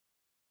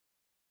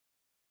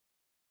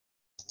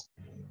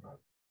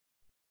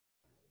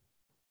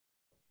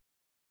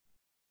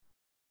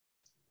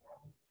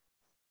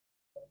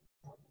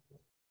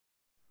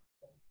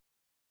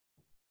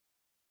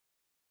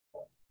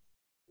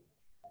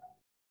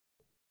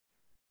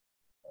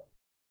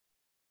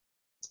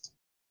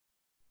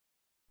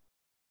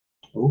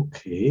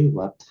Okay,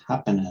 what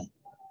happened?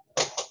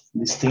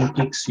 This thing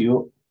kicks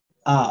you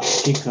out,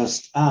 kick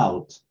us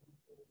out.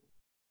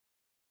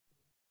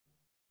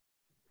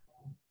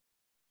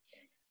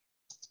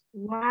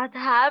 What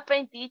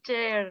happened,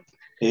 teacher?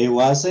 It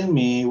wasn't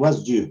me, it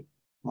was you.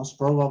 Most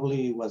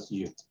probably it was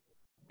you.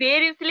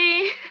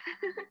 Seriously?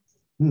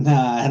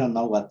 Nah, I don't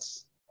know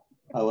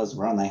I was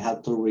wrong. I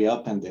had to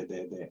reopen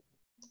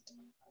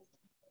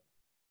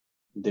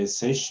the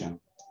session.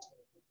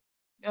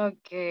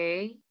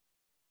 Okay.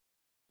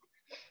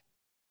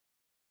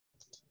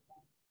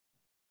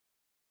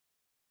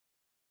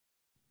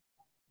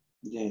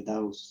 Yeah,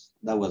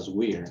 that was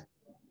weird.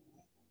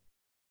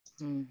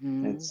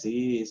 Let's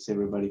see, is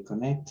everybody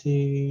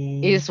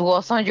connecting? It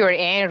was on your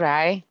end,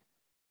 right?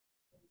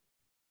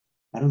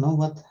 I don't know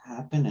what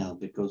happened now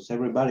because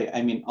everybody,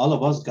 I mean, all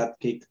of us got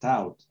kicked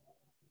out.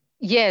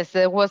 Yes,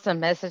 there was a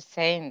message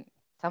saying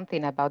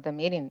something about the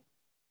meeting.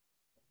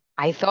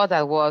 I thought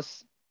that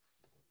was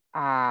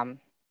um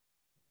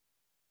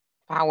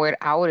power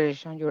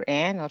outage on your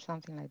end or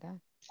something like that.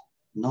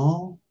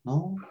 No,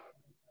 no.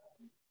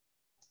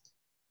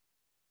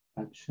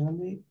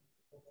 Actually,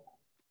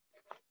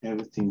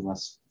 everything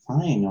was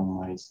fine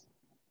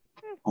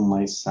on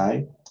my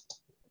side.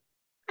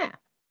 Yeah,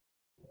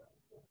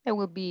 it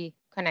will be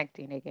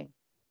connecting again.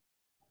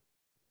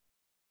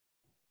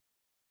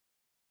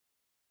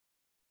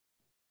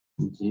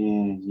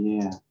 Yeah,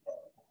 yeah.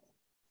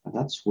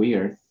 That's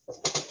weird.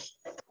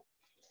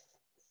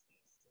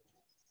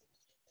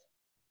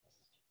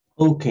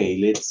 Okay,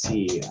 let's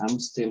see. I'm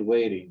still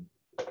waiting.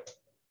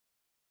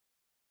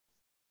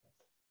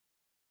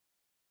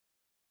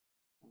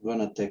 I'm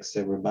gonna text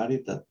everybody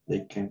that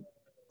they can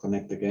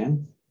connect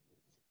again.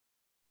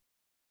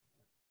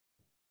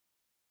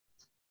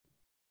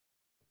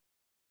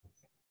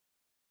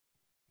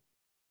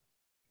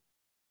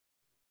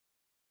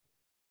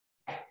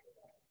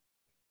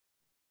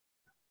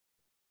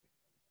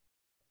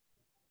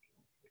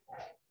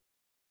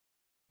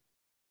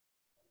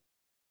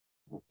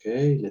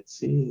 Okay, let's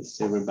see.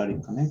 Is everybody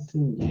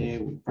connecting? Yeah,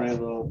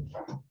 Wilfredo.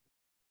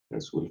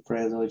 There's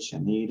Wilfredo,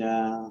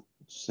 Shanita,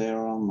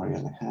 Sarah, Maria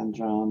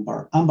Alejandra,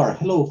 Amber. Amber,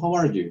 hello, how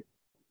are you?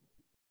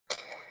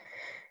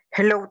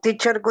 Hello,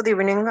 teacher. Good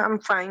evening. I'm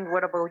fine.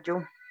 What about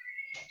you?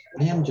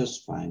 I am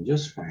just fine,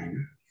 just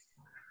fine.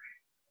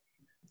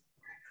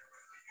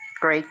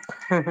 Great.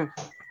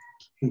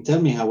 And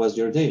tell me, how was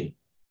your day?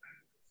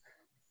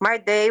 My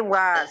day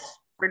was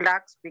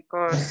relaxed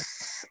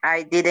because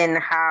I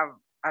didn't have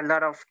a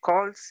lot of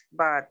calls,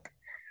 but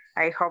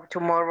I hope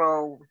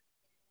tomorrow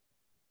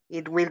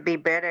it will be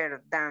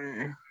better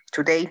than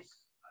today.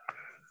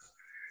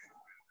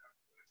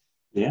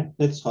 Yeah,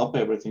 let's hope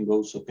everything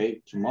goes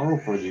okay tomorrow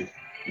for you.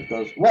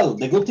 Because, well,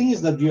 the good thing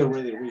is that you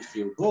already reached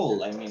your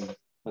goal. I mean,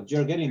 what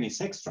you're getting is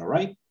extra,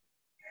 right?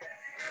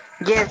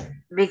 Yes,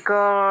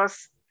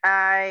 because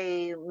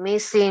I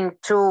missing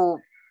two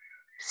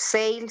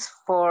sales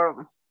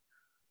for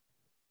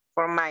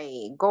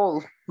my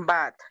goal,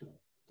 but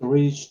To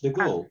reach the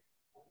goal.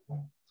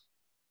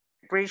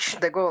 reach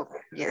the goal.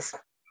 Yes,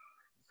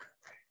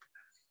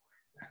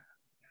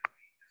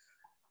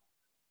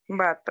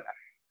 but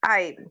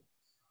I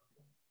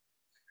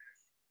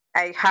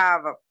I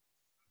have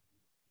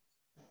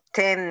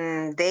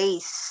 10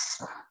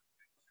 days.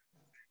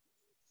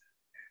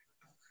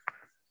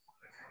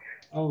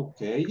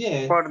 Okay,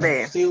 yeah, For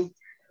the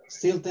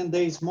still 10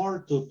 days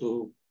more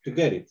to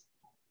get it.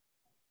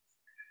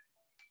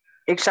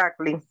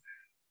 exactly.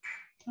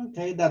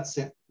 Okay, that's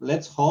it.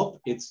 Let's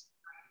hope it's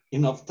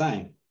enough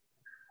time.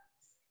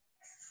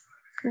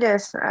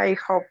 Yes, I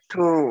hope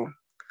to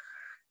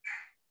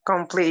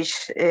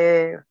accomplish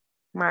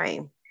my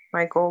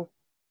my goal.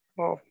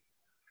 Oh,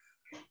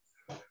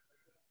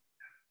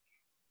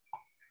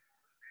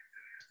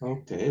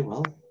 Okay,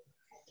 well,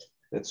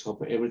 let's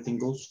hope everything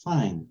goes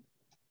fine.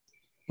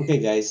 Okay,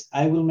 guys,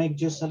 I will make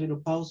just a little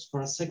pause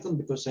for a second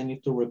because I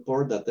need to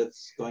report that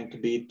that's going to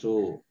be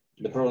to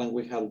the problem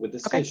we had with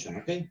the okay, session,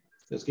 okay?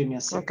 Just give me a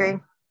okay.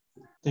 second.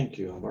 Thank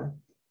you, Amber.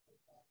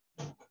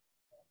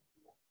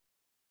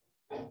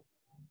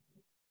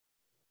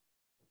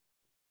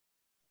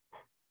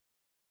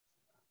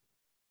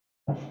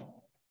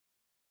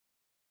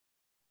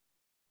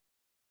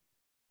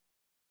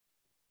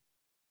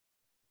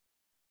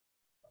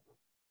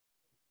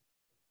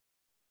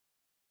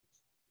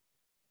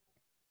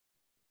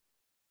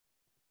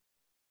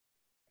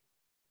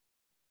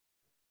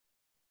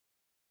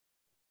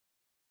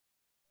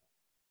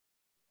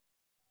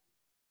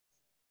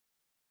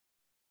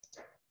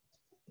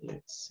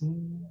 Let's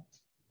see.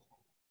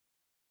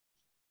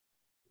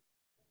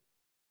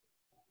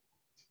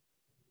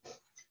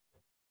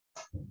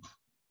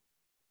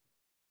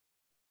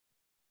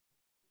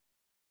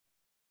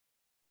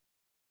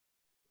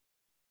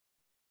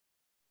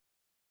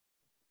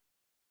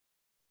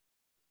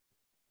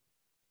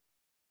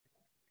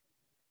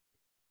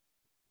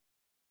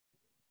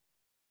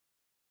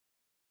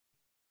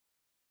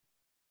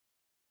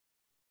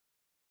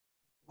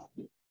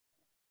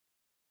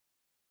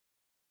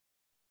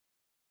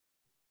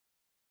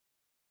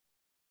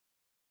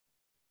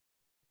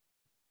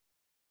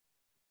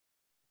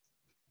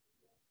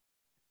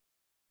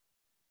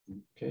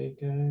 Okay,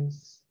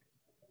 guys.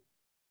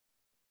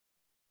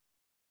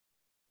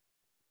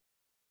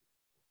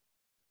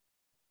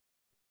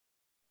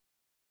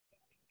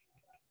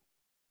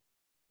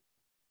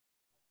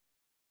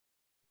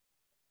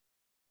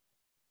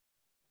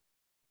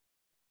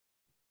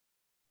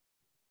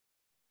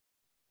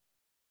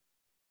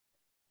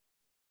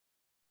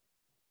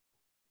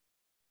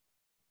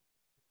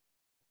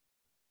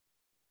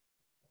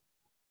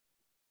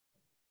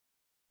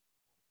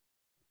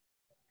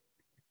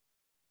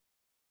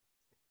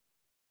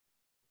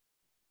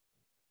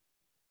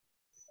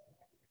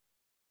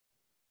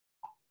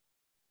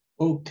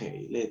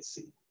 Okay, let's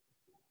see.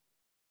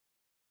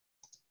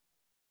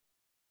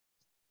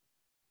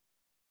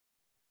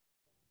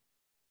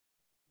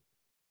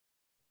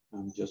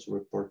 I'm just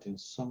reporting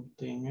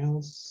something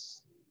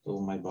else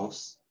to my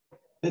boss.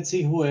 Let's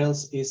see who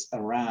else is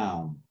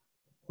around.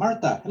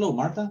 Marta, hello,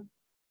 Marta.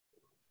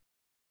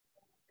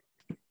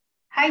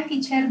 Hi,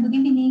 teacher. Good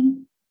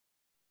evening.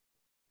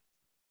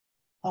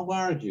 How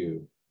are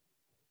you?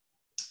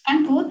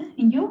 I'm good.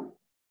 And you?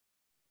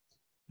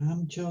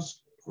 I'm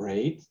just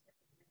great.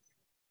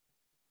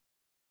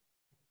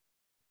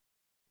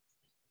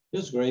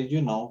 Just great,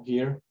 you know,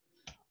 here.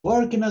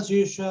 Working as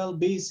usual,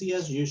 busy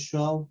as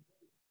usual.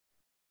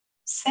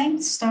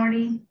 Same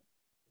story.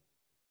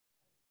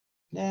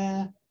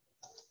 Yeah.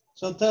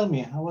 So tell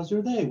me, how was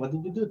your day? What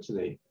did you do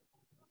today?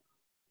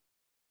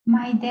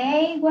 My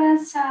day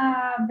was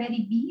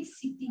very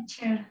busy,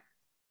 teacher.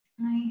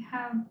 I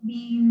have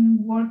been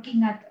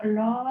working at a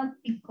lot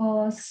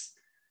because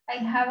I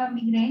have a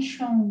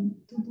migration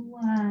to do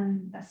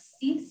on the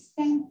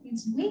system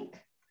this week.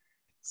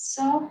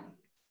 So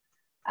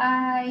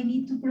I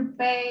need to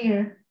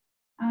prepare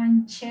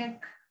and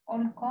check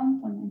all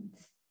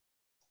components.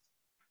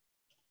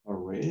 Oh,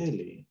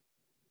 really?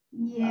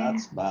 Yeah.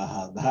 That's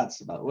bad.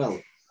 That's bad. Well,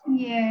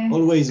 yeah.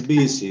 always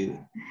busy,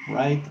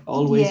 right?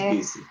 Always Yeah.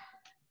 busy.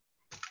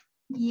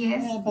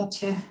 Yes, Yeah, but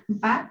teacher.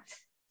 But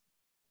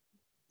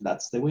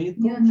that's the way it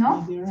you goes,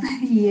 know, my dear.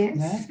 yes.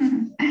 Yeah?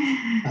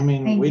 I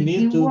mean, we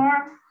need to.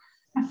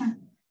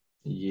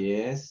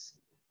 Yes.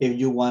 If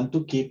you want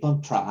to keep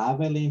on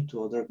traveling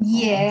to other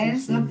countries,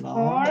 yes, you of know.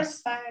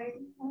 course. I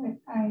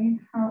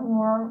have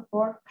work.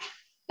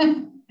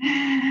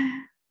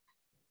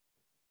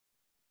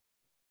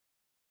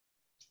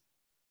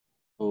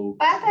 Okay.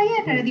 But I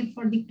am ready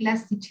for the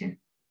class, teacher.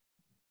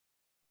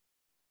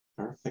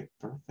 Perfect,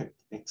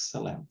 perfect.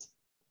 Excellent.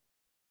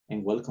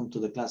 And welcome to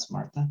the class,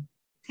 Marta.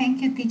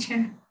 Thank you,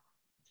 teacher.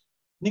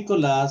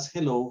 Nicolas,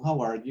 hello,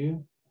 how are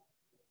you?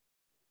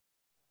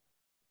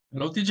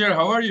 Hello, teacher,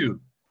 how are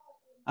you?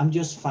 I'm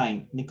just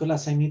fine.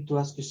 Nicolas, I need to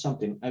ask you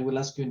something. I will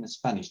ask you in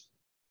Spanish.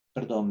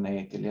 Perdón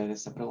que le haga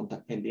esta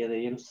pregunta. ¿El día de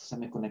ayer usted se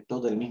me conectó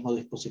del mismo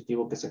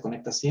dispositivo que se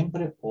conecta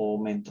siempre o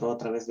me entró a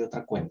través de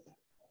otra cuenta?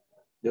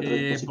 De otro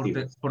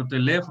dispositivo. Por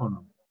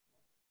teléfono.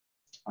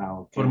 Ah,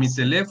 okay, por mi sí.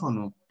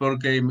 teléfono,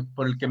 porque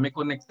por el que me he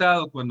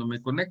conectado. Cuando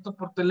me conecto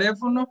por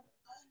teléfono.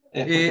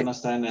 Es porque no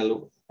está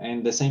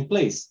en the same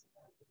place.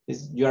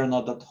 You are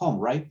not at home,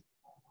 right?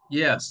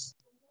 Yes.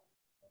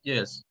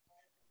 Yes.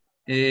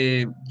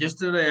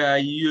 Yesterday I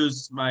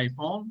used my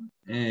phone.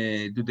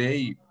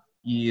 Today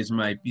is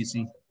my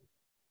PC.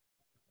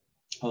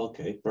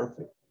 Okay,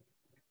 perfect.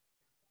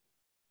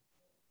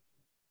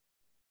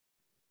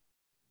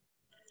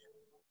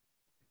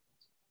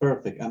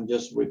 Perfect. I'm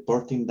just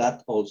reporting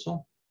that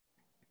also.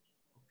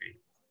 Okay.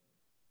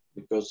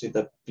 Because it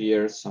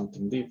appears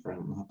something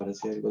different. Nos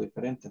aparece algo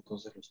diferente,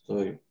 entonces lo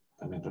estoy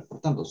también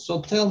reportando.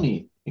 So tell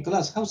me,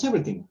 Nicolas, how's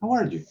everything? How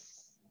are you?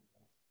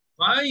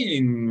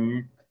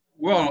 Fine.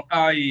 Well,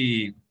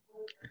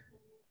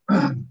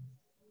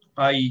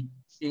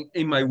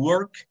 in my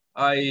work,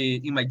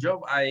 in my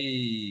job,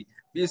 I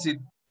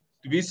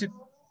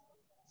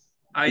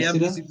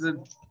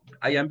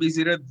am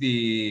visited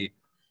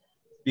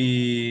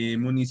the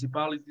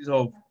municipalities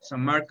of San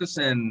Marcos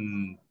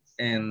and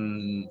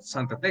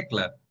Santa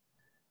Tecla.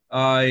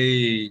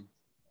 I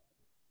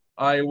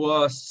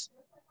was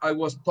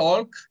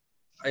talk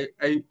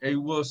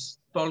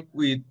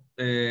with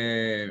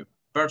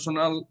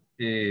personal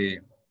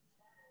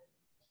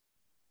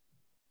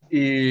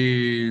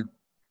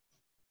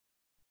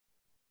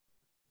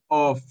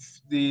of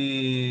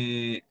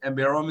the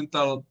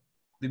environmental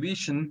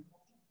division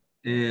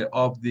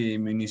of the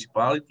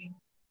municipality,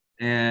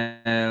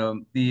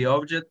 and the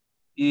object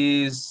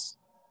is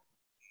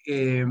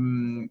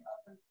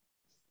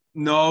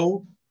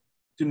know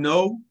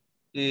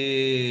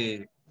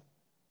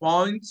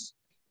points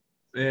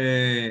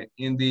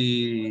in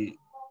the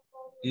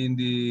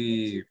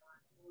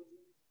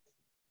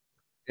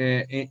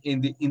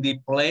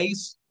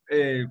place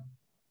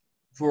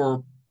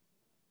for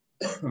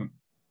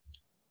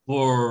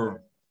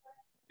for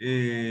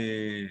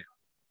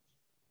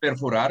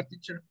perforar,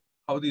 teacher.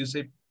 How do you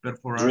say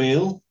perforar?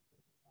 Drill.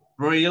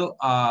 Drill.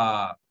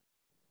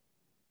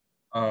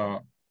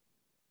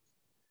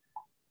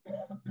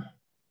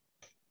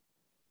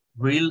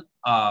 Drill.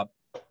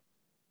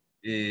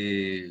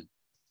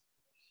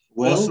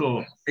 Well,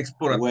 also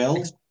well,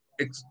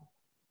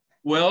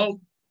 well,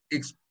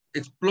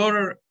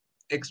 explorer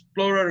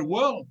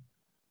well.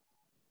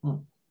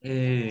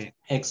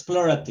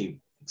 Explorative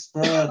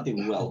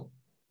well.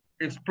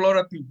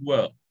 Explorative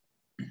well.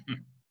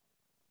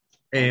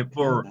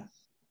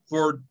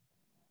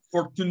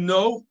 For to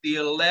know the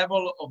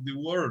level of the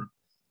word.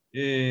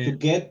 To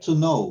get to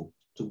know.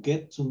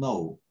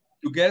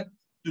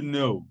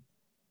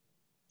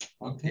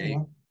 Okay.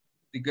 Well,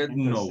 to get to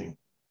know.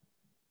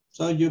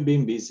 So you've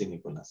been busy,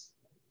 Nicolas.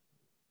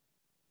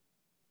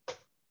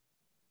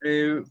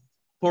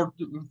 For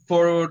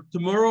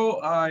tomorrow,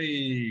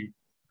 I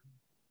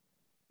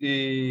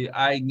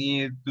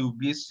need to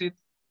visit.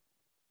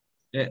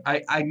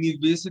 I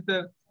need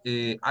visitor.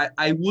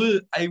 I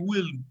will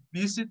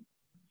visit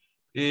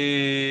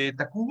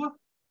Tacuba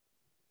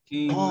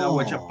in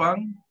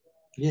Nahuachapán.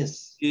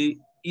 Yes. It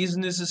is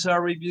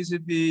necessary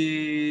visit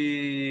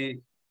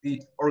the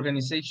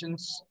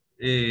organizations,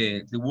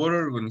 the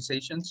water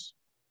organizations,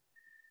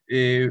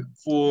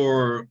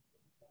 for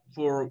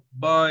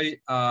buy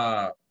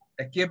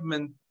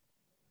equipment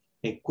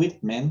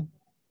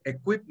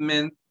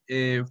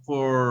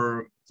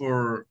for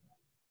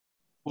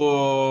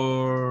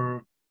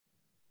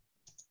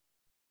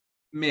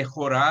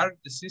mejorar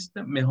the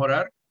system,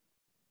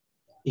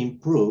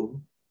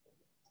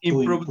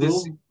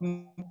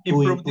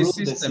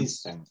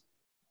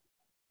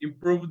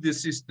 improve the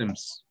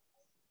systems.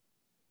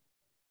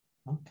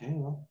 Okay,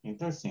 well,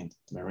 interesting,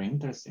 very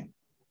interesting.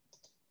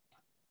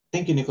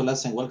 Thank you,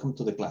 Nicolas, and welcome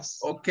to the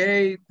class.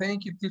 Okay,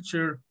 thank you,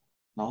 teacher.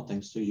 No,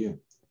 thanks to you.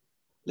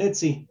 Let's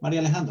see,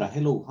 Maria Alejandra,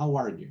 hello, how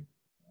are you?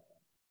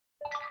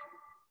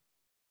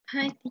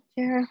 Hi,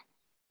 teacher.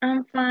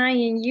 I'm fine,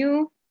 and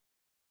you?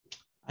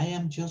 I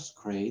am just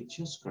great,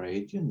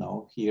 you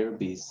know, here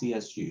busy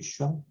as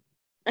usual.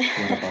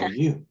 What about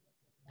you?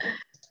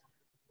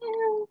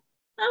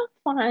 I'm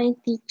fine,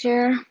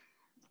 teacher.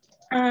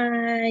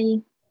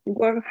 I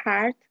work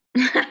hard.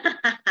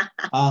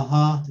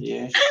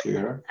 Yeah,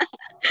 sure.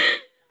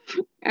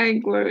 I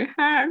work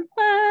hard,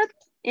 but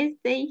I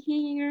stay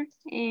here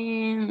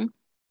and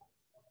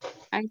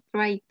I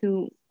try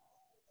to,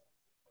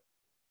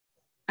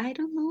 I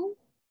don't know.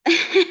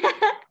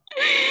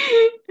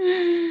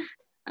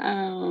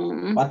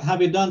 What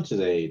have you done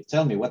today?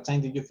 Tell me, what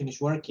time did you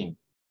finish working?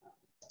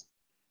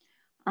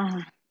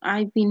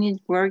 I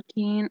finished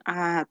working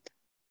at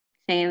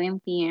 7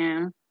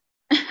 p.m.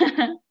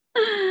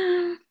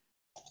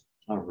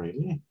 Oh,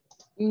 really?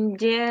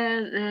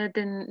 Yeah,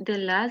 the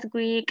last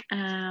week,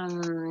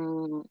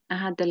 the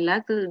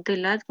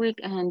last week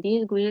and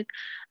this week,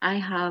 I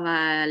have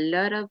a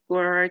lot of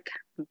work,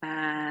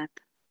 but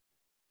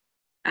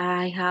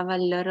I have a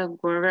lot of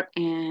work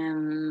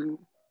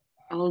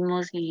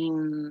almost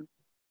in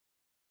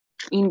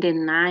the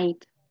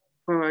night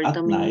for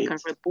Dominican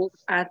Republic,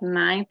 at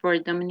night for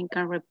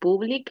Dominican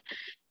Republic,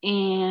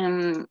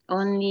 and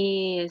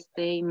only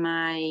stay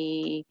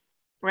my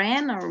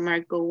friend or my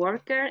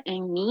coworker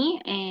and me,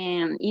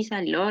 and it's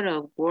a lot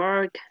of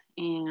work,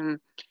 and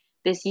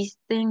the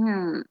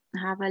system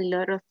have a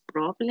lot of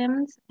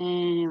problems,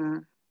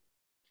 and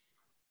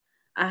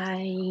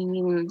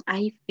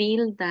I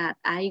feel that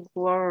I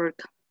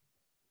work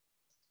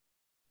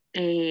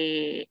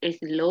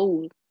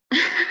slow.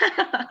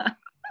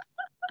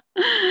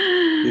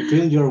 You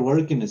feel you're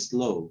working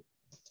slow.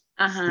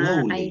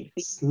 Slowly.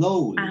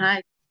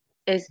 Slowly.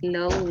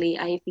 Slowly.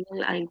 I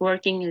feel I'm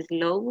working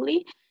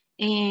slowly,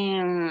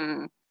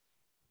 and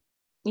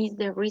is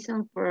the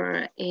reason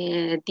for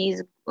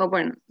this.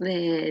 Well,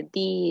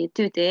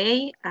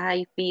 today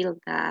I feel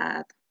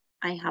that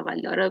I have a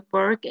lot of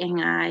work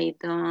and I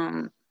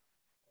don't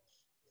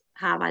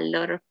have a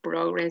lot of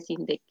progress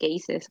in the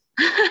cases.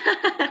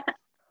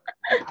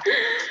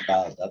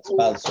 That's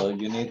bad. So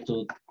you need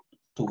to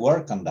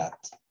work on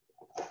that.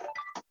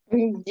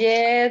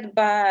 Yes,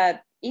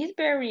 but it's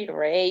very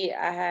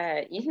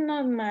rare. It's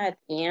not my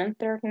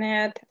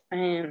internet,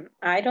 and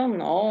I don't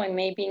know. And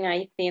maybe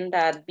I think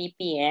that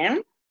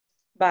VPN,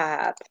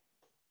 but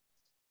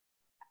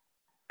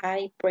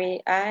I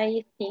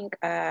think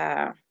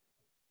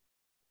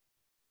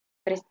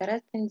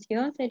prestar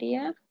atención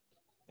sería.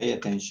 Pay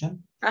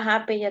attention.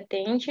 Pay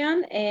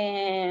attention,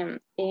 and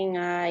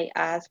I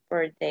ask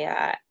for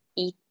the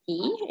ET,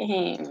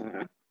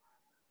 and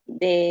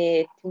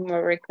the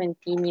tomorrow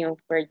continue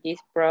for this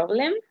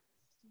problem,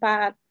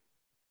 but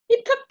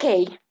it's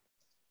okay.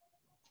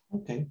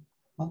 Okay,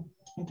 well,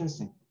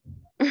 interesting.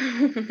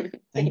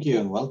 Thank you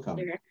and welcome.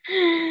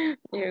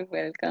 You're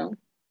welcome.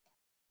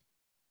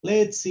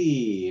 Let's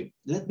see.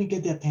 Let me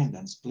get the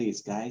attendance,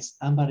 please, guys.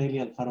 Ambarelli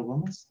Alfaro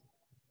Gomez.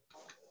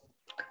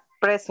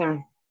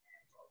 Present.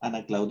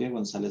 Ana Claudia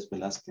González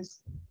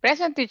Velázquez.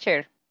 Present,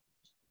 teacher.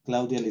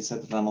 Claudia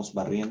Lizeth Ramos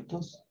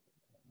Barrientos.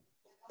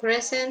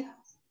 Present.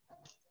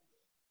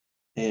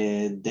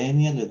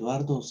 Daniel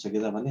Eduardo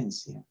Segueda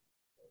Valencia.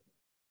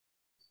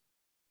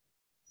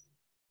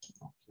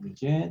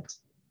 Okay,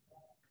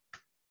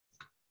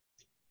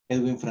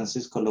 Edwin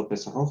Francisco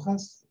López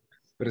Rojas.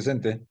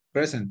 Presente.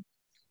 Present.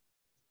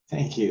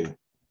 Thank you.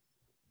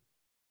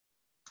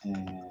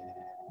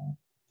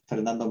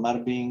 Fernando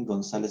Marvin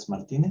González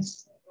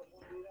Martínez.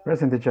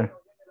 Present, teacher.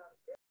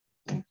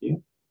 Thank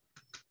you.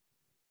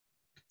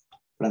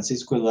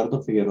 Francisco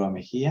Eduardo Figueroa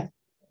Mejía.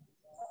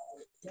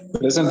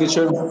 Present,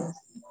 teacher.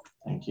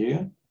 Thank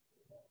you.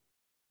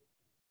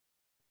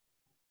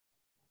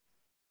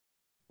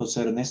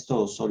 José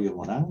Ernesto Osorio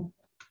Morán.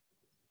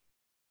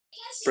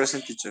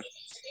 Present, teacher.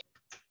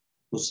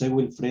 José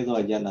Wilfredo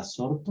Ayala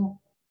Sorto.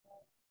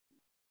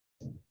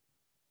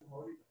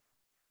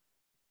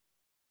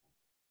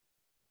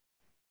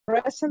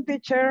 Present,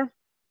 teacher.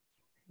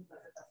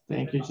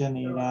 Thank you,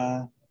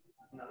 Janira.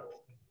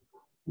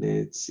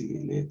 Let's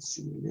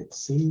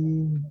see.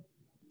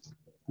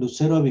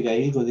 Lucero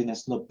Abigail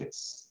Godínez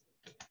López.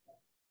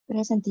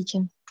 Present,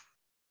 teacher.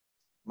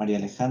 María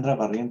Alejandra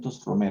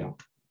Barrientos Romero.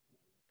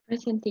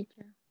 Present,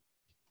 teacher.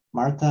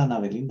 Marta Ana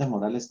Belinda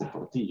Morales de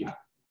Portillo.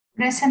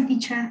 Present,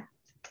 teacher.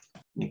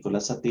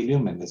 Nicolás Atilio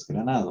Méndez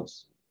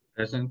Granados.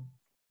 Present.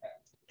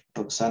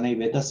 Roxana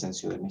Iveta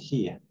Asensio de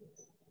Mejía.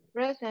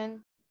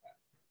 Present.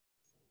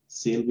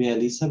 Silvia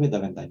Elizabeth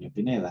Avendaño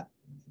Pineda.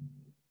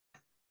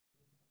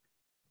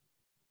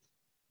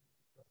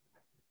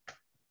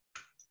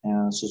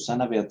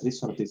 Susana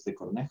Beatriz Ortiz de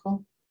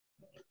Cornejo.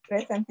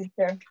 Present,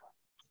 teacher.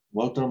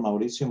 Walter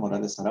Mauricio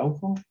Morales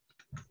Araujo.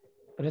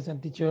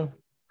 Present, teacher.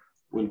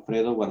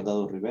 Wilfredo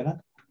Guardado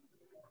Rivera.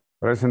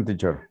 Present,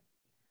 teacher.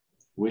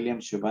 William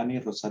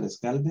Giovanni Rosales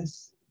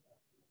Galvez.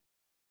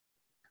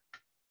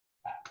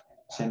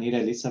 Yanira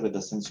Elizabeth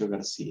Asensio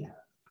García.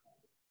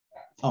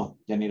 Oh,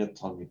 Yanira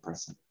told me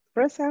present.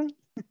 Present.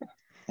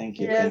 Thank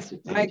you. Yes,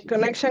 thank you, my thank you.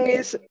 connection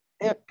is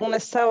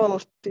unstable,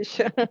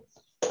 teacher.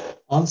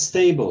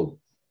 Unstable.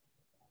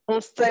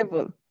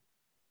 Unstable.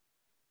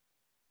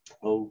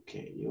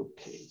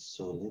 Okay.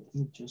 So let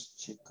me just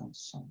check on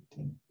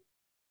something.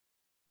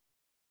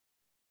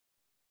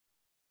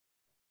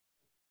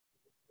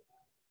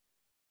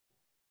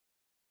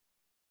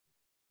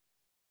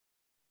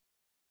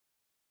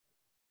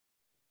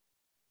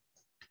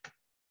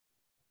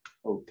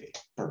 Okay,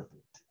 perfect.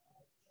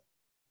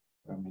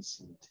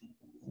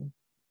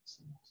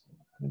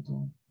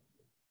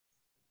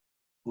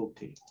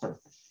 Okay,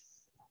 perfect.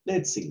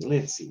 Let's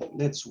see.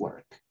 Let's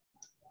work.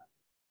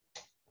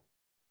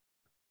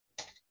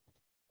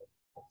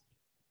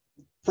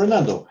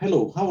 Fernando,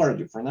 hello. How are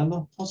you,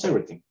 Fernando? How's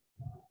everything?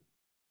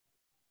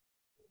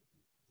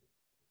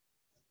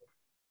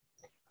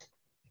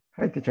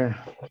 Hi, teacher.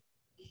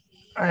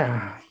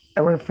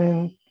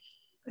 Everything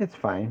is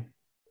fine.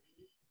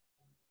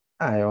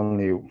 I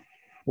only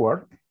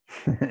work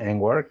and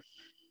work.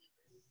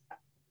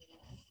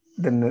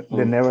 The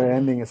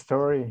never-ending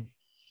story.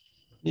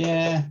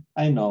 Yeah,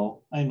 I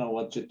know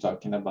what you're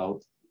talking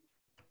about.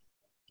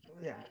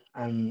 Yeah,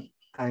 I'm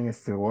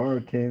still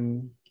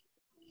working.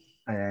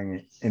 I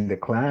am in the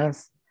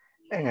class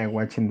and I'm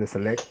watching the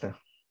selector.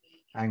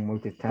 I'm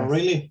multitasking. Oh,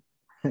 really?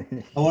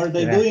 How are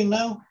they doing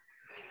now?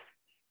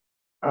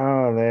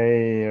 Oh,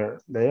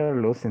 they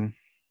are losing.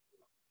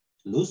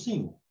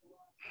 Losing?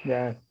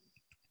 Yeah,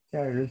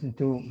 losing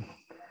two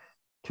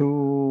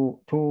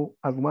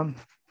at one.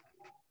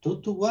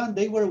 2-1.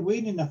 They were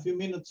winning a few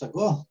minutes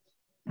ago.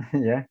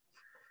 Yeah.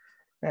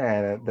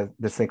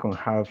 The second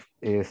half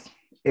is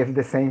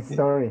the same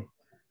story.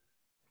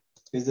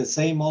 It's the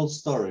same old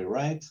story,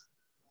 right?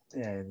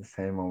 Yeah, the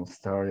same old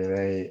story.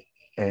 They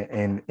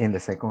in the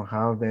second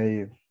half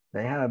they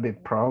had a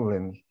big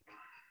problem,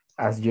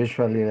 as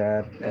usually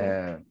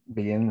that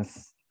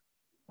begins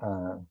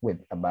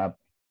with a bad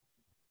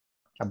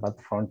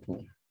form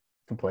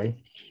to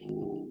play.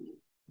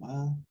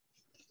 Well,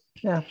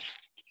 yeah.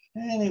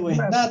 Anyway,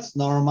 that's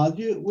normal.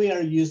 We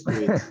are used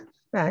to it.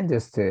 I'm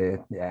just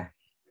yeah.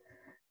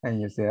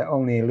 And you say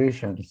only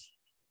illusions.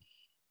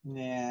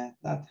 Yeah,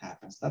 that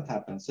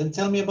happens. And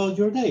tell me about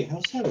your day.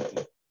 How's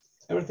everything?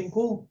 Everything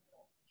cool?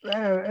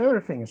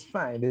 Everything is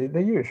fine.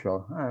 The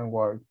usual.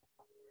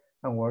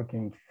 I'm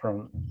working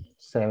from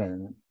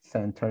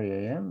 7:30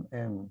 a.m.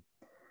 and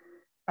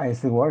I'm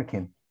still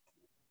working.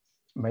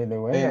 By the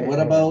way,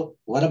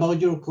 what about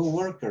your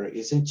coworker?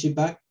 Isn't she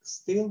back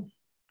still?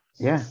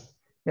 Yeah,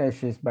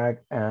 she's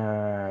back.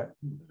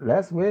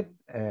 Last week,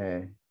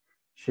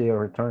 she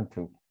returned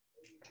to.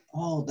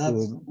 Oh,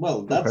 that's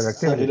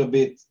a little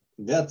bit.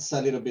 That's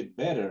a little bit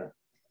better.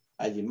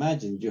 I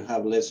imagine you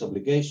have less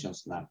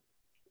obligations now.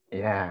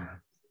 Yeah,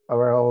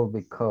 overall,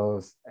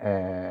 because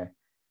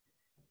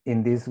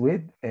in this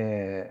week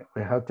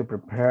we have to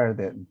prepare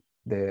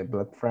the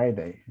Black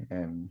Friday,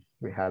 and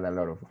we had a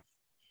lot of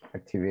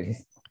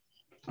activities.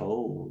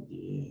 Oh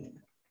yeah,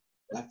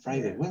 Black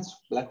Friday. When's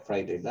Black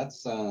Friday?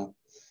 That's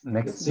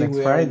next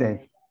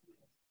Friday.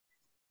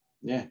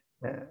 Yeah.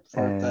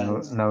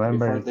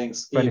 November before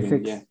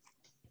Thanksgiving. 26th.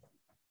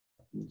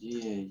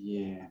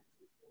 Yeah.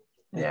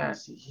 Yeah.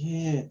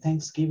 Yeah,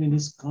 Thanksgiving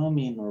is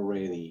coming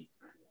already.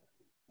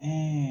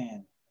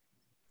 And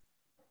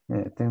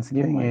yeah,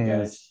 Thanksgiving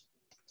is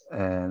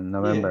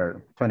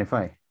November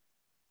 25.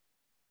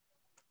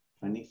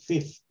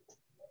 25th.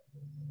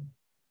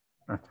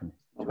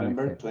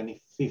 November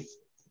 25th.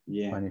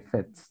 Yeah.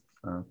 25th.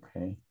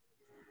 Okay.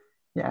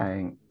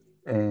 Yeah,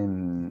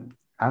 And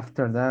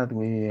after that,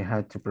 we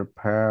had to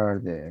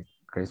prepare the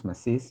Christmas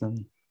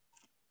season.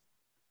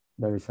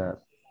 There is a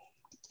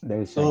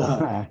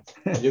So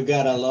you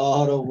got a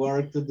lot of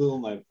work to do,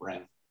 my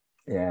friend.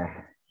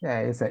 yeah,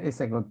 it's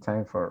a good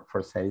time for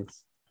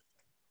sales.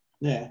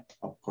 Yeah,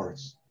 of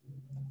course.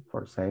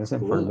 For sales Cool.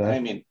 and for that. I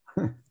mean,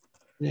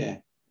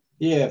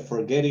 yeah,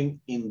 for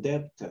getting in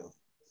depth.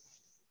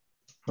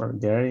 For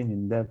getting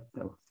in depth.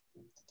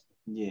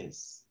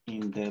 Yes,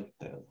 in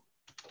depth.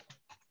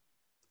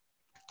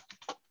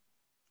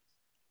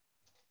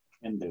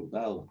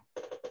 Endeudado.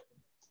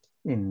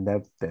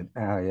 Indebted.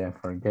 Oh yeah,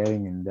 for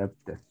getting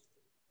indebted.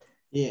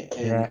 Yeah,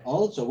 and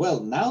also,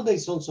 well,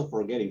 nowadays also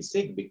for getting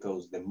sick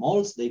because the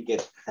malls, they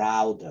get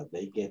crowded,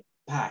 they get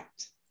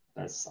packed.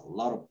 There's a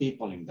lot of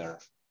people in there.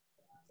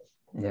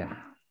 Yeah.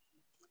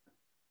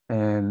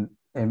 And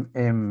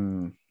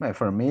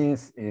for me,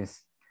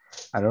 is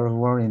a lot of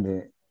work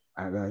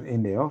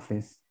in the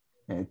office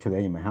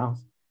today in my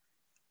house.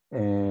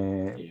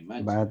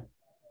 But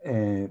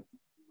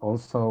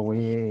also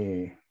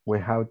we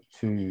have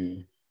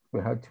to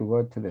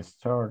go to the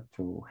store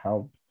to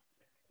help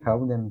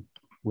them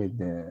with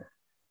the,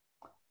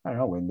 I don't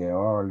know, with the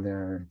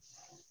order,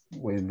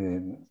 with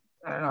the,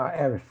 I don't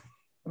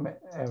know,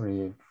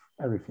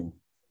 everything.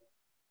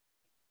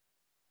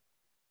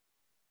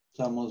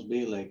 So it must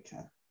be like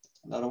a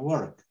lot of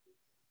work.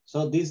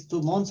 So these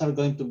 2 months are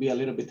going to be a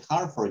little bit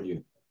hard for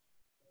you.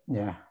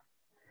 Yeah.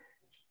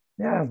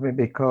 Yeah,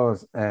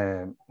 because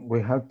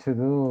we have to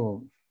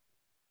do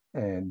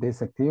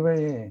this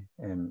activity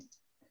and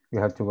we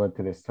have to go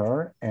to the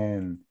store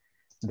and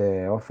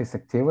the office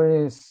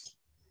activities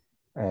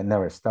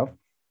never stop.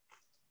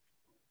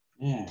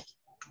 Yeah,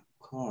 of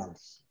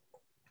course.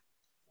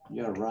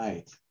 You're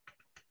right.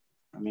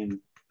 I mean,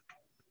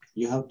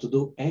 you have to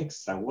do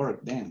extra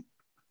work then.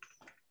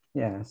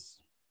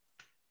 Yes.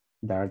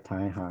 That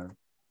time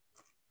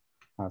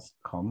has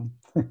come.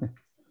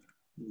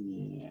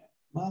 Yeah.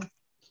 Well,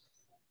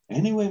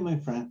 anyway, my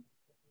friend,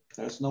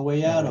 there's no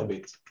way out of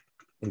it.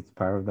 It's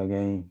part of the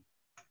game.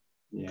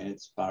 Yeah,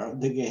 it's part of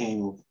the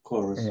game, of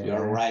course. Yeah.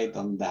 You're right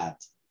on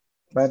that.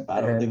 But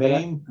part of the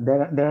game.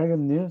 There are good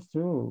news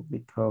too,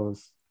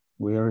 because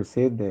we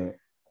received the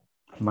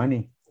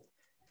money.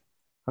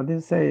 How do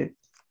you say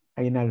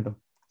aguinaldo?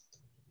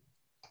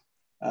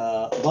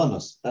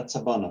 Bonus. That's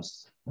a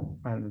bonus.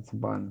 And it's a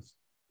bonus.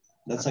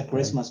 That's a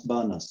Christmas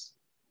bonus.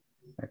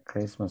 A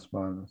Christmas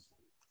bonus.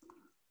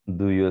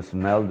 Do you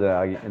smell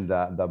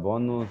the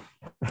bonus?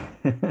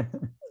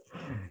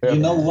 You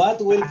know what,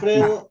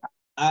 Wilfredo?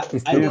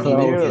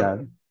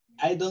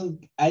 I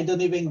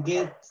don't even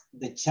get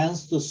the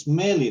chance to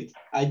smell it.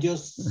 I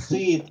just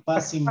see it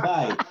passing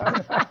by.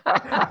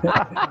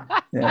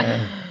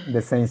 Yeah,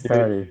 the same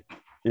story.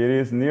 It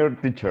is near,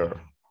 teacher.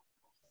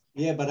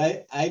 Yeah, but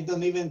I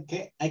don't even,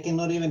 I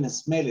cannot even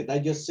smell it. I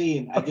just see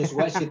it. I just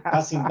watch it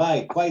passing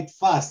by quite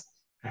fast.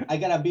 I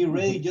gotta be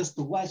ready just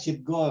to watch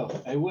it go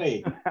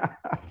away.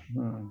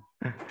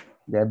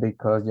 Yeah,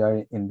 because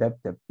you're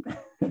indebted.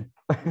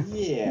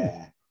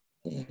 Yeah.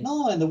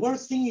 No, and the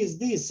worst thing is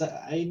this.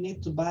 I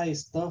need to buy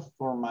stuff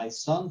for my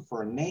son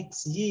for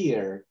next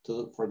year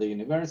for the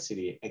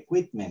university,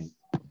 equipment.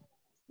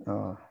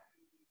 Oh.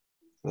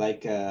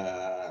 Like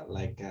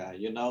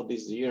you know,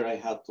 this year I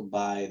had to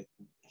buy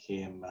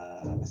him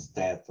a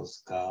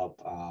stethoscope,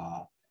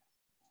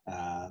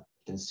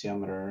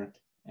 tensiometer,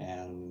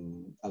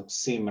 and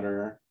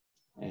oximeter,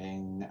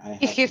 and I.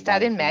 Is he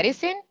studying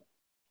medicine?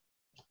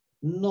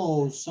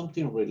 No,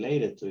 something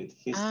related to it.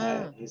 He's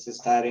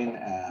studying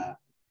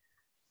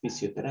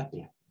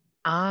physiotherapy.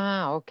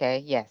 Ah,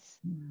 okay, yes.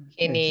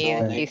 He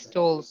needs his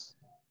tools.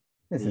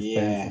 It's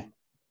expensive.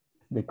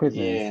 The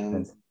equipment is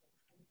expensive.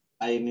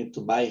 I need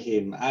to buy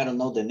him, I don't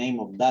know the name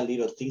of that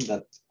little thing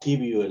that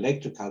give you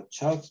electrical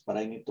shocks, but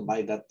I need to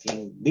buy that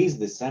thing this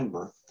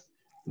December.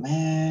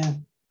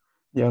 Man,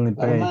 you only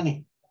pay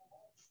money.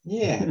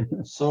 Yeah.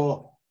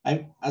 So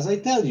as I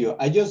tell you,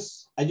 I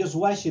just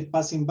watch it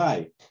passing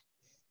by.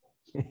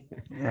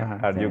 Yeah.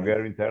 Are you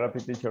getting therapy,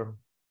 teacher?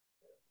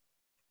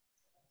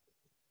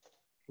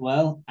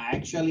 Well,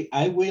 actually,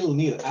 I will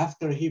need,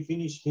 after he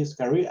finish his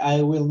career,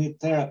 I will need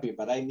therapy,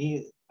 but I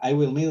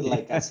will need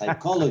like a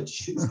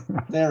psychologist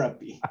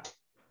therapy.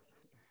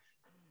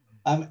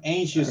 I'm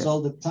anxious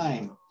all the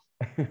time.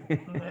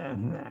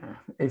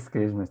 It's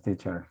Christmas,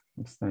 teacher.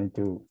 It's time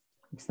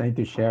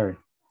to share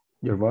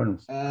your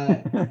bonus.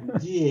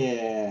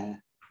 Yeah,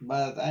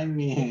 but I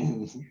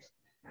mean,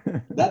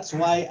 that's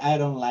why I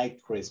don't like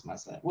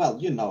Christmas. Well,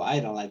 you know, I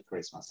don't like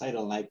Christmas. I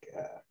don't like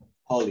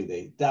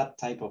holiday. That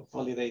type of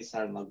holidays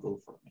are not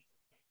good for me.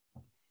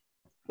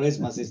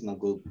 Christmas is not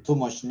good. Too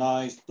much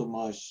noise, too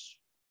much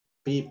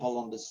people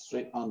on the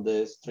street, on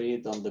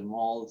the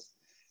malls,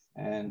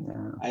 and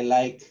I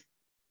like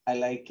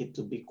it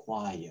to be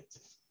quiet.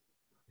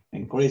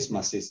 And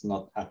Christmas is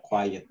not a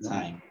quiet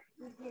time.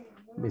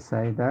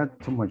 Besides that,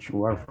 too much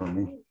work for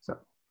me. So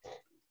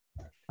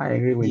I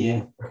agree with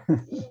you.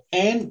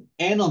 and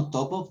on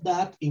top of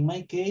that, in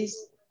my case,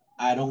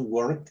 I don't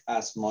work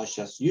as much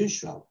as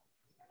usual.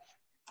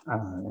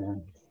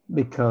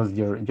 Because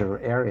your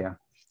area.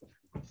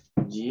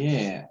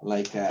 Yeah,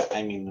 like,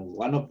 I mean,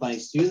 one of my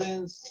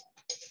students,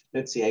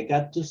 let's see, I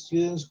got 2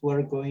 students who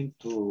are going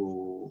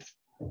to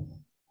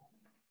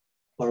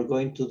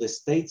the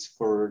States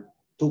for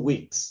 2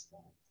 weeks.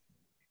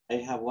 I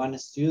have one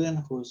student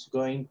who's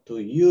going to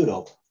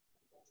Europe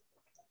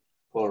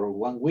for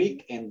 1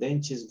 week, and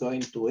then she's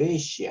going to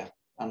Asia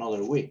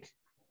another week.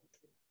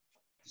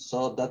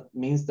 So that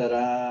means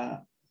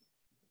that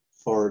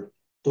for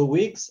 2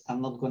 weeks,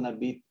 I'm not gonna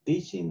be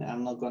teaching,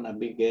 I'm not gonna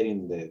be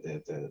getting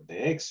the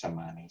extra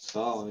money.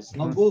 So it's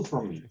not good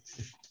for me.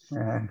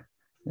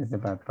 It's the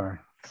bad part.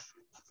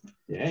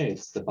 Yeah,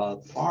 it's the bad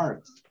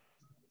part.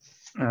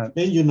 And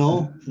you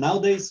know,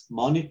 nowadays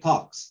money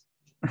talks.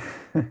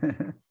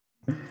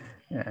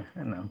 Yeah,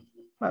 I know.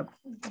 But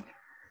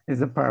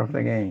it's a part of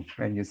the game,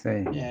 when you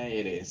say. Yeah,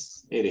 it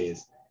is. It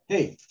is.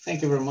 Hey,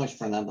 thank you very much,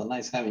 Fernando.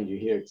 Nice having you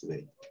here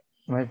today.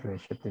 My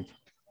pleasure, teacher.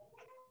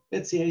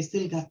 Let's see, I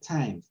still got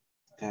time,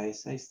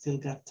 guys. I still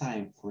got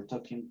time for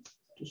talking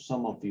to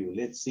some of you.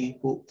 Let's see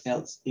who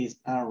else is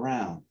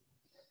around.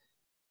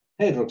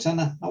 Hey,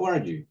 Roxana, how are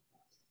you?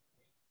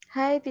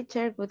 Hi,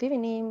 teacher. Good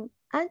evening.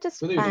 I'm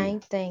just Good evening. fine,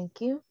 thank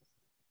you.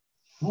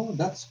 Oh,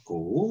 that's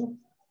cool.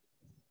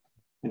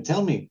 And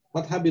tell me,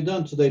 what have you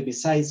done today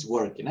besides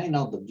working? I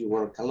know that you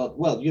work a lot.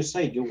 Well, you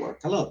say you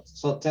work a lot.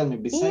 So tell me,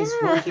 besides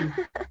working,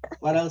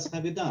 what else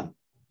have you done?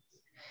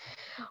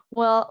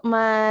 Well,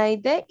 my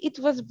day, it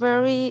was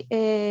very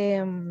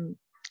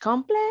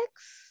complex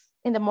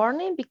in the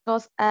morning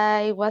because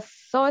I was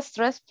so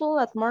stressful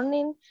at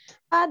morning.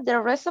 But the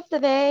rest of the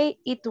day,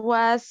 it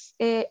was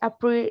a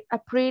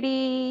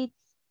pretty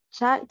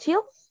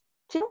chill,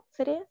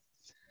 sería?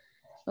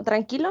 ¿O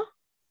tranquilo?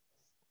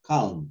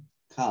 Calm.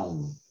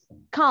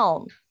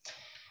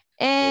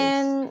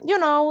 And yes. You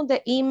know,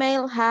 the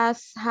email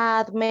has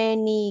had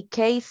many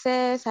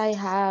cases. I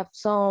have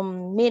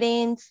some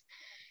meetings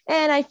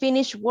and I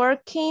finished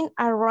working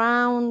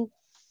around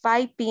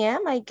 5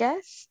 p.m. I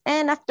guess.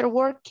 And after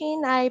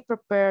working, I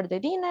prepared the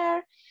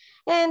dinner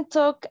and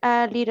took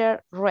a little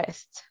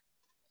rest.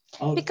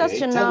 Okay, because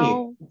you tell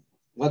know, me,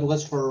 what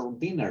was for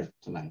dinner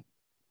tonight?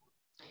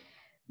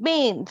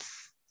 Beans,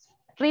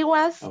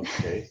 riwas.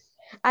 Okay.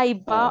 I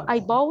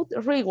bought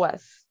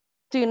riwas.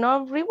 Do you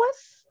know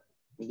riwas?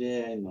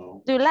 Yeah, I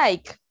know. Do you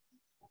like?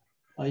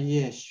 Oh,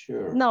 yeah,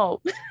 sure.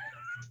 No.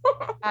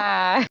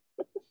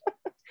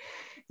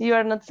 You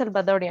are not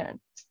Salvadorian.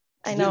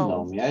 I know. You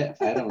know me.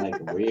 I don't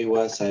like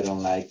riwas. I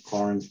don't like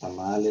corn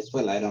tamales.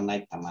 Well, I don't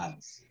like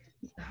tamales.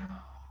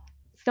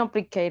 It's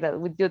complicated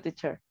with you,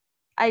 teacher.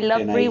 I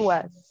love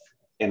riwas.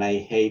 And I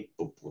hate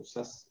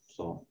pupusas.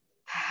 So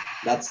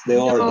that's the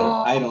order.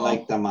 No. I don't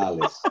like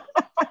tamales.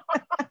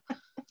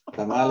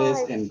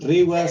 Tamales and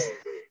riwas.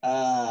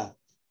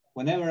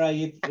 Whenever I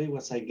eat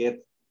riwas, I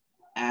get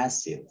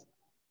acid.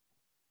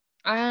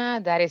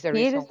 That is the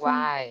reason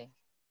why.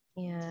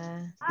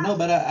 Yeah. No,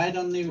 but I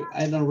don't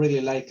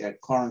really like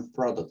corn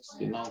products,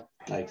 you know,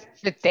 like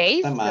the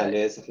taste.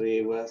 Tamales,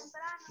 riwas.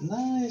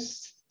 No,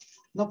 it's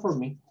not for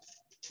me.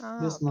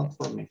 It's not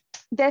for me.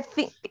 The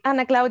thing,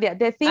 Ana Claudia,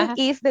 the thing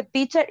is the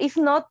teacher is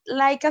not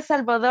like a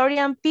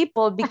Salvadorian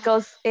people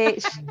because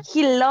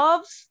he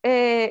loves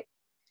what?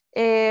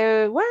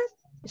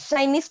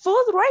 Chinese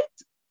food, right?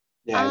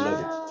 Yeah, I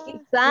love it.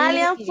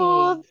 Italian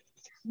food,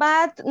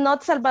 but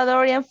not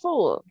Salvadorian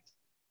food.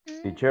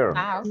 Teacher.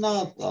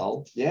 Not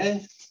all. Yeah,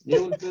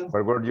 you will.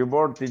 Where were you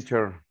born,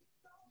 teacher?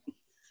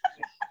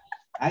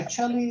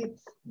 Actually,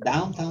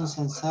 downtown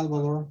San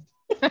Salvador.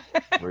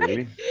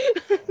 Really?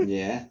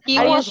 Yeah. He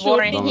was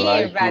born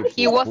here, but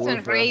he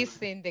wasn't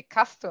raised in the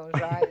customs,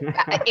 right?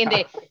 In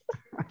the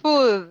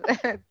food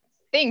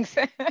things.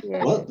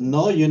 Well,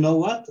 no, you know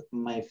what?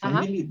 My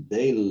family,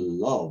 they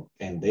love,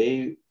 and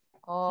they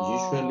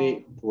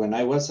usually, when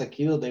I was a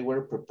kid, they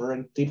were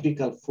preparing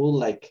typical food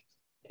like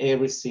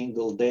every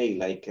single day.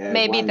 Like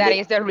maybe that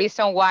is the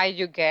reason why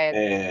you get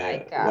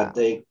like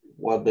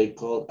what they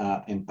call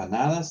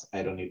empanadas.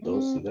 I don't eat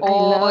those either.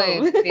 Oh,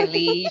 it's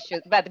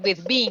delicious, but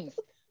with beans,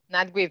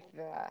 not with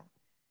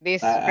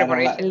this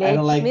preparation. I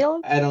don't like neither.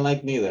 No. I don't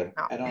like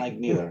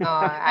neither. No,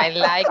 I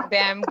like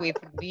them with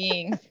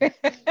beans.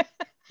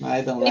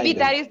 I don't Maybe like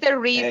that them. is the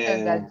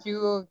reason that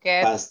you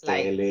get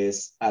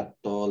pasteles, like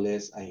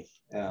atoles.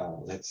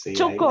 Let's see.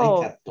 Choco. I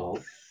like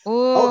atol.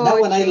 Oh, that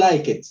one I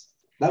like it.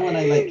 That one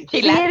I like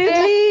it.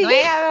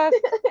 Nuegadas.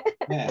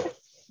 Yeah,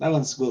 that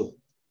one's good.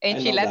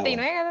 Enchilate y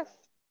nuegadas.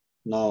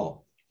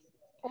 No.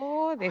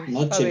 Oh,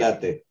 no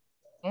chilate.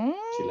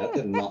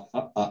 Chilate, no.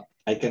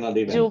 I cannot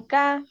even.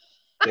 Yuca.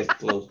 Get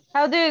close.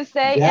 How do you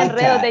say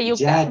enredo de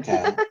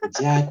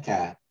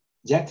yuca?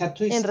 Yaca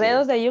twister.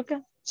 Enredos de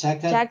yuca.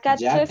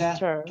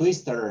 Yaca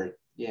twister.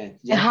 Yeah.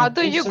 And how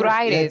do you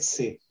write it? Let's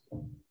see.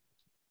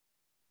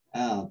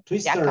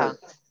 Twister. Yaca.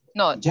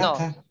 No.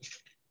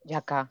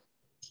 Yaca.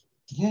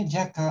 Yeah,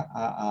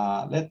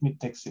 yaca. Let me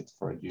text it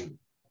for you.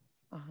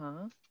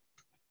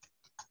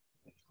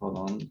 Hold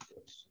on.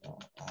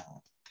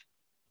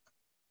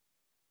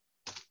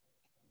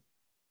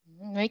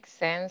 Makes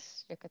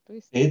sense. Jaca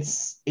twister.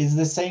 It's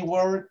the same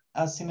word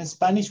as in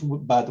Spanish,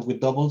 but with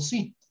double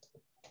C.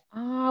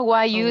 Ah,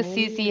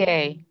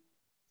 Y-U-C-C-A.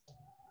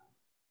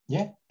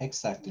 Yeah,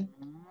 exactly.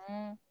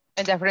 And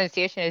the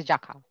pronunciation is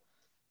jaca.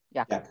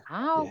 Jaca.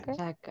 Ah, Yeah. okay.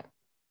 Jaca.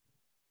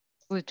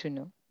 Good to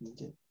know.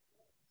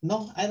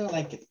 No, I don't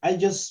like it. I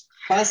just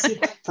pass it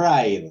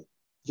fried.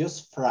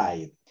 Just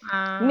fried.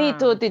 Me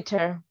too,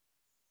 teacher.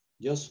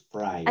 Just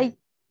fried.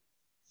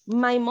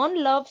 My mom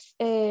loves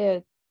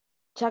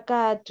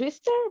jaca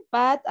twister,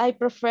 but I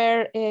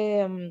prefer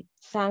Fried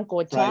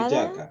sancochada.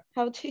 jaca.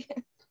 How do you?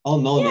 Oh,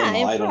 no, Yeah,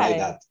 no, I don't like fried.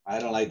 that. I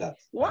don't like that.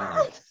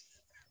 What?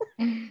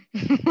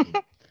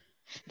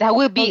 That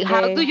would be,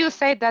 how do Okay. you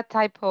say that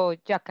type of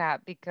jaca?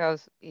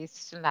 Because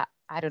it's like,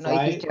 I don't know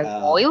if it's Fried,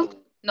 just boiled.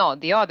 No,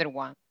 the other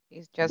one.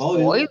 It's just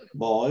boiled.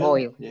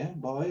 boiled. Yeah,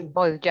 boiled.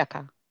 Boiled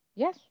jaca.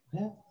 Yes.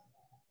 Yeah.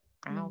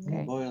 Ah, Yeah,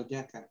 okay. boiled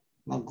jaca.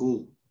 Not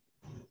good.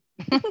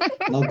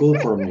 Not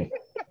good for me.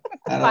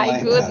 I don't My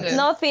like goodness.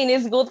 Nothing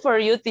is good for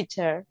you,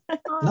 teacher.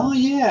 that. No,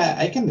 yeah,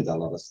 I can eat a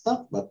lot of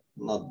stuff, but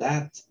not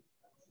that.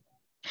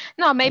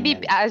 No,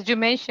 maybe as you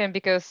mentioned,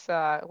 because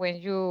when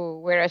you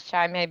were a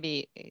child,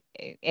 maybe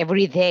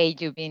every day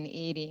you've been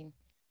eating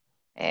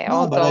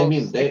all No, but I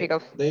mean, those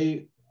typical.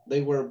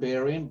 they were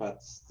varying,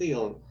 but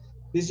still,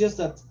 it's just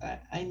that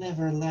I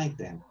never liked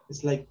them.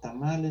 It's like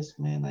tamales,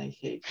 man, I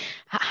hate them.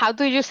 How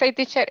do you say,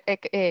 teacher?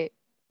 Que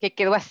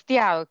quedó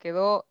hastiado,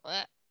 quedó.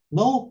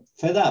 No,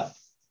 fed up.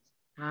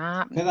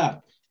 Ah, Fed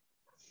up.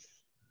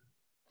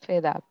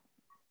 Fed up.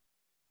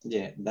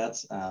 Yeah,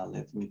 that's,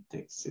 let me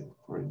text it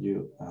for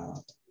you.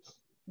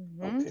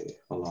 Okay,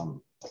 hold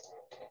on.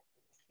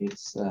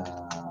 It's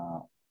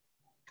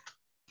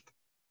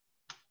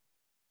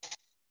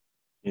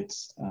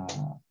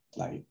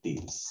like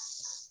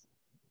this.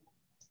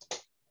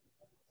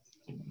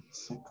 Give me a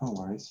second,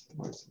 where is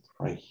it?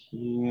 Right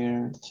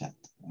here, chat.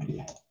 Oh,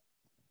 yeah.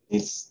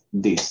 It's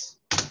this.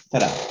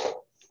 Fed up.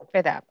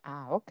 Fed up.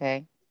 Ah,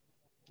 okay.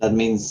 That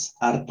means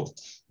harto.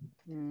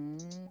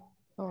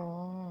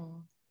 Oh.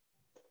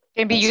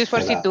 Can be That's used for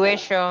fed up.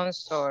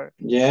 situations or.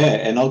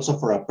 Yeah, and also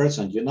for a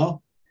person, you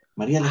know.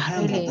 Maria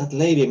Alejandra, really? that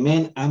lady,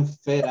 man, I'm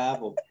fed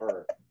up of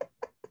her.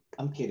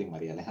 I'm kidding,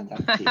 Maria Alejandra.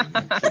 I'm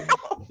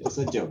kidding. Just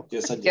a joke.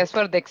 Just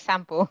for the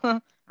example. Okay.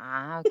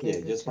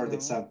 Yeah, just for the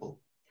example.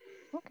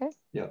 Okay.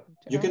 Yeah,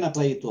 you can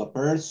apply it to a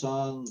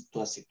person,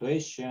 to a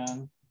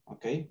situation.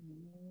 Okay.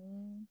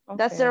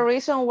 That's the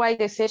reason why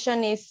the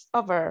session is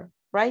over,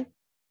 right?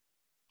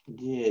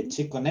 Yeah,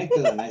 she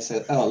connected and I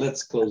said, oh,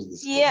 let's close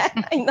this. Yeah,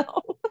 I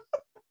know.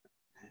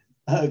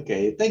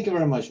 Okay, thank you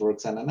very much,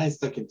 Roxana. Nice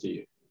talking to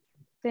you.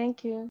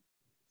 Thank you.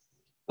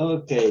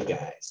 Okay,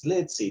 guys,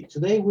 let's see.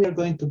 Today we are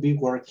going to be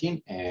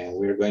working and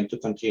we're going to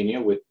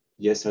continue with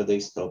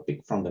yesterday's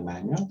topic from the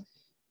manual.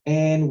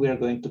 And we are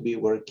going to be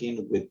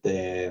working with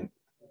the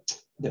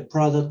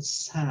product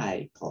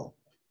cycle.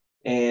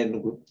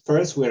 And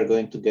first we are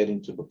going to get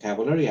into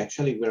vocabulary.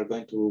 Actually, we are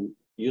going to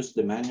use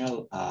the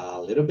manual a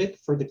little bit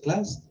for the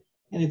class,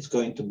 and it's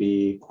going to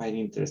be quite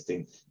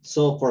interesting.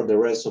 So for the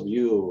rest of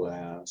you,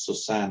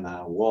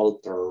 Susana,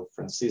 Walter,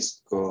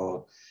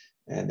 Francisco,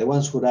 and the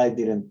ones who I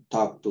didn't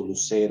talk to,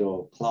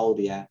 Lucero,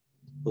 Claudia,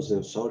 Jose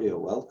Osorio,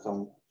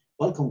 welcome.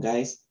 Welcome,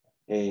 guys.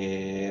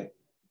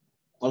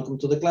 Welcome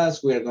to the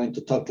class. We are going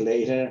to talk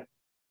later.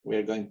 We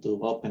are going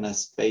to open a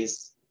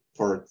space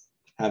for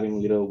having a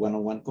little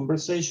one-on-one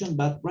conversation,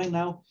 but right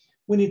now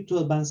we need to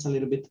advance a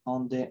little bit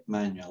on the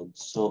manual.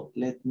 So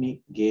let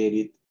me get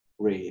it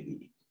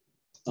ready.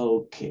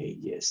 Okay,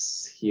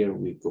 yes, here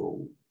we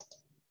go.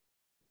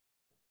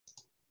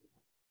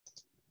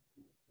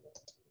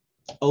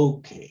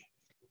 Okay,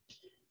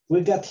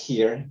 we got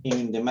here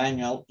in the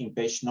manual in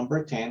page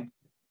number 10,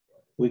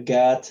 we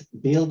got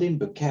building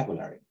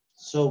vocabulary.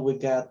 So we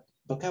got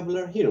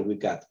vocabulary here. We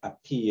got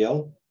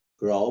appeal,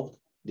 growth,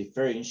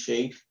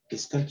 differentiate,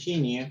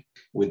 discontinue,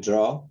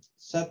 withdraw,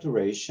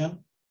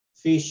 saturation,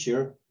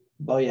 feature,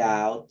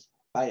 buyout,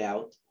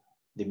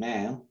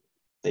 demand,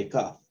 take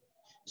off.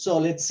 So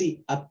let's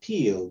see,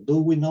 appeal. Do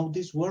we know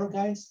this word,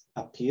 guys?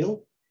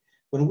 Appeal.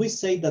 When we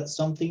say that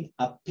something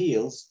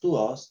appeals to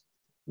us,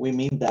 we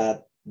mean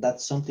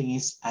that something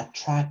is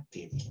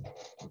attractive,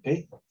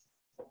 okay?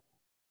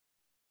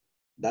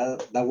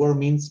 That word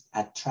means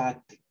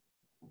attractive,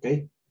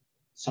 okay?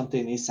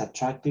 Something is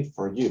attractive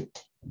for you,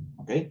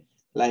 okay?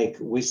 Like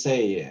we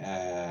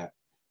say,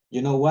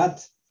 you know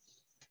what?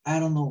 I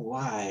don't know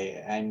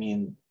why. I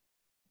mean,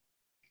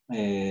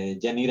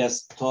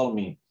 Janita's told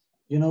me,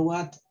 you know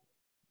what?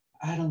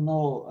 I don't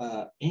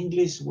know.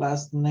 English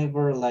was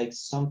never like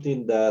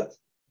something that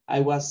I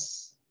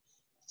was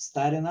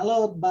studying a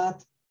lot,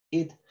 but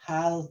it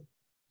had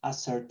a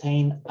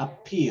certain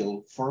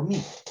appeal for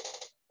me,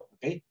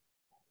 okay?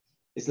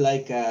 It's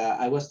like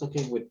I was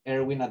talking with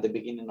Erwin at the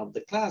beginning of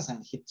the class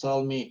and he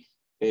told me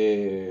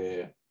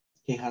he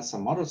has a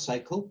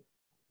motorcycle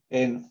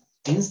and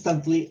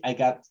instantly I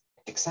got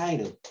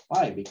excited.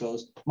 Why?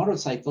 Because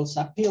motorcycles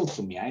appeal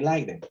to me. I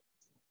like them.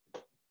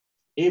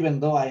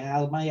 Even though I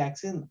have my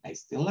accent, I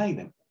still like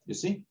them. You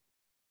see?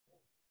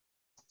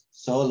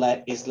 So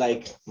like it's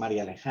like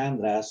Maria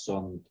Alejandra's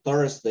on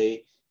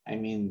Thursday. I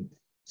mean,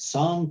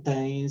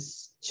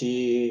 sometimes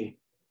she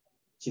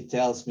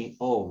tells me,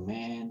 oh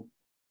man,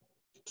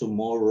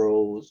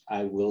 tomorrow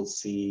I will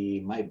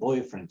see my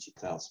boyfriend, she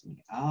tells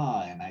me.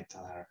 And I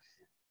tell her,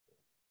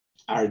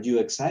 are you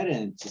excited?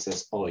 And she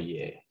says, oh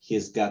yeah,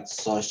 he's got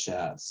such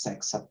a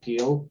sex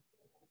appeal.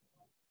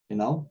 You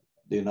know,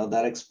 do you know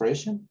that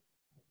expression?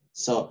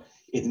 So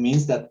it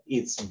means that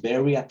it's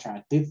very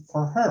attractive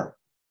for her.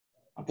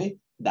 Okay,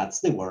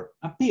 that's the word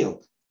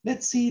appeal.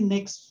 Let's see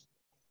next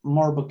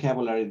more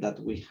vocabulary that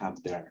we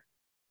have there.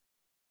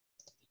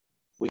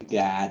 We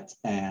got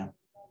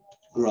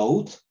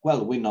growth.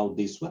 Well, we know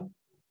this one.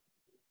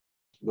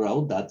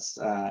 Growth, that's,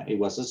 it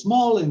was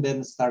small and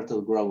then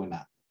started growing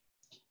up.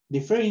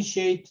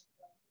 Differentiate,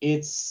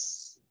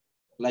 it's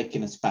like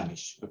in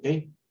Spanish,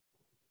 okay?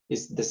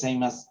 It's the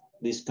same as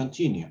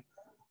discontinue.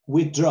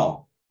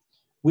 Withdraw.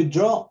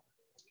 Withdraw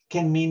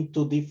can mean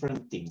two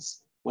different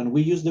things. When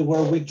we use the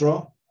word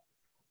withdraw,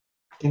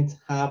 it can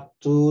have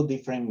two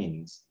different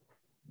meanings.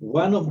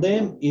 One of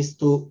them is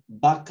to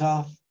back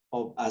off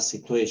of a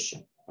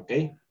situation,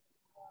 okay?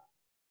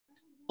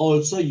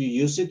 Also, you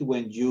use it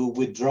when you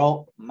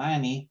withdraw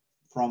money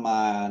from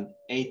an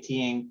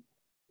ATM,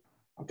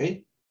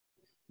 okay?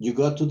 You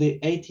go to the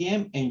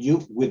ATM and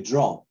you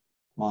withdraw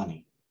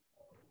money,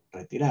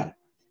 retirar.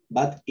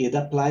 But it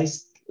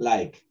applies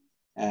like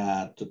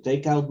to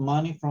take out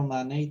money from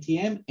an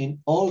ATM and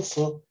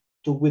also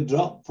to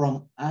withdraw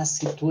from a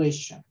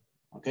situation,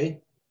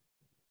 okay?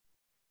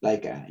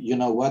 Like, you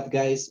know what,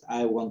 guys?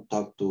 I won't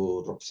talk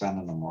to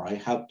Roxana no more. I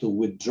have to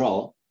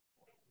withdraw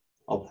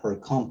of her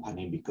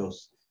company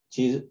because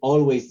she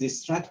always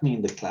distracts me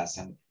in the class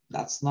and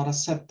that's not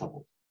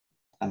acceptable.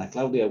 And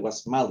Claudia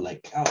was mad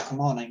like, oh, come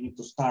on, I need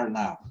to start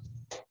now.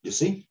 You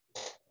see,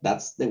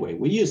 that's the way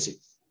we use it.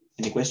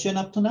 Any question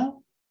up to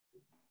now?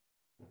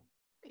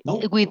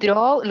 No?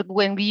 Withdraw,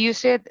 when we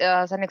use it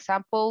as an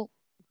example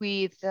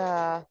with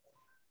that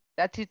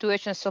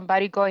situation,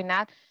 somebody going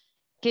out,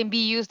 can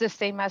be used the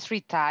same as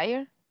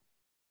retire?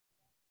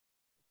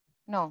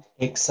 No.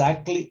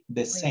 Exactly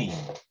the same.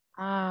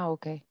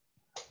 Okay.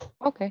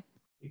 Okay.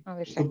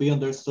 It could be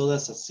understood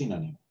as a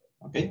synonym,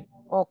 okay?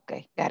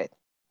 Okay, got it.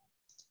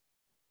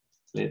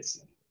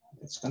 Let's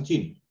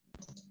continue.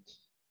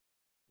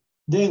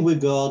 Then we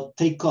go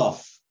take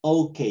off.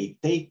 Okay,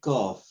 take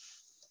off.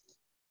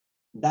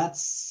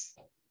 That's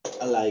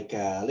like,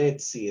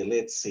 let's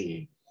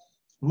see.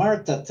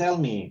 Marta, tell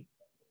me,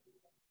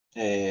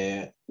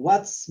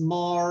 what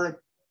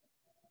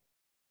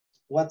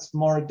was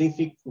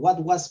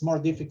more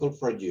difficult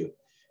for you?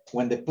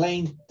 When the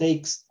plane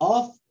takes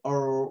off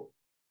or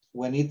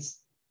when it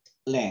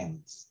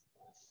lands?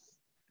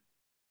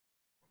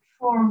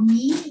 For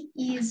me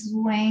is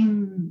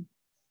when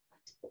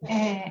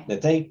the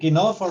taking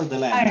off or the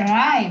landing?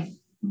 Arrive,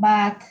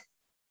 but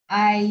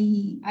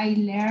I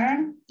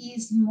learn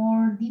is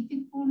more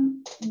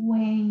difficult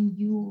when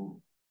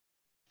you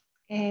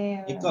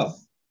take off.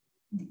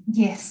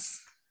 Yes.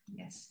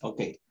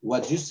 Okay,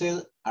 what you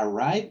said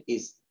arrive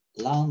is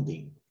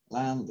landing.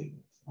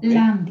 Okay?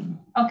 Landing.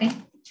 Okay.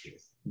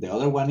 The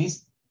other one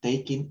is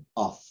taking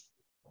off.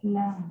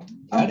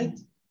 Landing. Got it?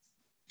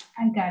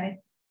 I got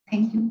it.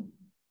 Thank you.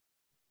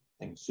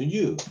 Thanks to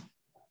you.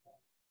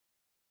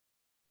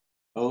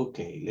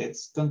 Okay,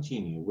 let's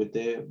continue with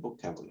the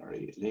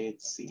vocabulary.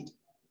 Let's see.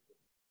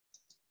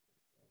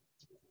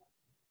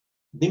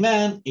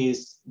 Demand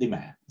is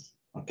demand,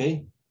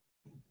 okay?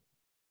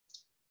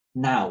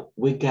 Now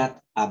we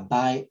got a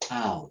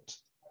buyout.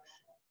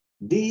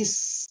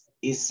 This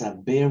is a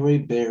very,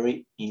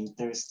 very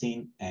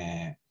interesting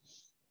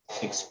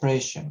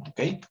expression,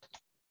 okay?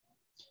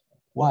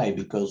 Why?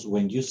 Because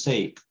when you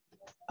say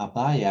a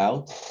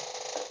buyout,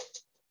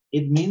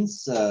 it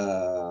means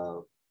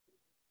the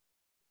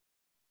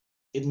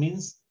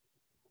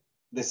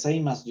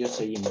same as you're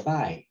saying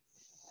buy,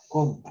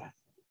 compra.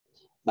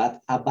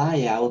 But a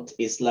buyout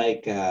is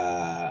like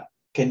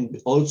can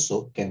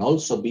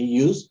also be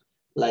used.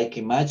 Like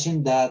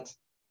imagine that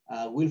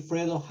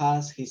Wilfredo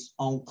has his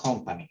own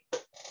company,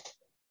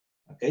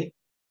 okay?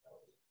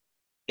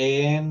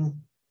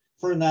 And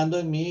Fernando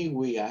and me,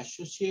 we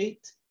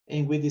associate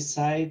and we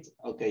decide,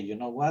 okay, you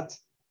know what?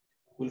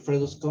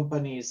 Wilfredo's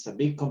company is a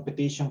big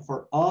competition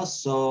for us,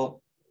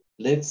 so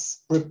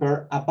let's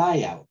prepare a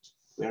buyout.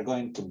 We are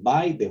going to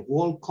buy the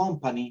whole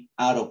company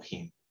out of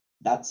him.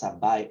 That's a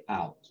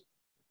buyout.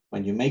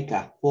 When you make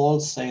a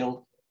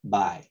wholesale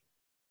buy,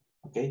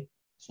 okay?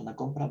 Es una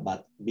compra,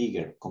 but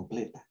bigger,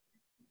 completa.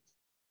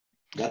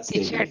 That's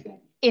Teacher, the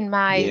in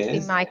my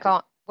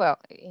account, well,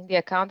 in the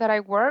account that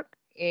I work,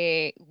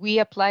 we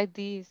apply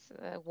this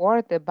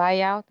word, the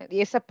buyout.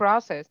 It's a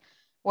process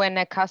when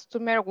a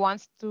customer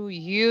wants to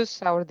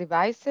use our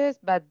devices,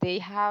 but they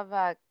have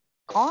a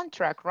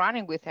contract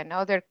running with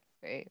another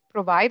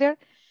provider,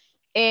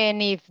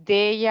 and if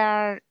they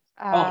are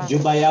you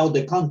buy out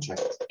the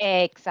contract.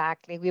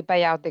 Exactly, we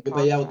buy out the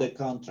contract. Buy out the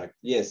contract.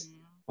 Yes.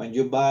 When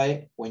you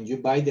buy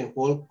the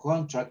whole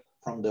contract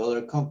from the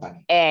other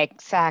company.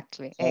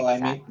 Exactly. So I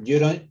mean,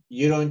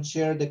 you don't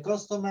share the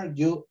customer,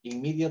 you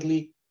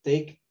immediately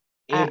take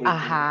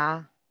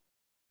everything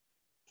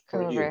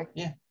for you.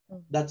 Yeah,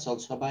 that's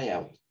also a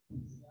buyout.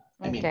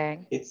 I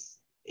mean, it's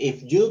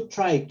if you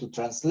try to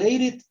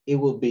translate it, it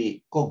will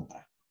be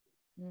compra.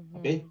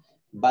 Okay,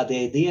 but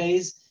the idea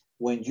is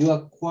when you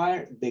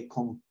acquire the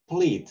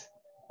complete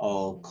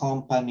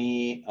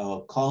company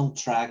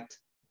contract,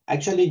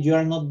 actually you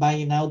are not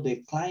buying out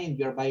the client,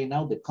 you are buying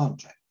out the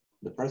contract,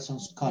 the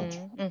person's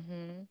contract.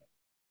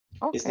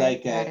 Okay, it's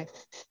like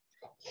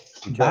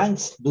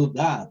banks do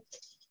that.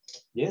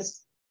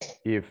 Yes.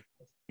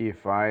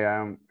 If I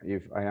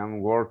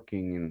am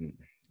working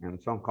in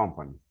some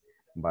company,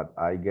 but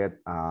I get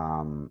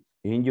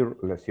injury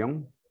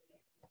lesion.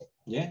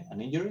 Yeah,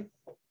 an injury.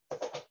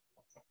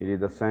 It is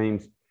the same.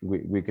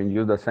 We can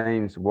use the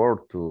same word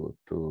to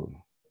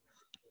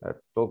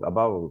talk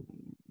about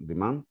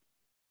demand.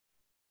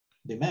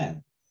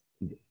 Demand.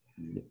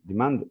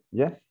 Demand.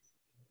 Yes.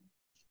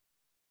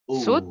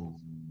 Suit?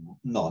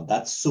 No,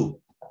 that's sue.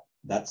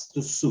 That's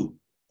to sue.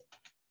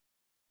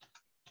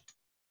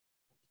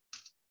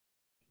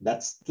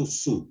 That's to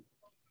sue.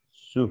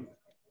 Sue.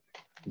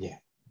 Yeah.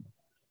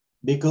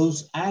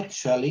 Because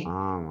actually,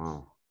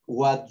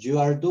 what you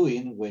are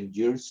doing when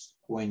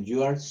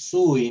you are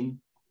suing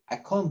a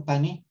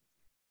company,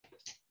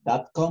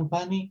 that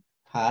company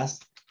has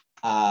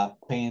a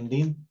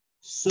pending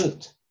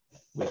suit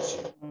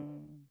with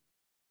you.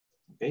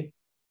 Okay.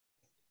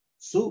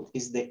 Sue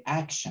is the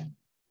action.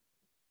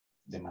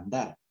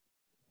 Demandar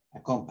a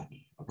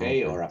company,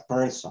 okay, or a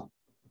person.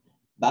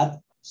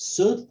 But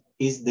suit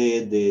is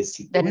the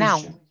situation. The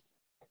noun.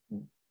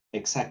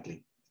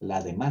 Exactly.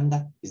 La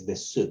demanda is the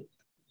suit.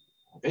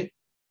 Okay.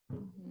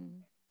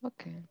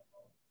 Okay.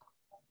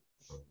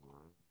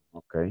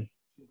 Okay.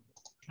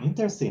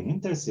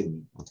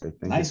 Interesting. Okay.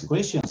 Nice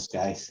questions,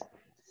 guys.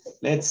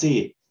 Let's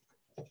see.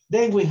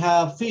 Then we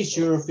have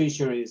feature.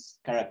 Feature is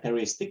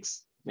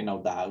characteristics. We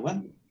know that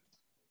one.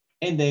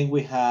 And then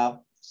we have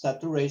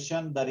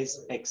saturation. That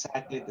is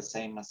exactly the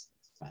same as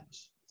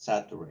Spanish.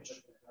 Saturation.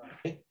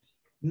 Okay.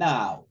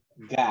 Now,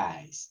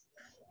 guys,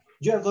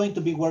 you are going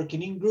to be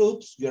working in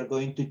groups. You are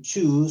going to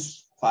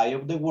choose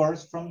 5 of the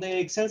words from the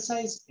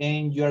exercise,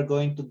 and you are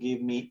going to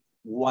give me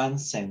 1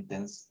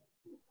 sentence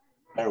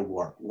per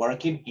word,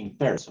 working in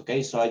pairs,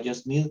 okay? So I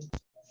just need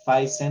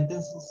 5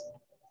 sentences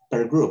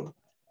per group.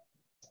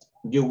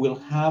 You will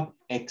have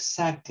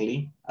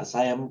exactly, as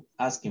I am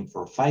asking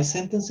for 5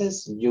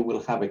 sentences, you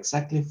will have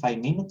exactly 5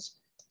 minutes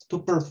to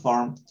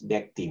perform the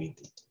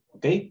activity,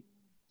 okay?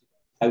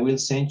 I will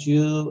send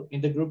you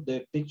in the group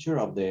the picture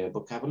of the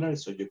vocabulary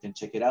so you can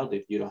check it out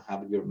if you don't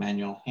have your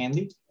manual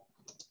handy.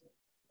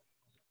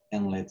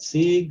 And let's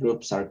see,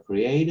 groups are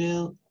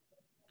created.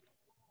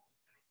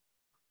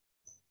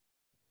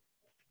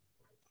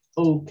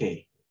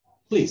 Okay,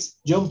 please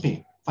jump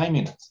in, 5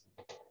 minutes.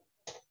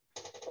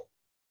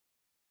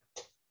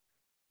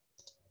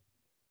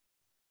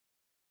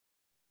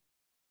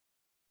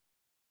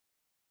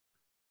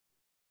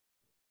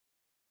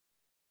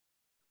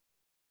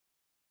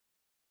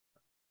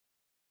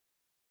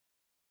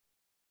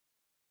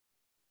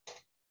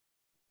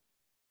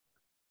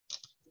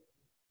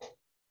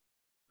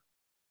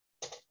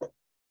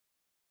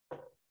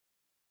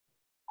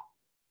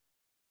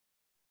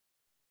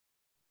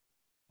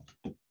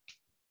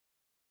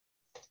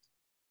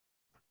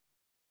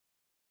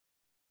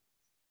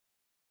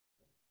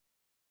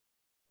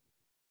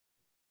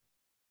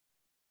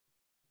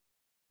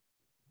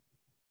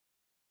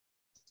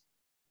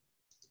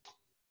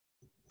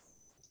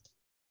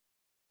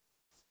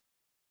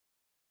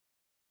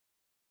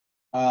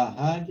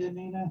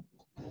 Janina.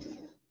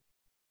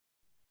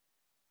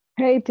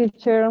 Hey,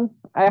 teacher,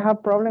 I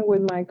have problem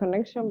with my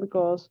connection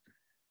because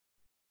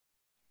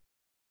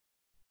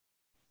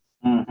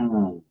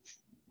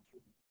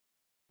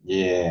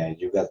Yeah,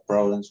 you got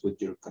problems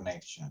with your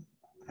connection.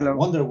 Hello. I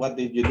wonder what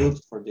did you do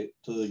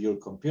to your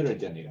computer,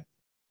 Janina?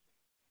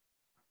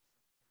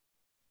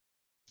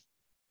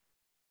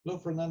 Hello,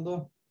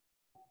 Fernando.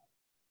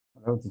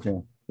 Hello,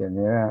 teacher.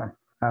 Janina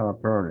have a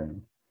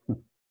problem.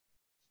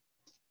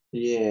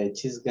 Yeah,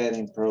 she's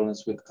getting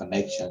problems with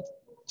connection.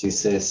 She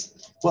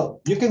says,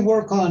 well, you can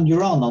work on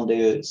your own on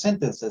the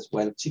sentences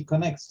while she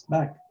connects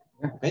back.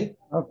 Okay?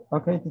 Oh,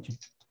 okay, teacher.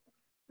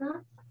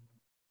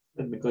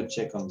 Let me go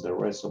check on the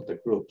rest of the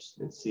groups.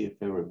 Let's see if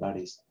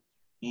everybody's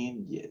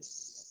in.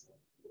 Yes.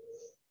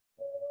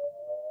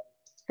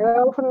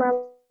 Hello,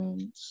 Fernando.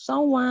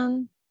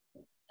 Someone,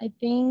 I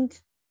think.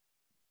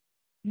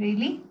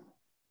 Really?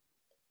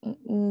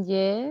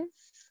 Yes.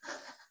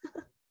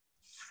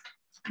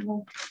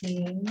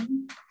 Okay.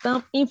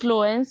 Some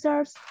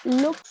influencers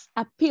looks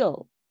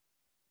appeal.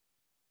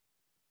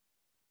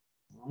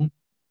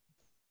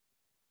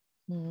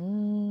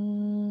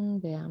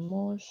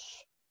 Veamos.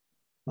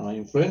 Now,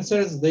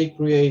 influencers, they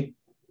create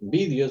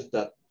videos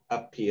that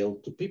appeal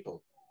to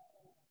people.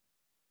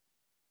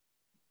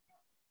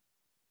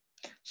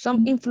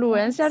 Some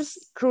influencers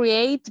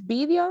create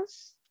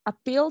videos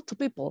appeal to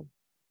people.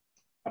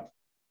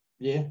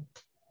 Yeah.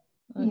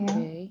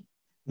 Okay.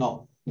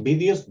 No,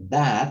 videos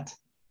that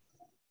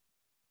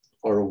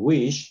or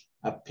which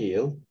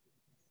appeal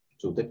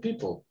to the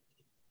people.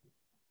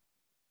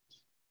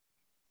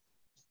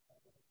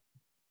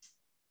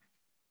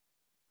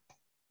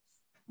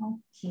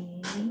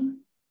 Okay.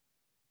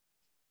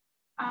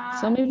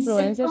 Some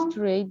influencers Second,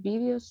 create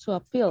videos to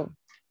appeal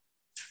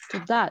to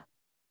that.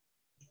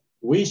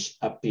 Which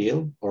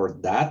appeal or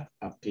that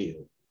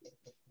appeal.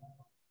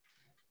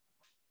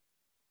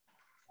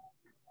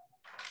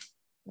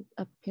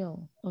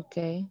 Appeal,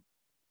 okay.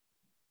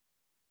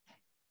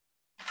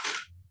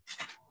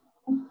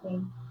 okay.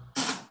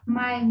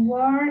 My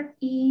word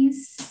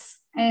is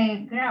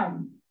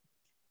ground.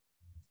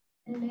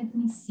 Let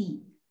me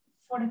see.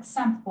 For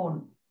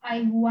example,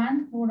 I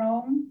want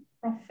grown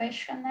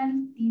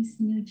professional this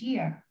new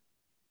year.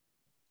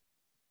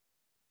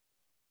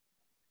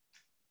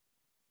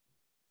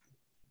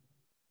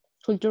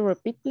 Could you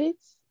repeat,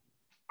 please?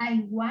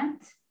 I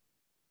want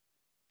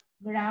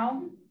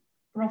grown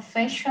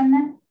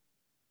professional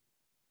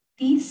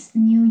this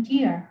new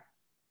year.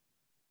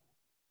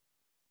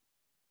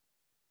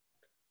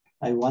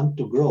 I want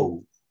to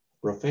grow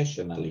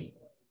professionally.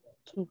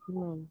 To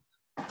grow.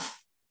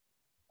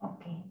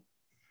 Okay.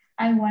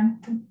 I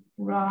want to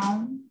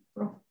grow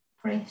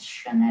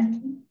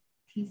professionally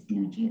this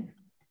new year.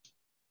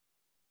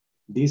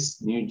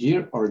 This new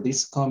year or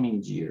this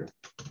coming year?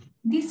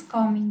 This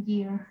coming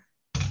year.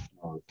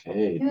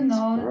 Okay. You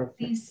know,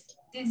 perfect.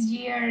 this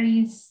year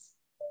is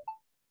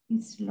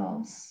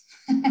lost.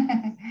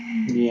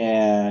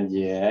 Yeah,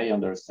 I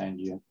understand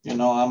you. You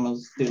know, I'm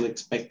still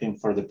expecting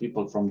for the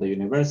people from the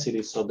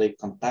university, so they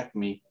contact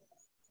me.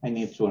 I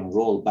need to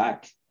enroll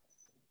back.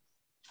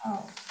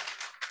 Oh.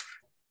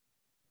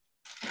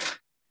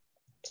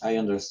 I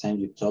understand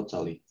you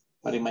totally.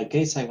 But in my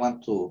case, I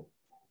want to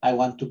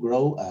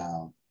grow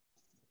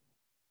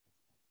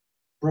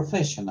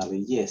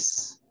professionally,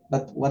 yes.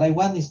 But what I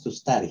want is to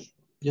study,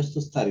 just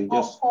to study,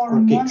 just or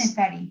for kicks.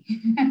 monetary.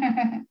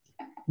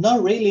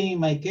 Not really in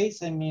my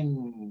case. I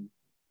mean,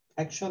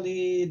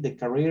 actually, the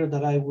career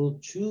that I will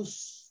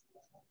choose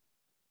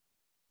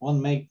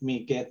won't make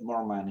me get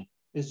more money.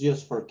 It's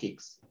just for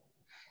kicks.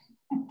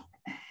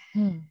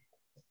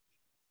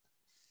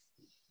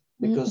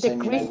 Because I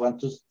mean,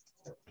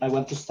 I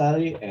want to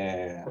study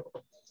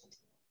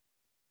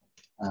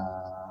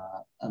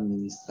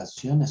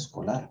administración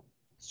escolar.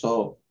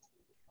 So.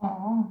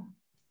 Oh,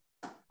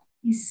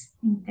 it's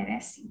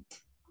interesting.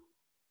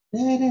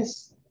 Yeah, it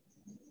is.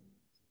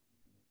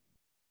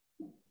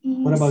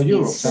 What about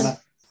you,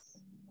 Roxana?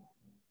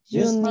 You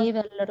Yes, need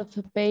a lot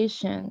of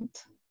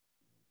patience.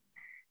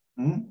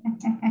 Hmm?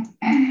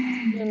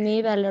 You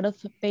need a lot of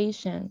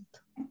patience.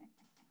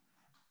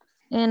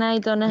 And I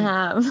don't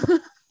have.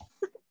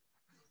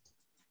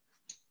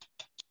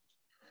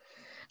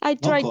 I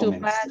try to,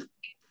 but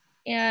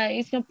yeah,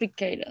 it's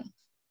complicated.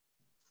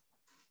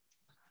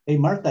 Hey,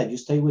 Martha, you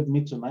stay with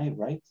me tonight,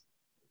 right?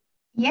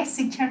 Yes,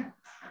 teacher.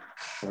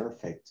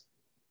 Perfect.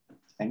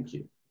 Thank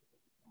you.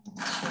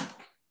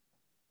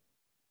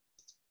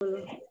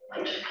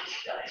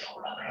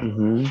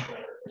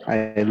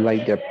 I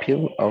like the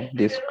appeal of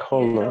this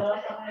color.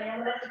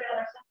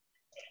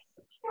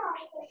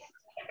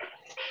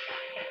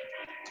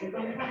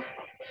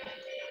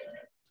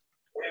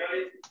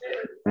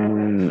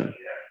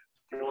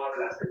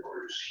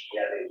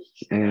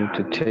 And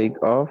to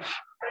take off,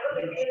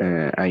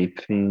 I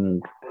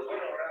think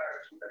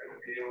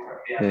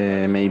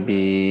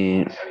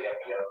maybe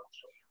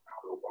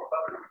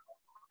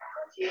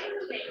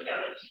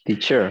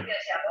teacher.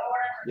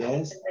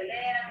 Yes.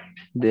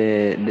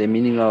 The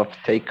meaning of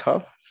take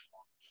off.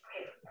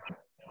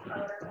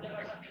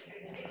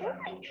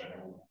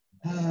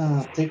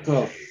 Take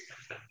off.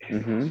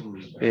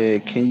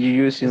 Can you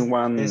use in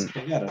one?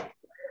 Despegar.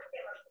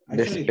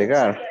 Actually,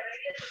 Despegar.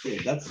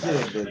 That's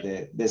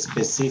the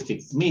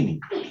specific meaning.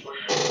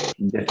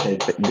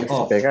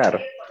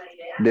 Despegar.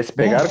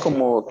 Despegar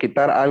como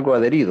quitar algo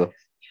adherido.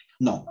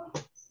 No.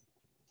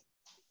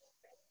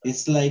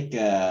 It's like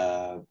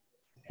the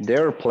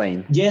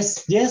airplane.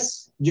 Yes.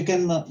 You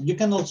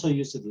can also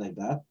use it like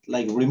that,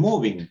 like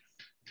removing.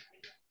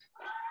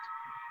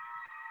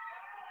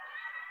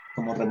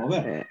 Como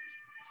remover.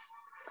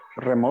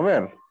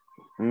 Remover.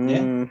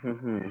 Yeah.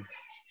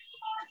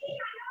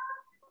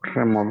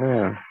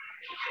 Remover.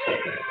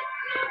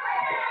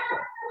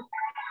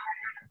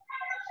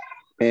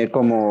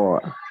 Como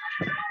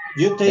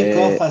you take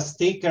off a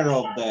sticker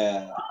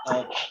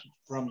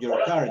from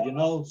your car. You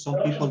know,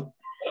 some people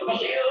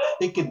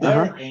stick it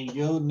there and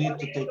you need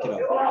to take it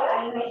off.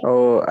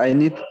 Oh, I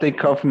need to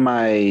take off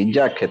my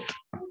jacket.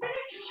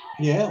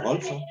 Yeah,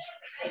 also.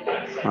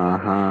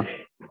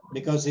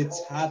 Because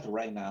it's hot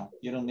right now.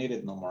 You don't need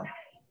it no more.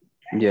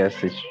 Yes,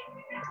 it's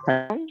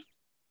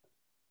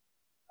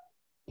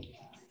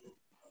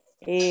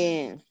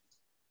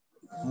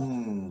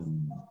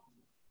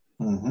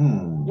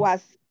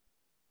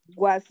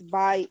Was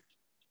by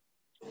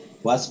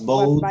was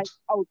both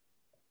out.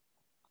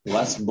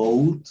 Was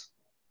both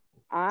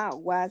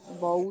Was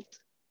both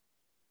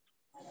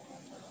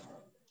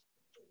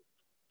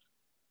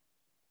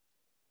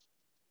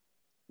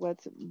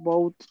What's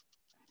vote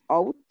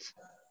out?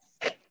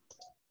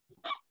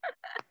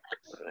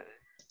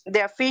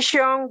 The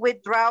official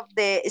withdraw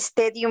the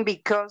stadium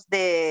because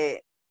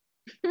the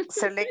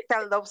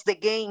selector loves the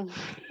game.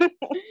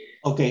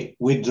 Okay,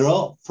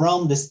 withdraw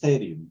from the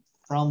stadium.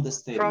 From the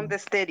stadium. From the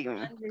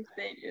stadium.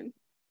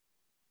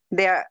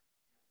 The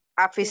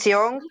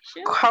afición,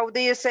 how do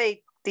you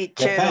say,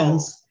 teacher? The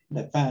fans.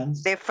 The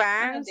fans. The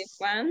fans, The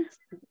fans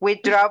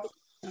withdraw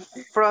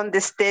from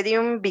the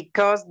stadium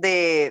because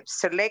the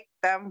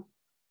selector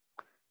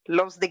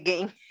loves the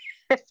game.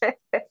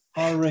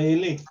 Oh,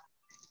 really?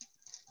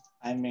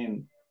 I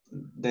mean,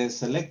 the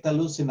selector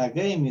losing a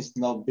game is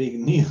not big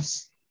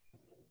news.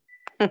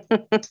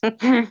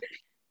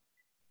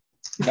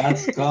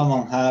 That's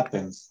common,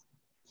 happens.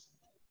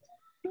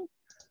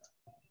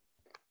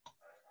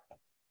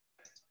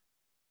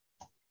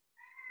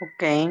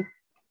 Okay.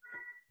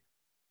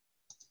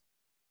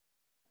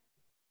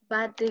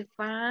 But the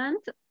fans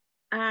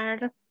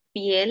are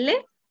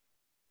fieles.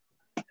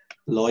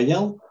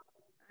 Loyal?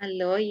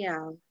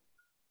 Loyal.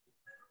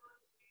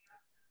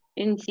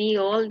 And see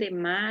all the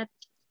match.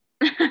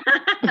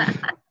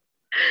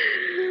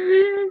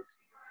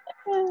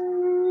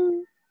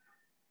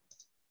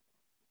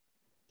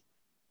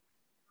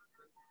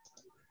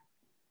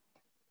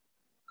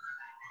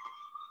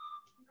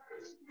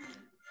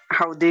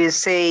 How do you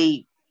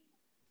say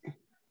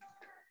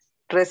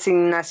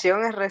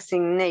resignación is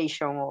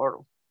resignation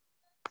or?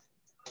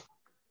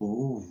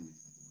 Ooh.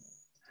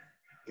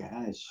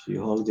 Gosh,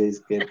 you always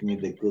get me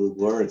the good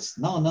words.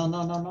 No.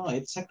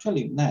 It's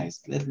actually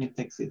nice. Let me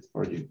text it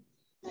for you.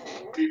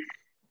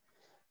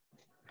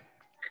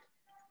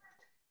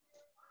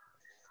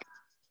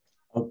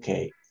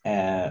 Okay.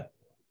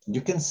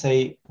 You can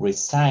say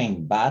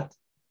resign, but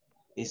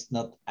it's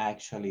not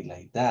actually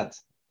like that.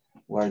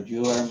 What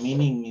you are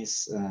meaning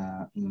is,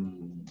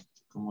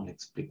 ¿cómo le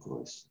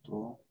explico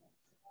esto?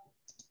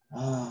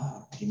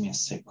 Give me a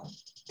second.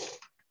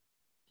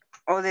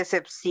 O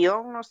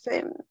decepción, no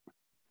sé.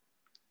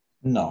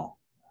 No.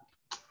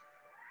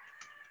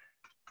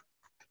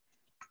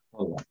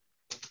 Hold on.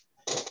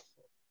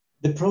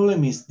 The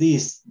problem is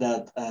this,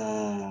 that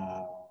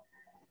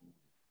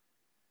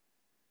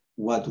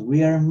what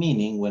we are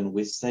meaning when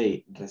we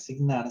say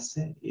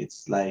resignarse,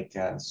 it's like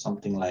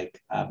something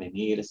like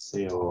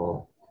avenirse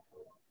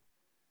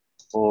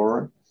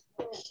or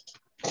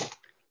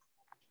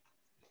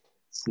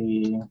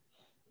see,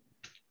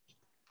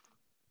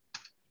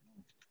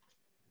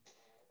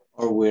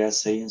 or we are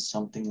saying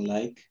something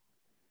like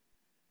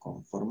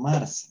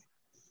conformarse.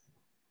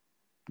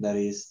 That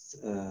is,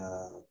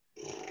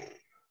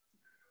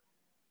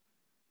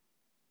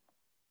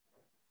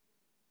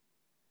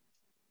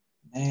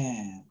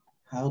 man,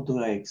 how do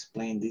I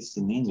explain this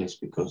in English?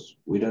 Because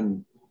we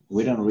don't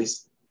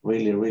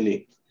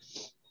really,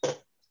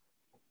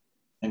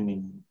 I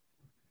mean,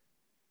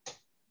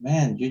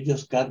 man, you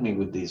just got me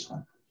with this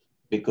one.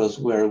 Because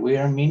where we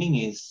are meaning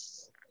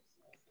is,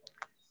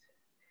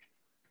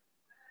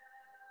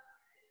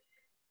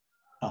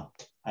 oh,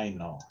 I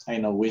know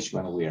which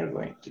one we are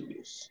going to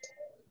use.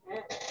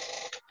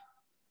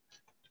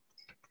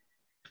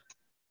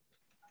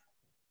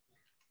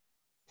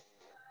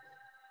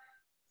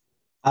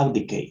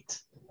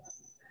 Abdicate.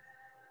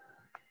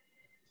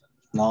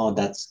 No,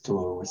 that's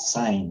to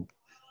resign.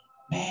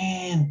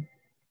 Man.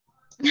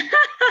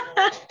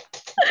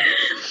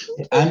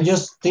 I'm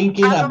just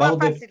thinking about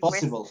the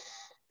possible.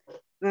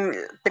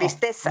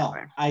 Tristeza. No,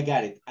 I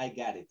got it.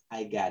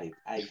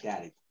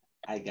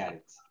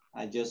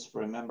 I just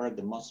remember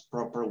the most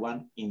proper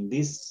one in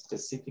this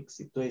specific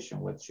situation.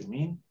 What you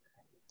mean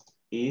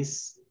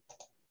is,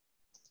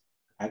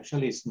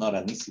 actually it's not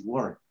an easy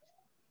word.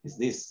 It's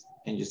this.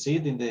 Can you see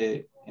it in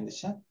the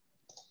chat?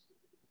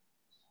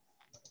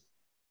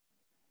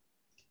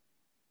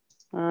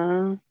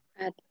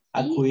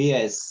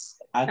 Acquiesce.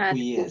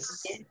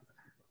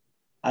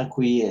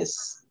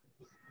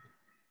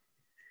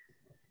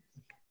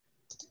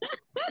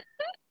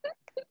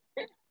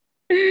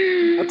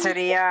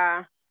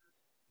 Sería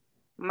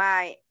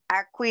my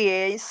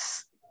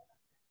acquiesce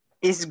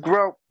is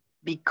grow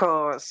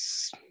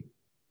because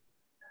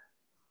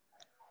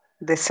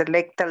the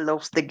selector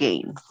loves the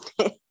game.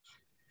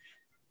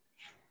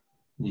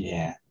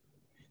 Yeah.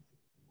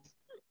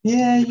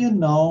 Yeah, you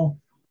know,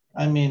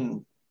 I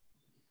mean,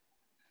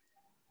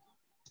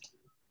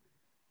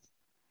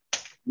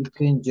 you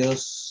can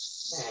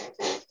just,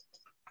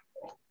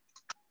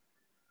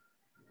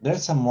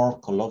 there's a more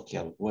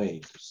colloquial way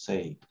to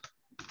say.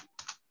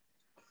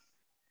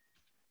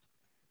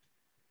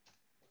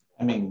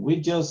 I mean,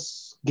 we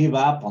just give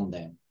up on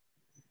them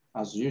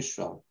as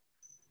usual.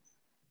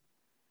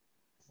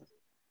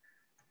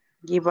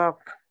 Give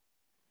up.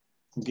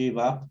 Give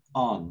up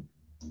on.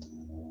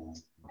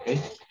 Okay,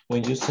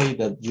 when you say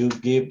that you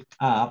give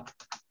up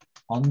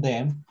on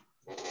them,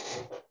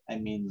 I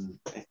mean,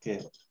 es que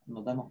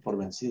nos damos por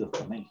vencidos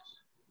con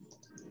ellos,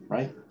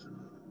 right?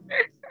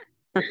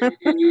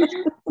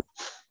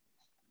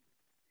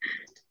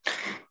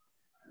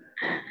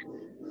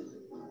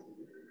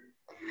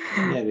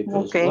 Yeah,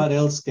 because what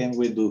else can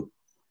we do?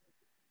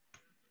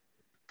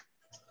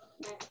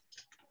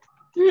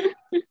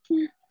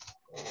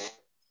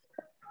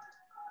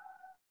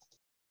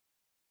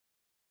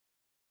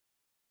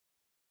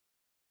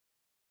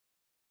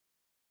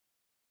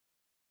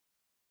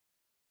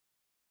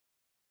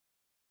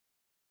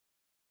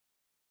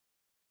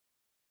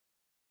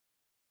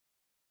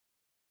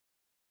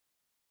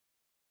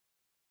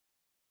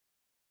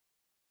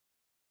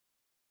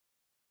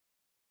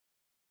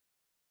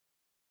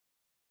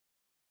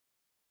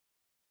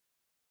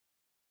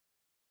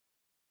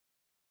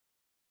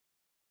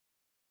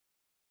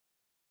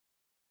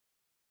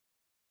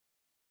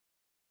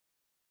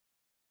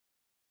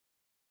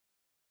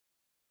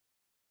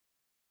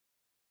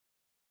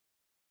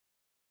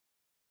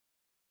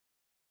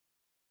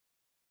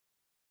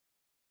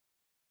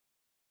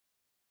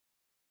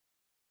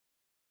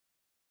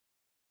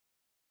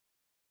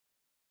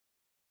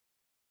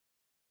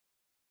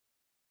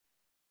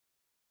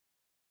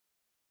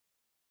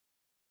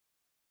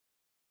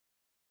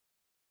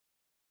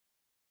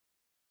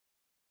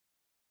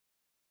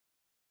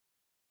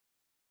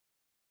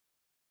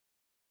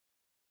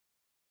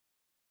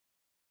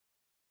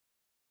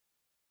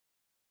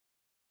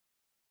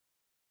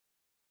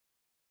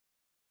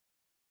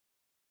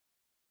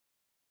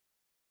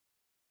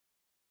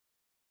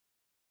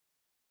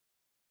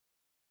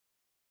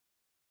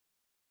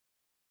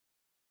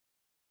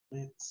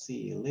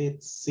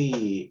 Let's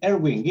see.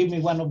 Erwin, give me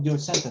one of your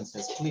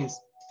sentences, please.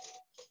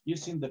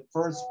 Using the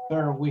first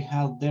verb we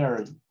have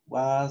there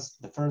was,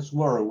 the first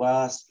word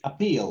was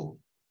appeal.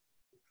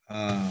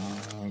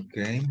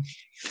 Okay.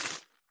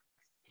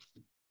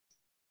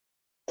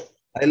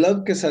 I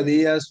love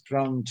quesadillas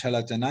from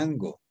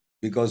Chalatenango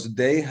because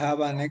they have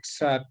an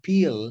extra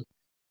appeal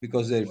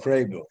because they're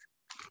flavor.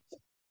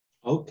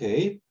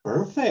 Okay,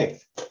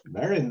 perfect.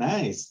 Very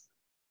nice.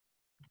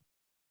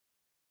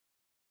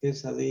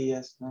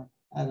 Quesadillas, no,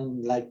 I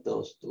don't like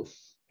those two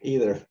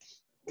either.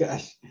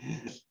 Gosh,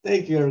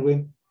 thank you,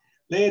 Erwin.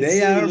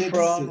 They are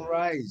from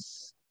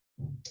rice.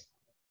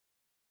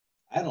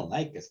 I don't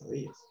like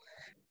quesadillas.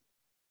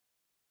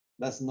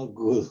 That's not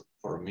good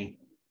for me.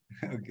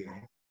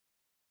 Okay.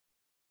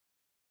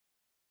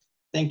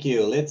 Thank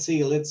you. Let's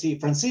see.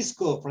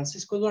 Francisco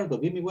Eduardo,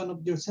 give me one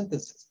of your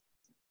sentences.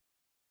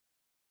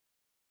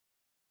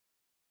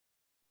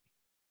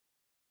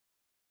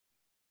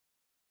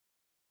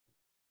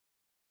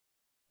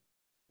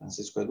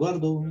 Francisco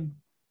Eduardo.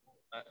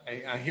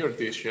 I'm here,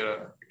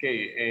 teacher.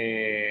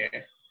 Okay.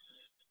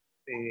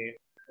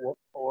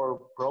 Our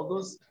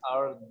products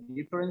are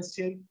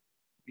differentiated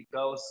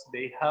because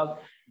they have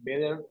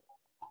better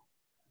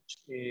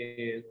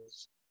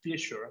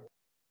feature.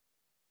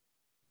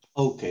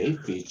 Okay,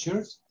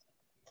 features.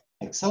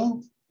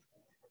 Excellent.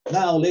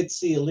 Now let's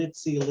see.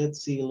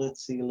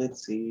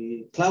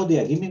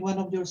 Claudia, give me one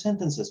of your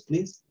sentences,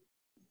 please.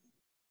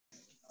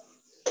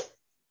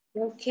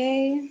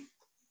 Okay.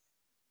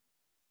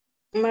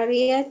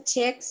 Maria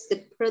checks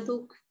the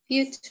product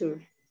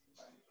feature.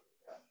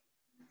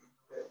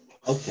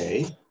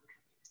 Okay.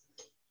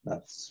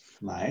 That's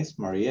nice.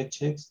 Maria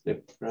checks the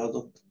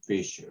product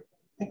feature.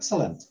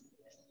 Excellent.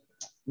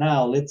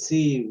 Now let's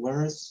see.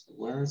 Where's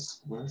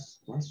Walter?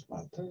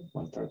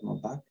 Walter's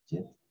not back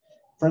yet.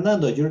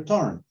 Fernando, your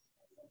turn.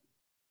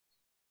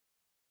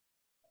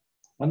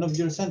 One of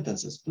your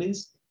sentences,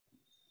 please.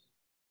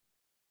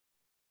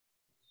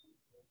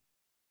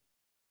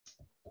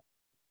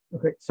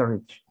 Okay,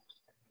 sorry.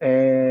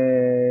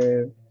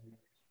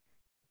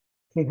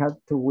 He had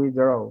to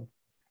withdraw.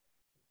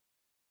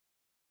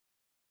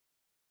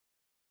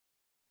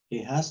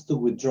 He has to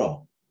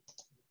withdraw.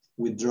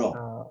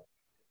 Withdraw.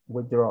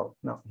 Withdraw.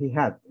 No, he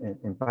had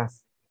in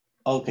past.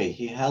 Okay,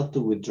 he had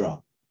to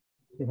withdraw.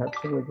 He had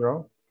to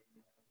withdraw.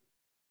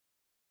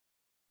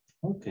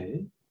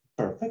 Okay,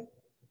 perfect.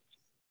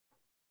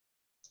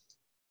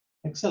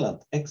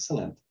 Excellent,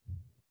 excellent.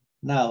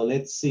 Now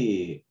let's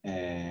see.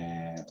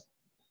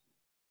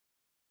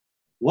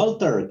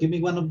 Walter, give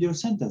me one of your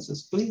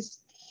sentences,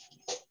 please.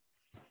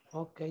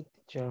 Okay,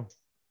 teacher.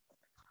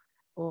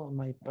 Oh,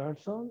 my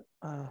person,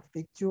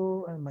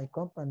 picture, and my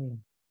company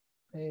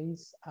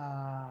is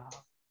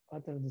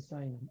pattern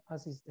design,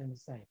 assistant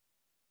design.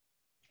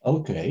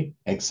 Okay,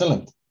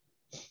 excellent.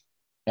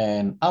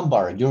 And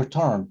Ambar, your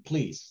turn,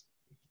 please.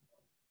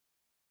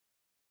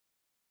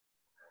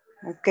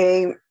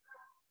 Okay.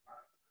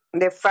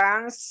 The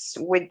fans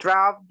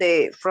withdraw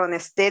from the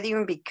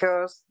stadium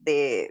because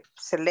the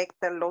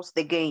selector lost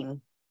the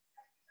game.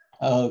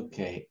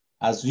 Okay,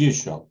 as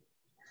usual.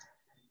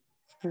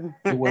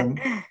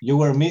 You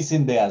were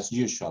missing the as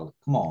usual.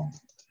 Come on.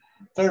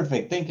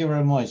 Perfect. Thank you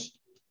very much.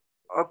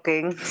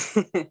 Okay.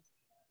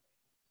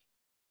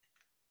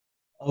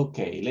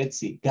 Okay, let's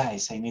see.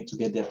 Guys, I need to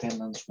get the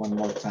attendance one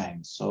more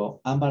time.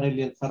 So, Amber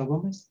Eliel Faro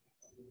Gómez.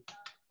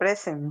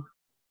 Present.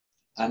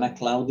 Ana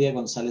Claudia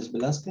González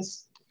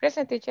Velázquez.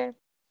 Present, teacher.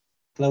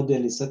 Claudia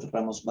Lisette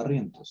Ramos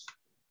Barrientos.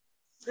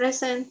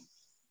 Present.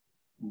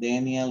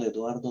 Daniel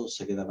Eduardo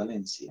Segueda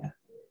Valencia.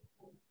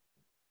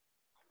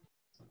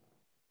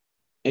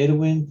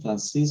 Erwin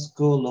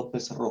Francisco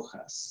López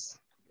Rojas.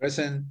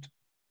 Present.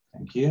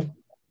 Thank you.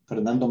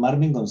 Fernando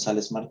Marvin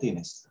González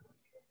Martínez.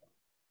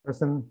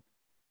 Present.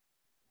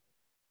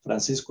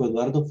 Francisco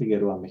Eduardo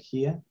Figueroa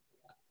Mejía.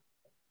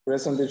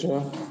 Present,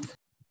 teacher.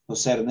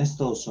 José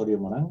Ernesto Osorio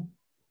Morán.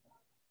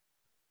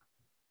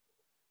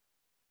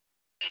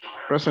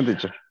 Present,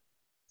 teacher.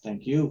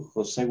 Thank you.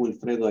 José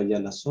Wilfredo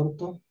Ayala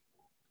Sorto.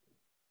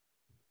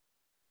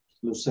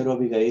 Lucero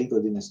Abigail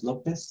Godínez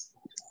López.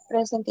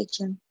 Present,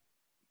 teacher.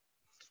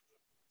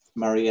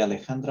 María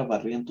Alejandra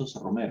Barrientos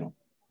Romero.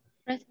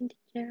 Present,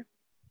 teacher.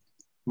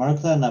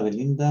 Marta Ana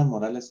Belinda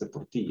Morales de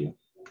Portillo.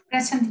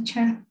 Present,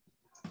 teacher.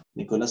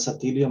 Nicolás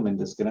Atilio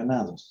Méndez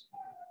Granados.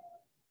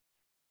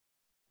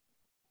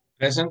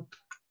 Present.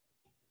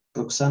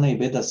 Roxana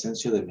Ivette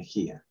Asensio de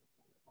Mejía.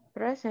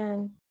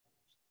 Present.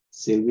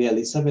 Silvia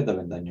Elizabeth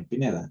Avendaño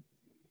Pineda.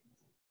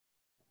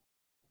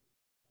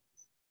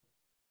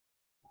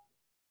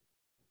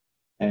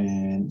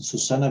 And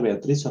Susana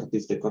Beatriz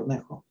Ortiz de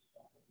Cornejo.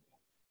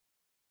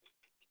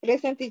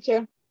 Present,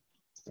 teacher.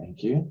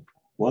 Thank you.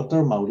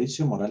 Walter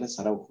Mauricio Morales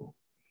Araujo.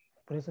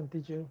 Present,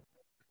 teacher.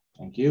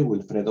 Thank you.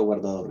 Wilfredo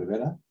Guardado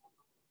Rivera.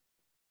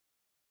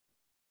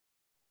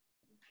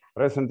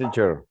 Present,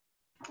 teacher.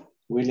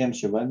 William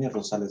Giovanni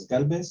Rosales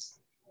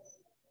Galvez.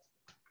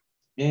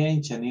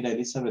 And Chanira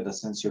Elizabeth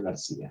Asensio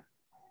Garcia.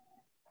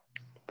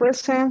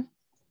 Present.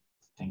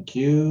 Thank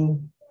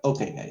you.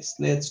 Okay, guys,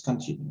 let's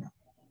continue.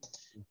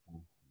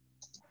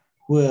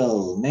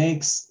 Well,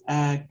 next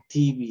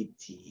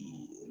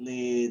activity.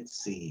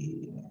 Let's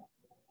see.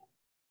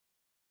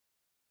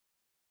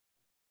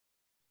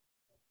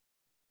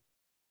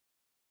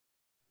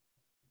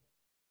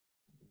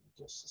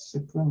 Just a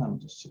second, I'm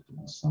just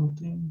checking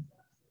something.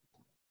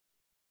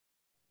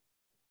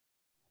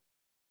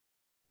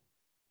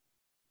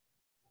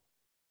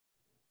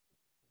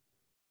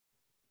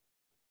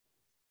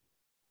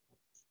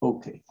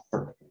 Okay,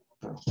 perfect.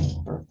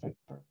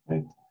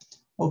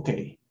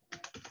 Okay,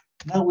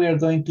 now we are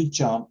going to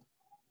jump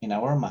in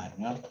our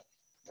manual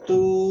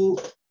to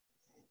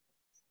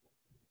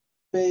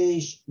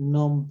page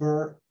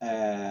number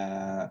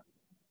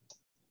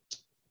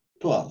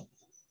 12.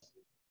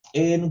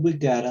 And we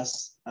got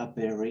us a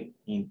very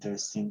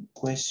interesting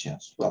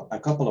questions. Well, a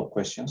couple of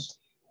questions.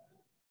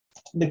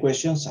 The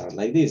questions are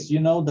like this. You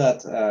know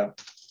that,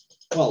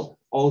 well,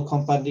 all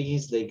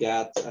companies, they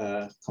got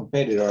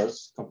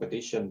competitors.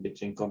 Competition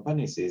between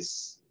companies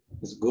is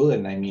good.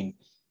 And I mean,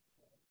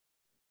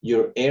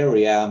 your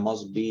area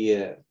must be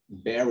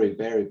very,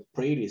 very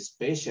pretty,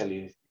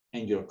 especially,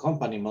 and your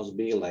company must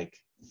be like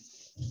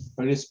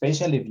pretty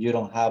special if you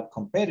don't have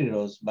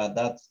competitors, but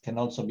that can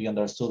also be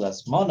understood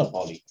as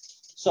monopoly.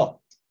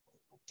 So,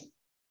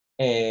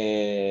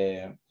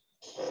 I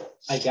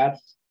got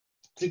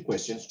 3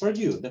 questions for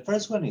you. The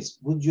first one is,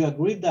 would you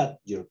agree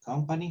that your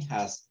company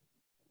has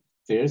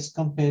fierce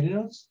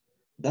competitors?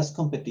 Does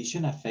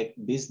competition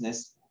affect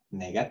business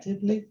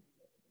negatively?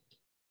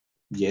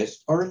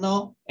 Yes or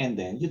no? And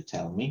then you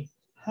tell me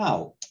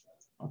how.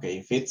 Okay,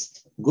 if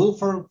it's good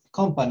for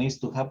companies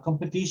to have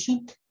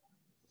competition,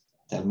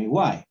 tell me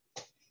why.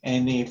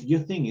 And if you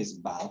think it's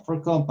bad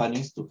for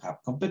companies to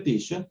have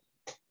competition,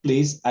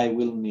 please, I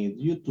will need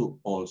you to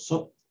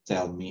also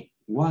tell me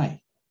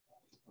why.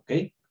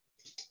 Okay,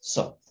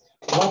 so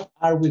what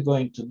are we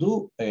going to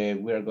do?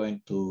 We are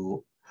going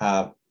to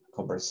have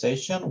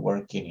conversation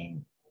working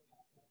in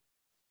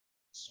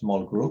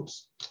small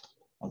groups.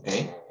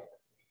 Okay.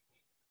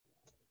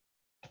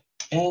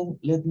 And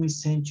let me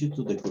send you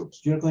to the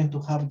groups. You're going to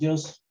have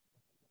just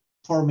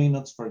 4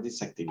 minutes for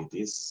this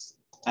activity. It's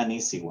an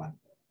easy one.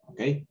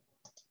 Okay.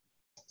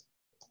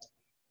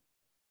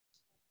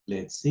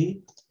 Let's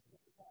see.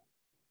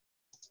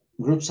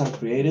 Groups are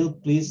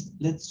created. Please,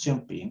 let's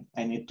jump in.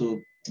 I need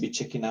to be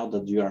checking out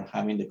that you are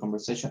having the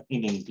conversation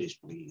in English,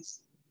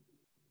 please.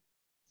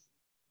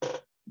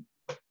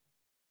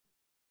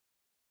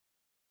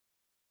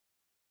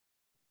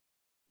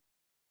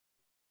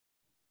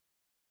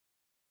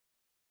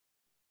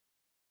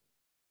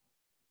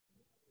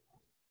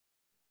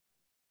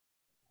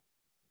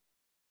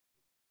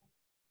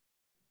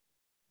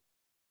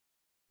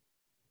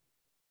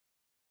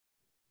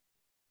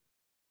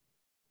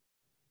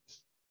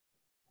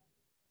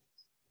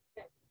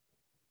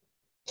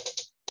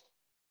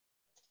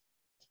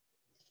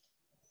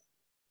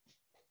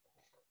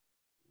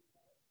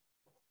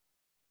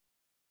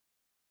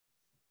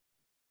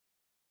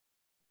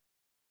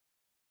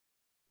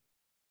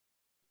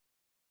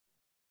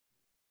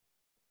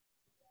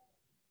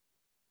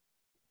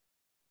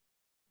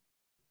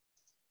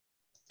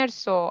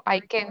 So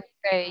I can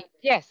say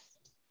yes.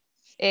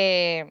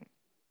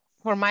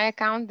 For my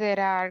account, there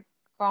are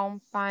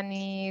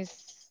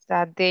companies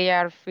that they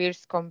are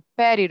fierce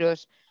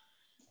competitors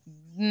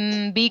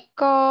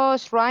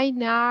because right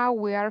now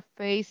we are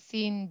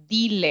facing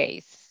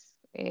delays,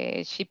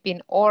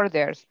 shipping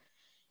orders,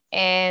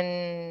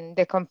 and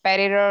the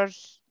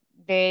competitors,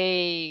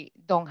 they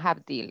don't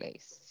have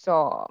delays.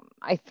 So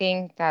I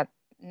think that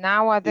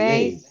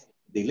nowadays,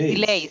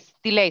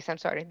 delays, I'm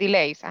sorry,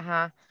 delays,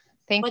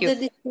 Thank What you.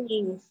 does it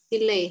mean,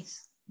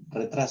 delays?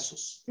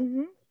 Retrasos.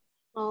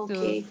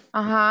 Okay.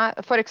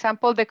 For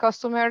example, the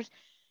customers,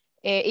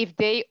 if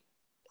they,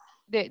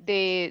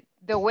 the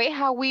way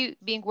how we've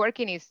been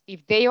working is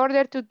if they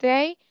order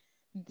today,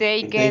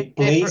 they get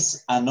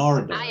place an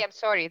order. I am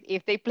sorry.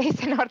 If they place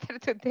an order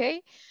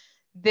today,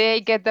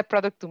 they get the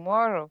product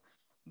tomorrow.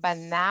 But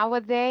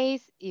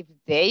nowadays, if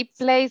they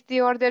place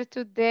the order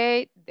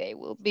today, they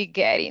will be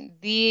getting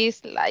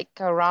this like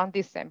around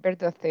December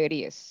the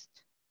 30th.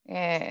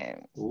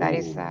 And that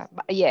is,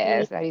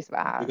 yes, that is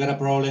bad. You got a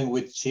problem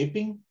with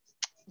shipping?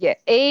 Yeah,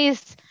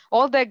 it's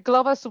all the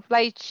global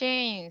supply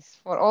chains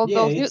for all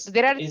those.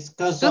 There are it's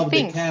because two of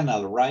things. The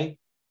canal, right?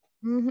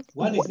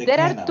 One is the there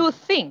canal. are two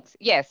things.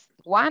 Yes,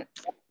 one,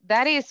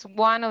 that is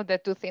one of the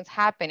two things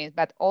happening,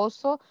 but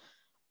also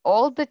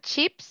all the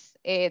chips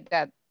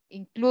that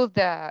include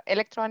the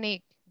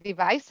electronic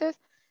devices.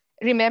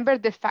 Remember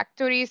the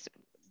factories,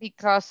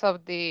 because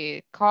of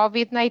the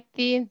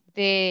COVID-19,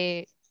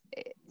 the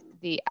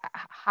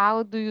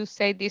how do you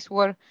say this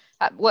word?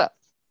 Well,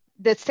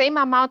 the same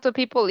amount of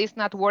people is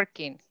not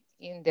working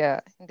in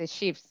the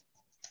shifts.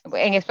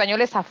 En español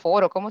es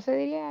aforo. ¿Cómo se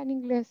diría en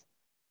inglés?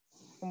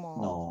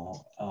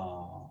 No.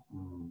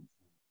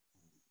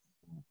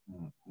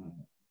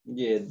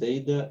 Yeah,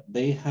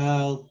 they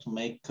have to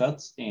make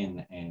cuts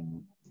in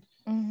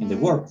the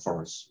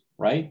workforce,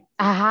 right?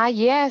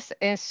 Yes,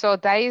 and so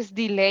that is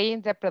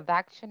delaying the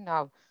production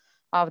of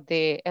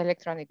the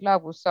electronic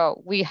logbook.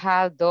 So we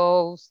have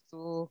those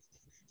two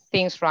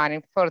things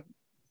running.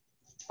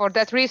 For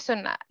that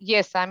reason,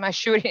 yes, I'm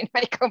assuring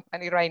my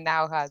company right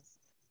now has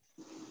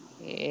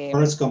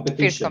first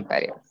competition.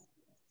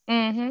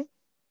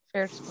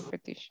 First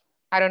competition.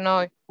 I don't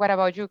know. What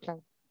about you,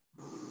 Claudia?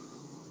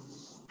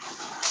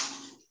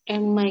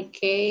 In my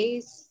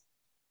case,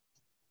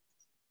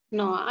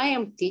 no, I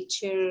am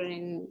teacher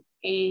and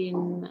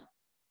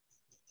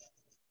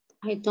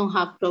I don't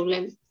have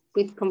problem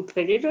with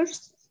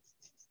competitors.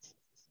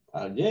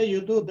 Yeah,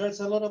 you do.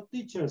 There's a lot of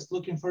teachers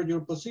looking for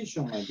your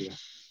position, my dear.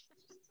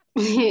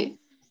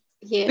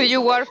 Yes. Do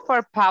you work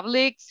for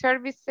public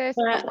services,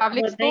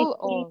 public school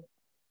or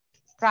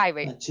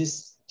private?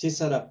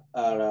 She's at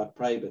a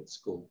private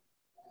school.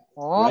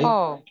 Oh,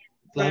 right?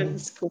 Private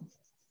school.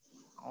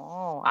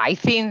 Oh, I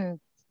think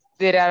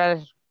there are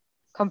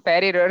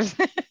competitors,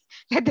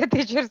 like the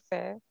teacher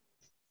said.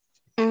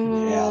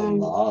 Yeah, a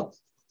lot.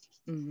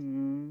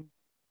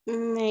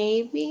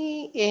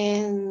 Maybe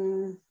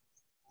in...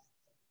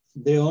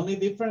 The only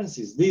difference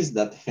is this,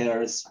 that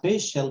her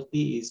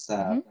specialty is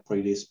a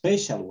pretty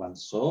special one.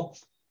 So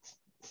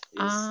it's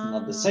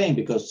not the same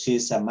because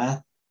she's a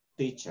math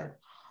teacher.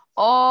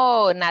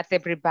 Oh, not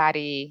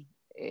everybody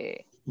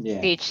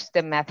teach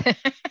the math.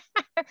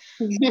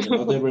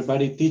 Not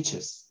everybody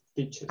teaches.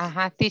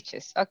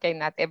 Teaches. Okay,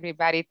 not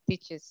everybody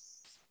teaches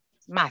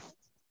math.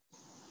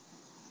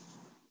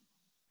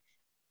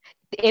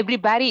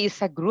 Everybody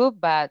is a group,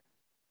 but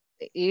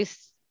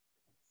is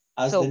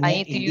so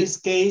in this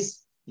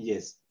case,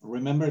 yes,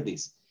 remember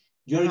this.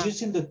 You're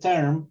using the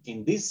term,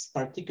 in this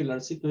particular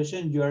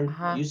situation, you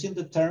are using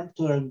the term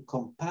to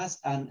encompass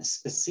a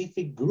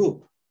specific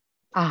group.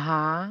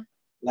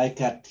 Like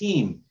a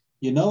team,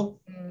 you know,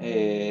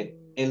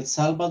 El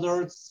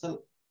Salvador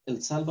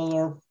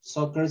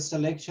soccer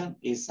selection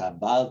is a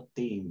bad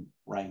team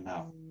right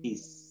now.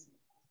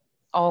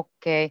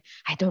 Okay,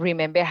 I don't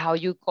remember how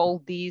you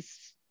call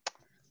this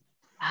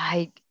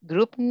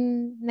group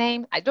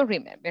name. I don't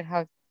remember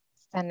how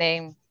the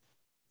name.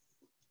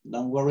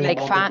 Don't worry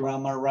like about the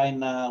grammar right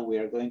now. We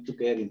are going to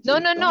get into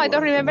it. No, I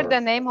don't remember the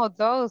name of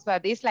those,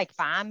 but it's like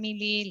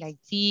family, like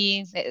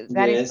team.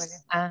 That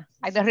is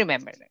I don't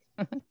remember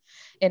that.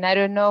 And I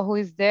don't know who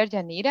is there,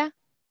 Janira.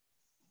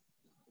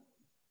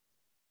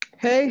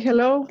 Hey,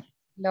 hello.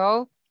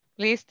 Hello,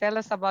 please tell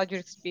us about your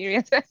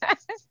experience.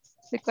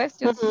 The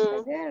questions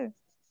are there.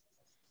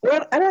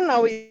 Well, I don't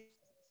know.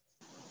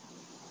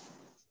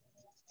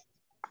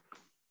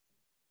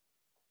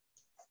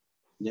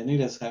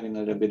 Janira's having a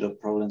little bit of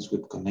problems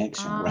with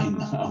connection right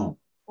now.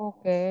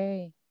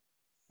 Okay.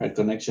 Her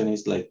connection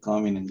is like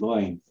coming and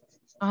going.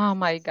 Oh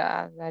my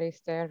God, that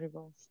is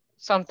terrible.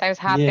 Sometimes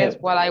happens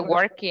while I'm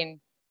working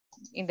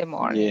in the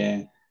morning.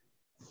 Yeah.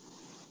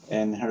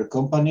 And her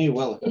company,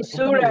 well, her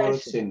company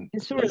works in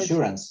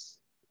insurance.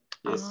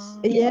 Yes.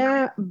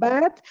 Yeah,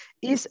 but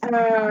it's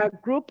a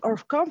group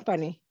of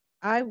company.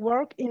 I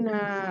work in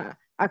a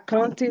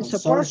accounting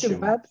supporting,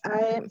 but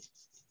I'm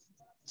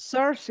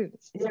sourcing.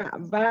 Yeah,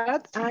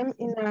 but I'm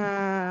in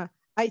a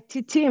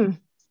IT team.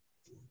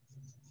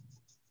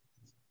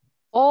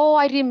 Oh,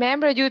 I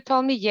remember you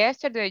told me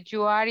yesterday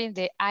you are in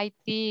the IT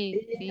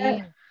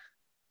team.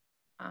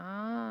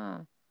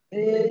 Yeah,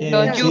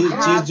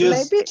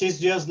 she's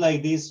just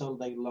like this all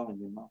day long,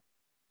 you know.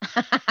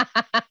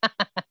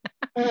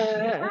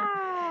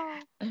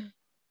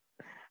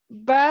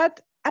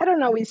 But I don't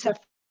know, it's a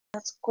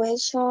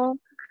question.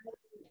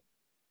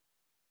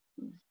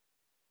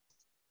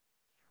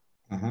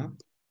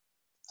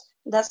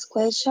 That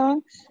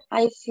question,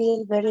 I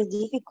feel very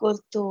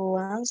difficult to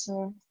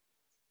answer.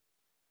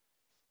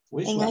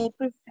 Which one?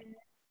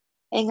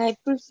 I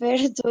prefer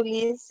to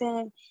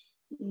listen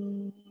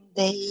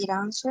their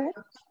answer.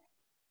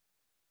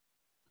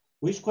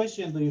 Which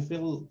question do you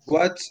feel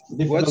What's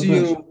difficult to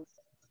answer?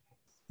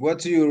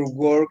 what's your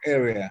work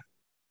area?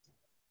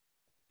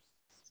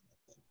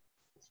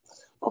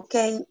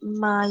 Okay,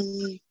 my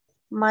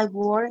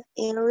work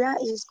area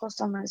is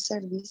customer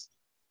service.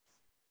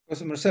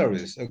 Customer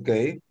service,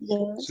 okay.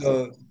 Yes.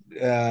 So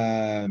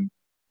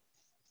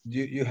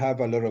you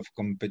have a lot of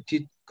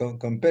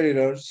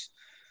competitors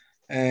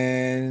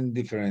and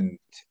different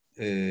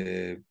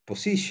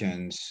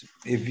positions.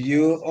 If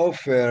you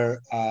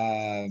offer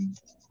a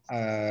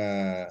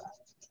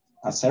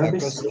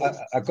service,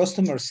 a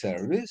customer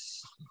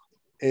service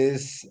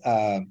is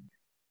a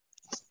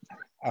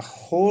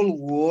whole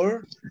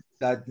world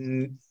that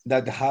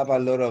have a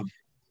lot of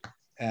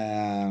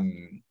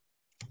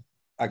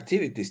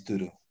activities to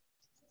do.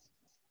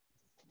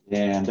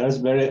 Yeah, and there's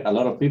a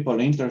lot of people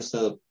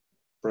interested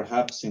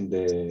perhaps in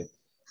the,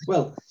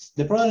 well,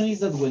 the problem is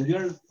that when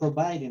you're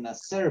providing a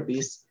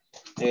service,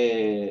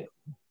 I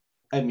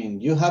mean,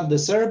 you have the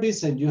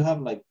service and you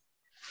have like,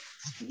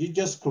 you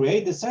just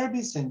create the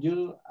service and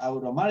you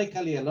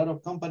automatically, a lot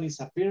of companies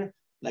appear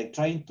like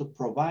trying to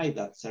provide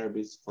that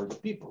service for the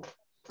people.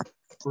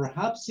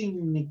 Perhaps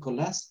in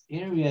Nicolas'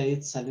 area,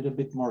 it's a little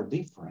bit more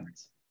different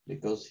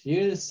because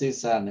here is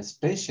a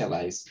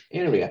specialized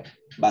area,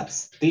 but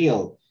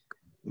still,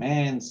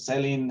 man,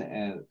 selling,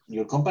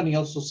 your company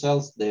also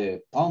sells the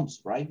pumps,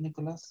 right,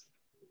 Nicolas?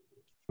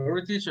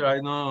 Sorry, teacher, I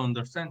don't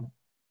understand.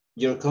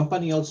 Your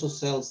company also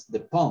sells the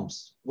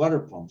pumps, water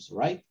pumps,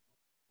 right?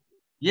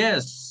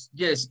 Yes,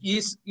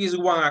 is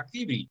one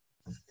activity.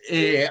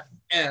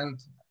 And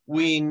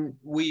when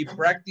we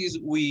practice,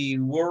 we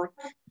work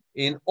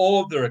in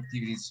other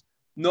activities,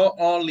 not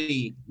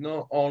only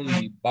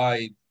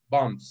by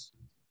pumps.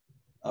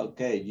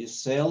 Okay, you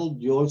sell,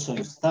 you also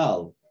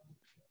install.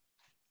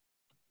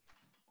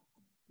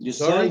 You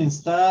Sorry? you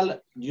install,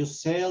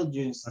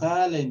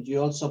 and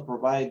you also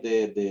provide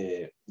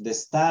the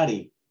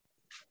study,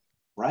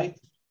 right?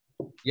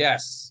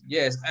 Yes,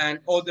 and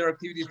other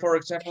activities, for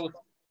example,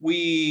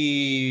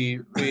 we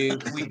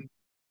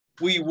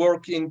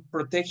work in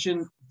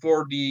protection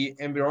for the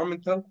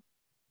environment.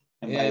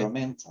 We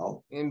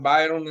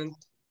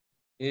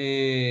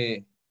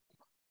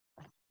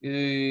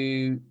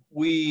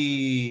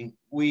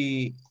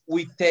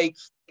take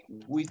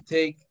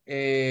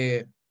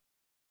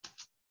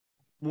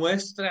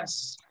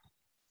muestras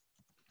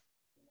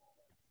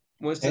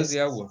de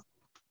agua.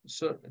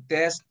 So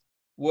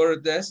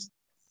water test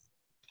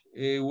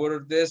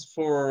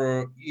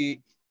for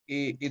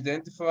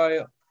identify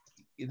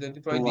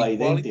the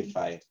quality.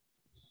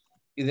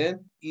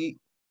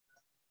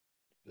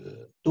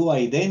 To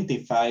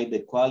identify the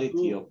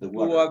quality of the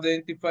water. To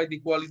identify the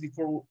quality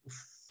for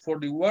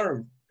the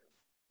water.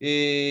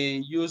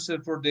 Use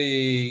it for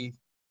the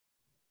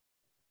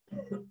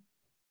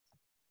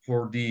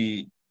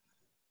population.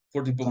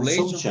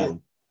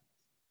 Consumption.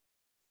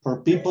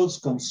 For people's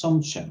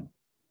consumption.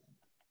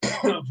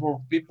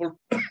 For people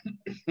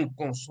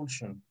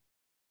consumption.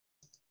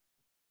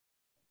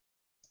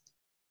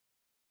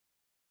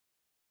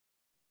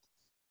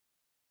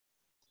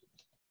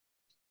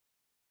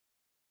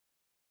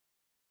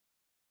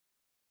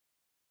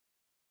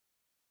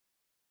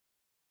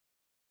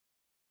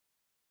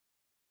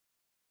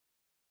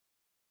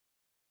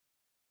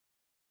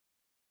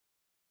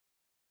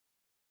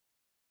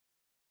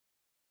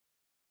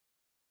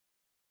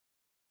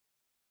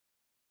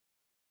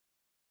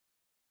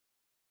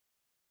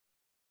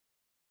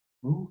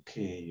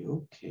 Okay,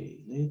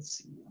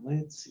 let's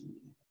see.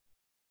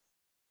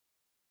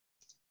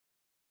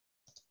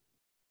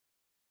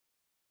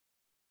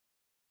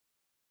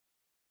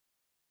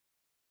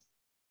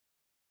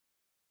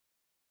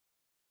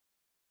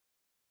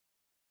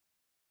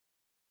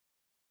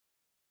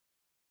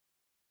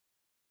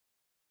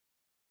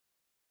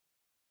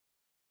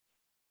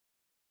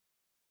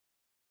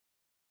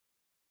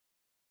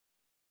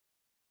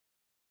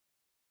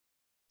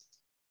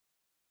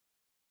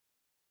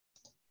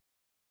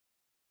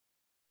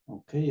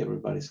 Okay,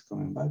 everybody's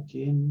coming back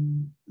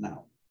in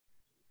now.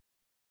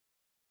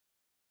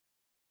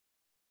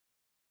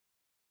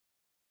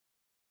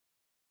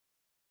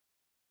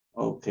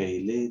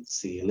 Okay,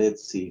 let's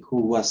see.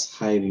 Who was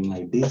hiding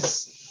like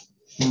this?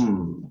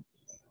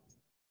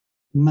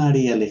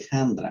 Maria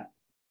Alejandra.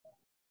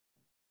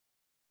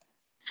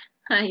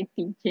 Hi,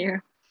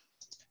 teacher.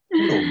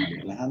 Hello,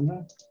 Maria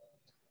Alejandra.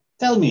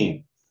 Tell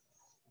me,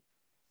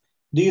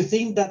 do you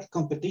think that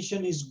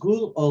competition is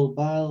good or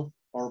bad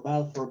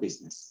for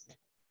business?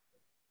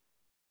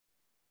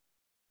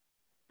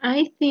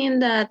 I think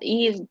that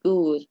is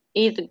good.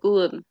 It's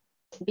good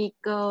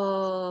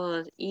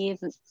because if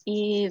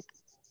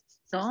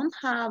don't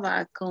have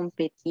a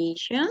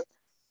competition,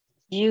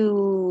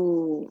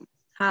 you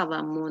have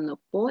a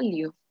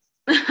monopoly.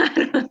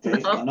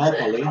 Okay,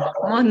 monopoly.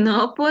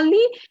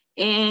 Monopoly,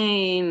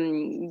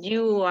 and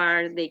you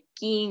are the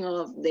king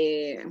of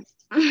the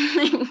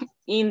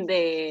in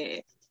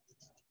the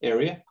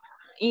area.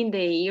 And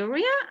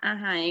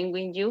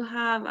when you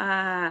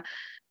have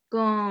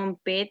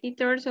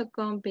competitors or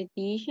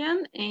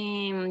competition,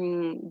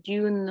 and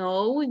you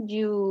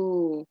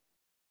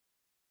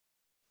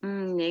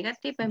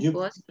negative and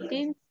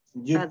positive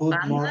You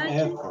put more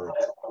advantage. effort.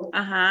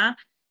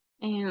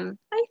 And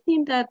I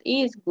think that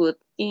is good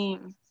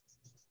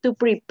to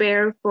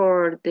prepare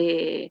for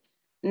the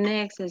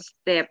next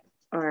step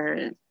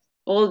or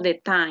all the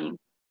time.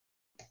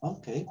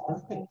 Okay,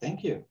 perfect.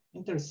 Thank you.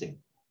 Interesting.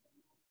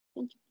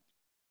 Thank you.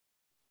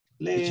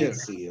 Teacher,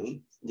 Let's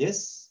see.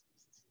 Yes.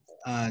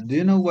 Do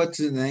you know what's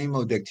the name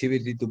of the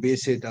activity to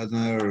visit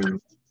another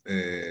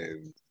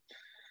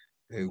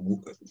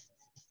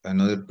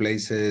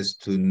places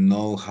to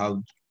know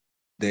how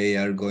they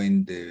are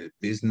going the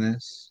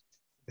business?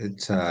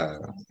 It's a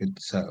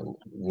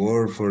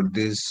word for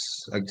this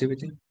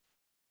activity.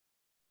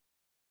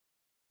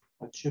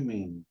 What you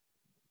mean?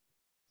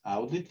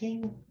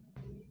 Auditing?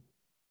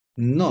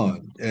 No,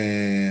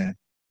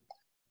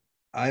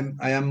 I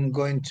am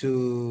going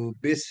to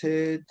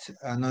visit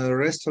another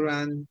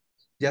restaurant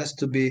just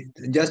to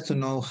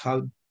know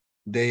how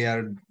they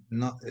are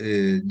not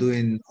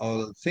doing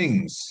all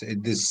things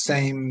in the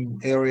same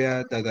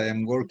area that I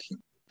am working.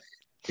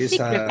 It's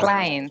Secret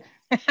client.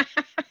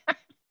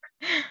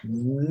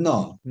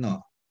 no.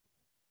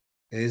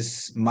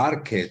 It's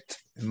market.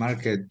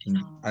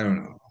 I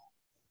don't know.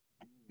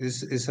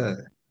 It's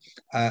an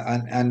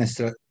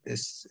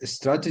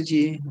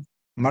strategy,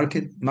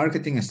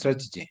 marketing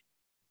strategy.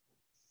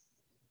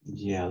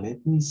 Yeah,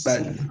 let me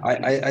see.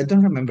 But I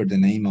don't remember the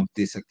name of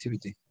this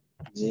activity.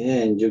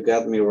 Yeah, and you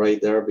got me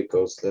right there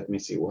because let me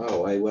see.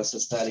 Wow, I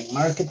was studying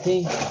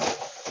marketing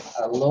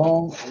a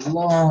long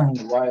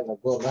while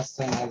ago. Last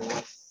time I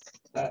was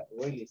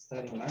really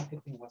studying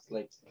marketing was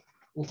like,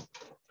 oof,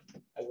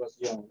 I was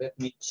young. Let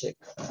me check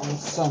on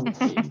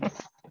something.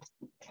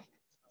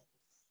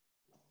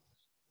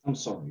 I'm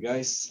sorry,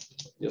 guys.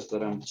 Just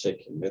that I'm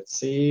checking. Let's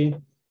see.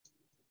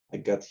 I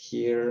got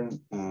here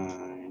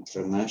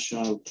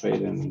international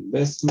trade and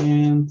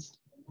investment.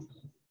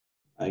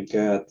 I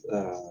got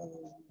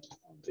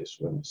this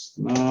one is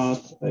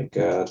not. I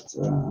got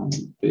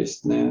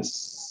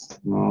business.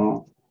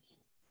 No.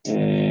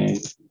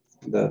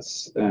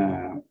 That's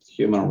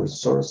human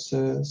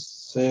resources,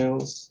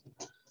 sales,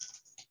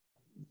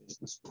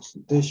 business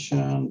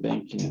presentation,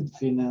 banking and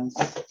finance,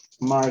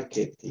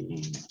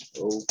 marketing.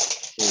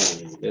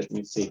 Okay, let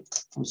me see.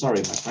 I'm sorry,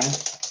 my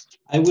friend.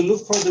 I will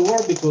look for the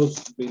word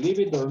because, believe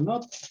it or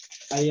not,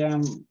 I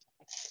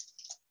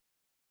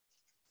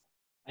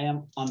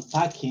am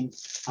unpacking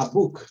a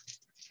book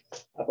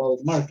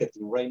about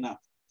marketing right now.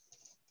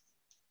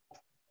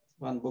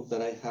 One book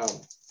that I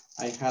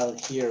have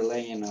here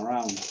laying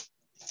around,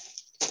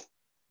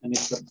 and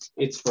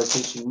it's for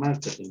teaching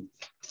marketing.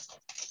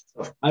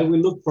 So I will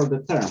look for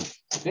the term,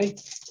 okay?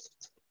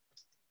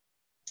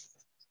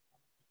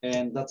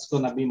 And that's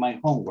gonna be my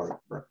homework,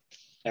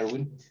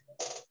 Erwin.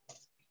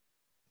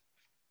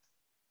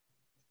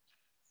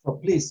 So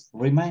please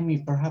remind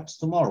me perhaps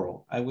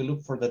tomorrow. I will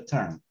look for the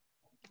term.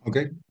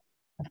 Okay.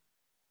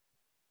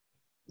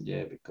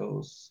 Yeah,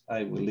 because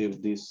I will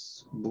leave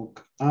this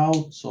book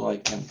out so I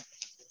can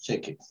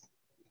check it.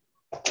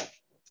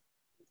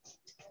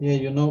 Yeah,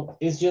 you know,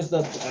 it's just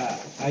that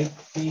I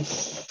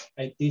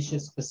teach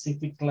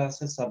specific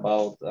classes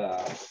about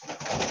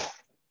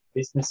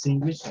business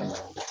English,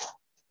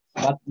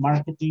 but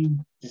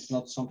marketing is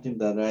not something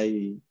that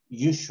I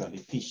usually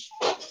teach.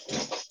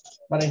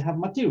 But I have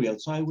material,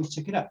 so I will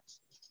check it out.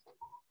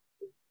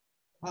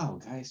 Wow,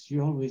 guys,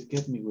 you always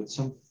get me with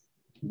some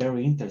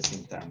very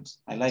interesting terms.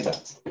 I like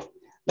that.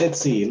 Let's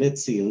see.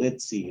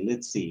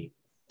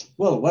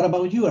 Well, what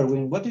about you,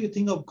 Erwin? What do you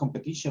think of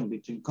competition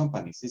between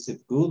companies? Is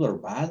it good or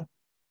bad?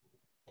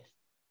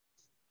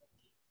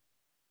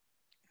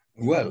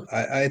 Well,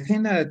 I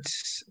think that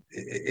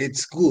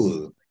it's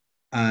good.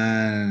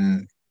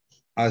 And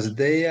as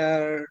they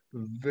are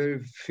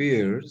very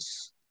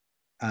fierce,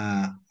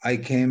 I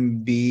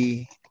can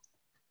be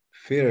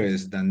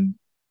fierce than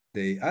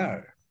they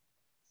are.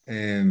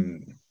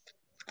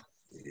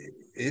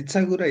 It's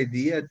a good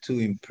idea to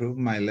improve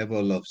my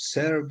level of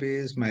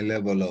service, my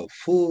level of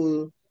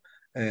food,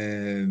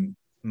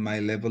 my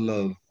level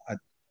of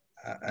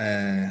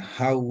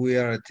how we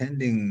are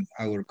attending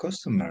our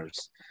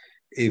customers.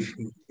 If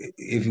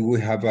we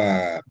have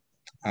a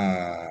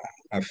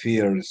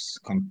fierce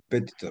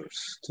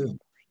competitors too.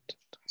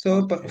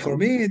 So, but for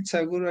me, it's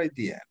a good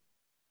idea.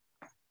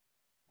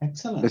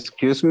 Excellent.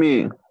 Excuse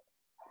me.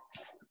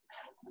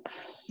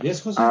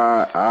 Yes, Jose.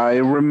 I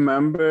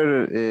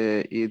remember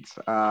it's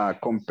a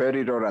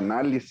competitor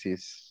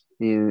analysis.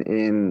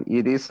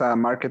 It is a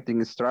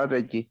marketing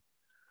strategy.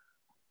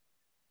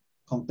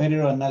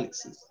 Competitor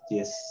analysis.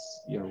 Yes,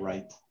 you're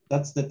right.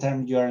 That's the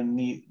term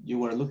you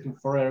were looking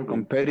for, Erwin.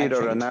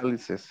 Competitor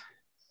analysis.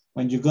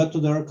 When you go to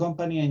their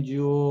company and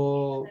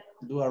you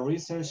do a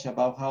research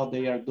about how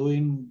they are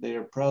doing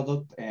their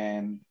product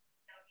and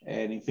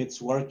if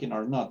it's working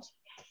or not.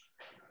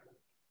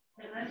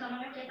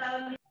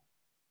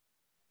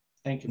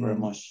 Thank you very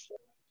much.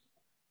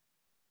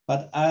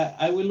 But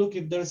I will look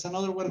if there's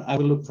another one. I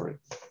will look for it.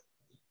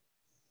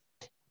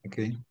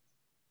 Okay.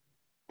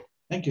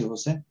 Thank you,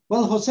 Jose.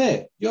 Well,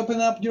 Jose, you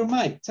open up your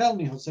mic. Tell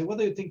me, Jose, what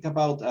do you think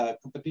about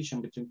competition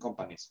between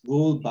companies?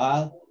 Good,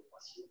 bad?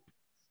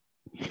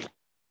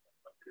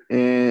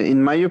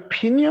 In my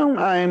opinion,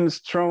 I'm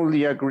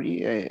strongly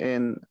agree,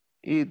 and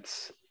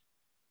it's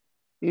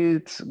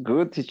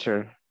good,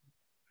 teacher.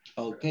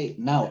 Okay,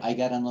 now I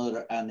got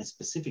a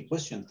specific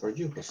question for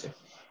you, Jose.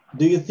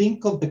 Do you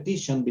think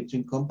competition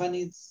between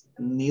companies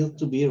needs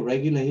to be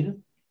regulated?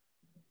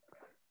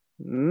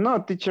 No,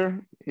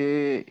 teacher.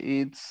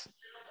 It's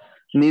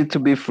need to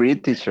be free,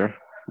 teacher,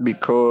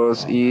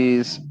 because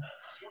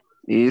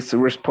it's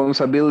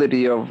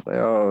responsibility of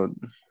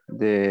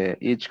the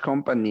each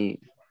company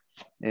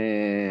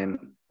to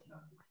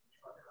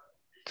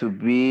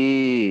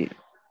be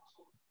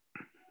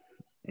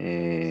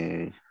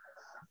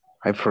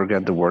I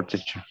forgot the word,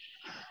 teacher.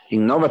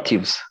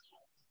 Innovatives.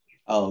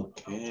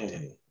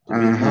 Okay.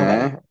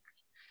 Innovative.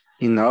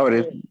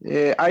 Innovative.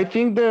 I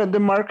think the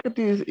market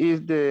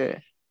is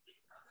the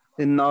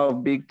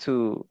enough big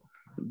to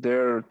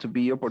there to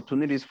be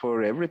opportunities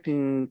for every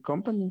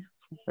company,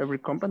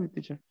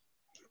 teacher.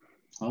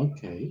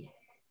 Okay.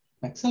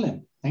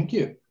 Excellent. Thank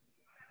you.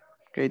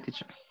 Okay,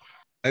 teacher.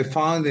 I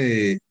found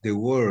the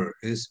word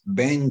is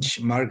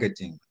bench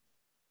marketing.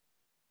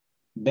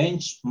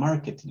 Bench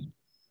marketing.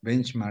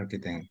 Bench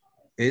marketing.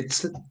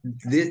 It's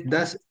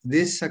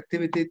this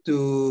activity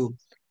to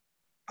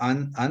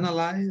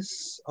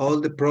analyze all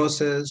the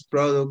process,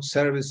 products,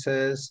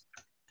 services,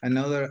 and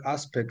other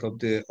aspect of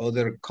the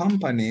other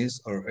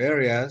companies or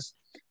areas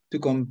to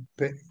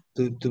compare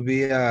to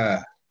be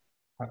a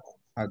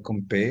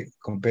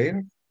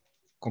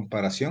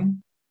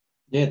comparison.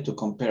 Yeah, to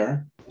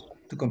compare.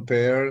 To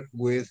compare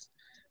with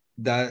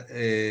that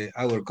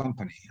our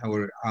company,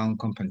 our own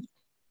company.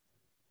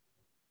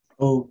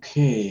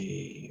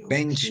 Okay.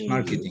 Bench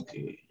marketing.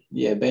 Okay.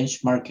 Yeah,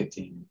 bench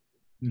marketing.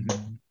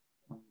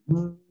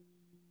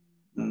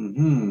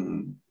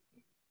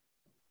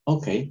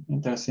 Okay,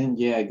 interesting.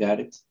 Yeah, I got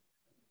it.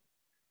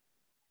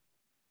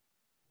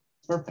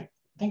 Perfect.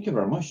 Thank you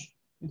very much.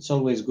 It's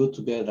always good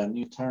to get a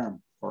new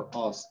term for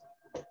us.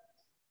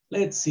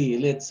 Let's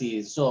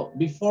see. So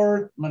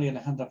before Maria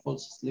Alejandra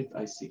falls asleep,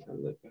 I see her.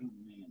 Look,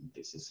 man,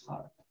 this is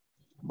hard.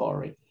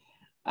 Boring.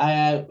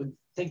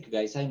 Thank you,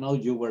 guys. I know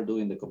you were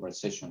doing the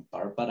conversation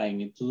part, but I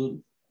need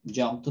to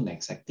jump to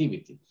next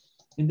activity.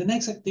 In the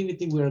next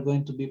activity, we are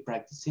going to be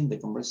practicing the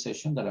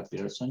conversation that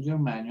appears on your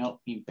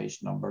manual in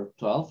page number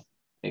 12,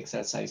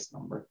 exercise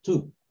number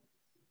 2.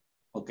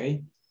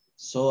 Okay,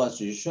 so as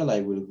usual,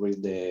 I will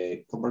read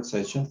the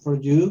conversation for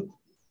you,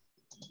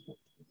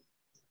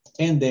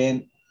 and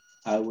then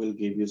I will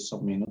give you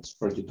some minutes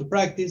for you to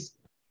practice.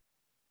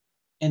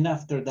 And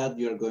after that,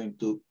 you're going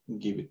to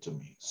give it to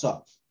me.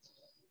 So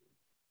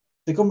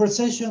the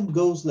conversation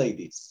goes like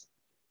this.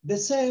 The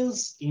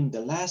sales in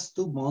the last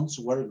 2 months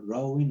were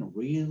growing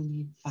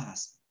really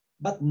fast,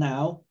 but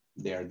now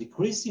they're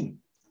decreasing.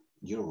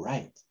 You're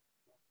right.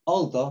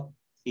 Although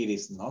it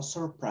is no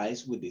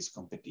surprise with this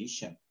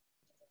competition.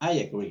 I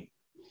agree.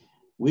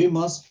 We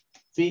must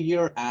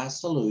figure a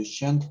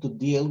solution to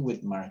deal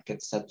with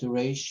market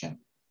saturation.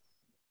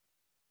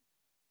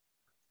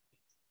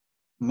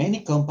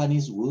 Many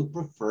companies would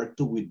prefer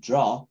to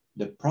withdraw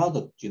the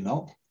product, you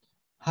know.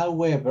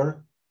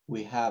 However,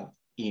 we have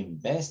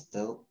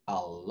invested a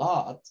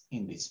lot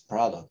in this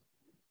product.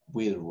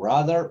 We'd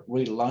rather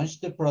relaunch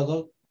the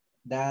product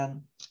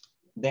than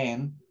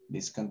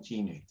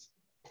discontinue it.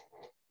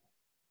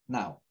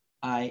 Now,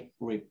 I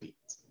repeat.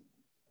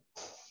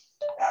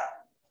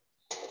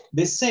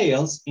 The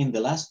sales in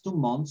the last 2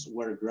 months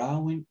were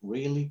growing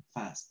really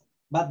fast,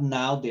 but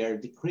now they are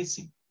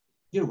decreasing.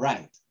 You're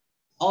right.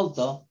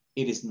 Although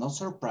it is no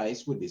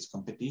surprise with this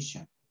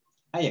competition.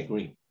 I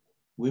agree.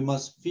 We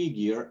must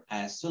figure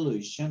a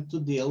solution to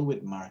deal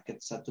with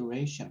market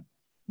saturation.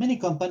 Many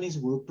companies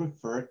would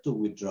prefer to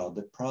withdraw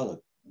the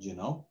product, you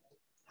know.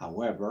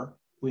 However,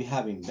 we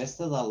have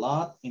invested a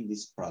lot in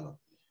this product.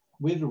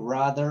 We'd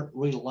rather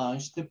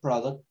relaunch the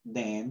product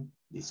than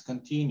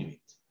discontinue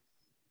it.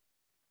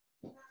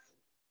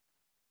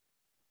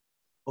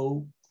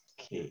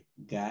 Okay,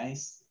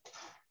 guys.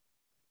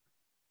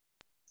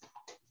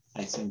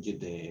 I sent you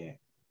the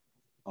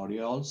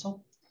audio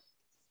also.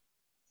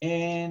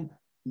 And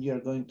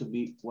you're going to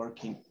be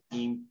working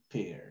in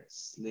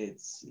pairs.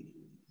 Let's see.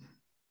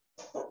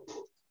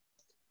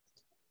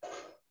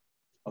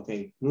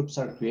 Okay, groups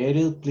are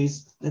created.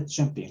 Please, let's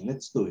jump in.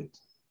 Let's do it.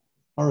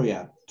 Hurry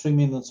up. 3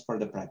 minutes for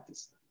the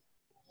practice.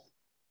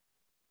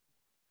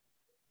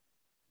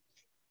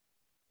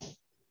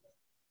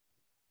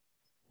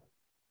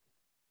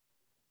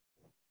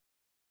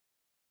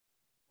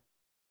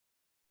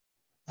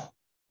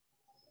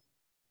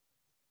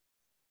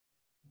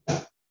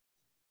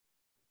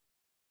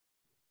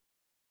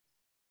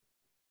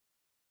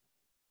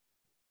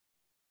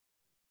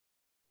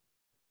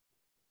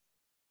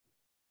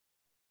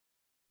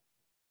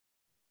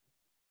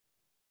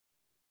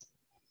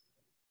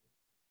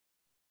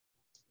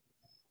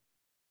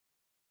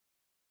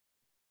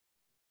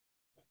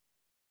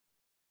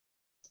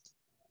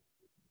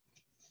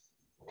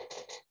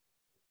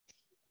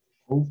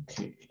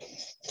 Okay.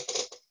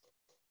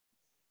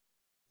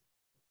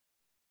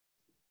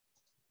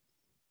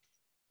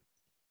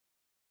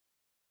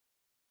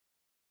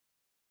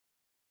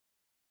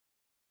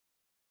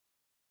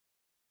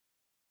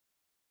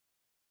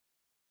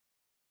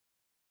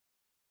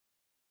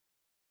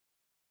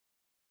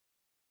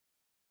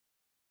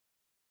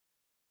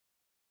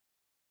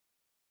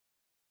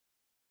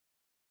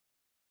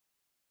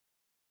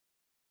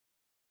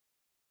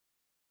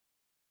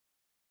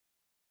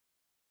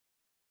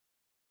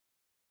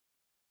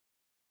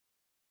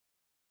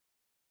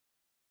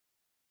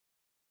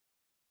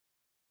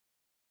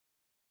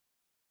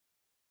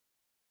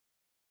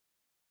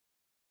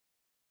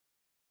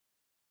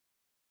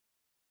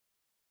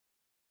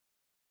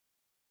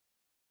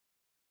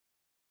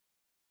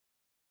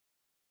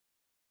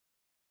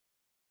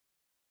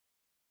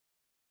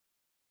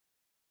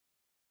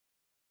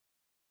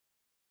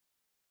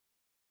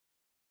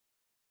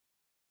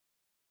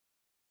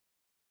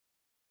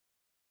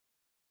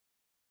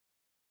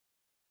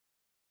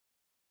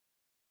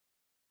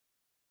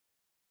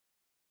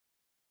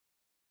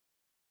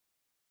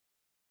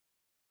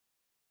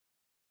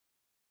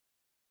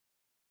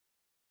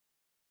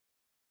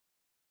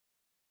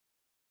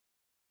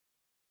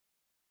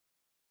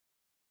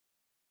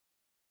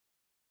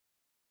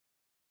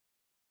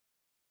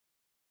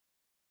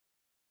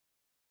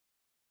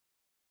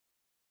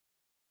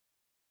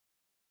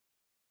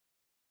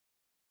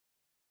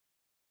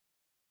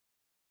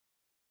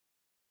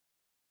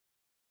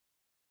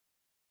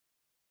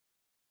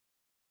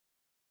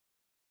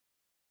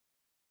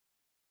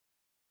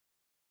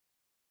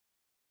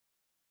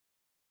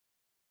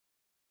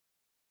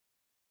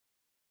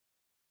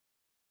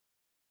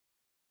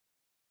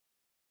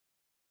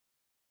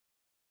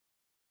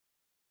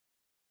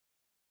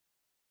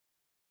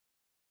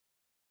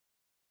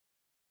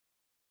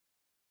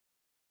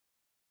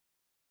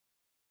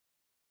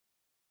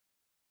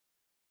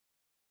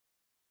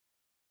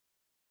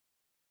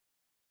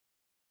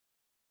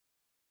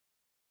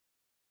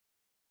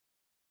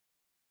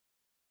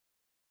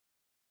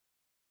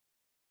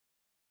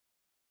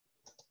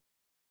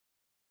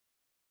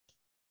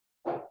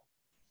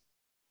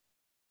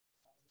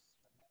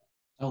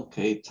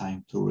 Okay,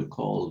 time to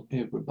recall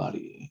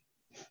everybody.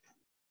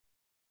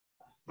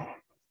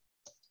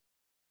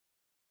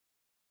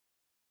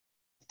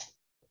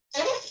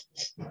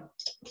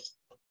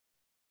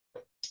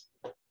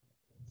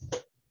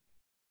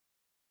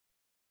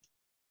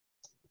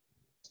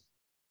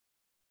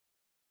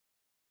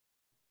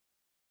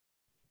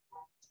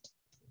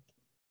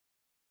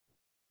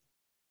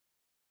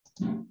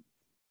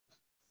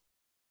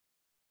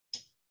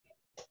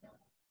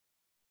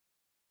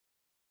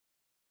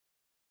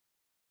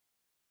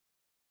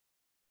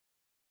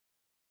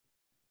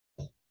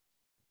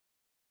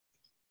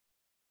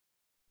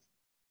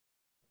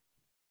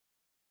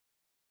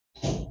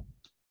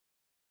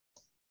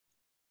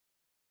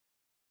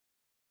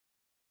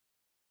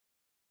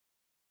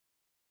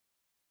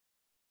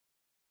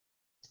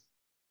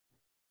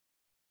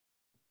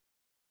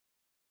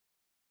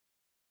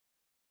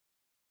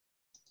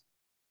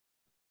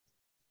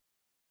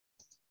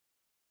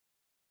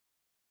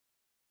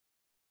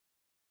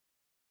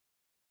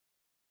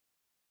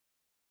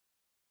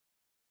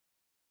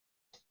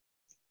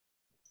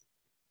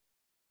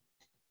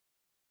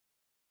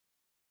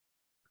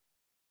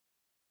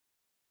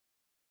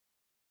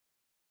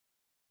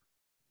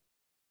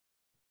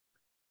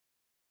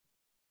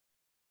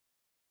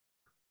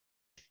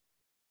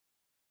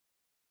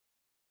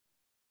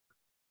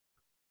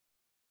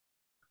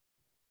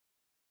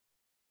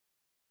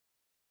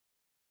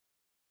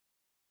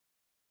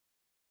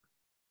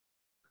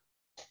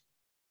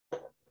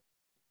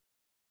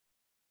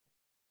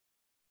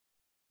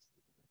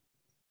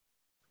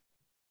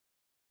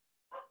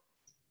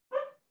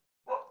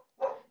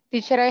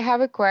 Teacher, I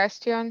have a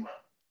question.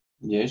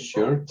 Yes,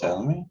 sure,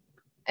 tell me.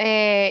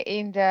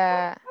 In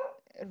the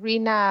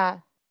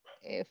Rina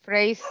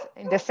phrase,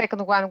 in the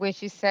second one, when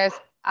she says,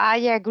 I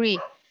agree,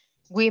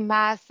 we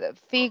must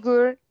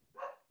figure,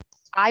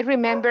 I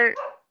remember.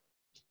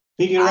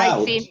 Figure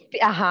out. Think,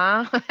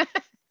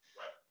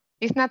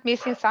 it's not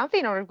missing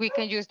something, or we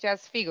can use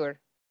just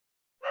figure.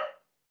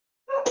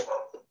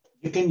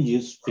 You can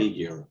use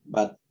figure,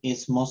 but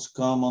it's most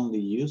commonly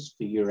used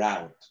figure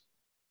out.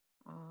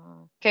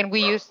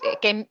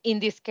 Can in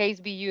this case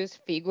we use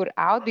figure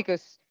out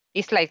because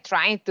it's like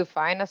trying to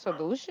find a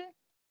solution?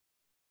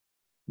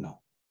 No.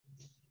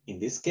 In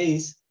this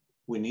case,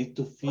 we need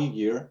to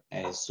figure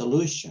a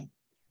solution.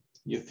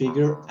 You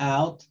figure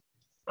out.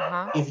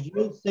 If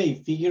you say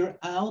figure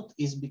out,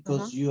 is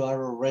because you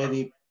are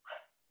already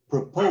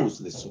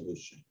proposed the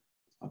solution.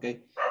 Okay,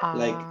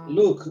 like,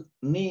 look,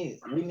 we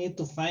need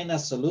to find a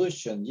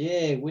solution.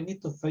 Yeah, we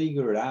need to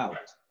figure it out.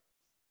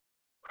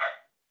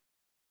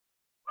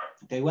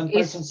 Okay, one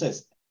person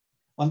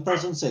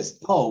says,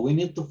 oh, we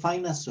need to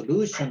find a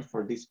solution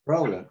for this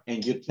problem.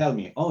 And you tell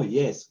me, oh,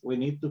 yes, we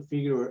need to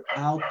figure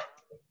out.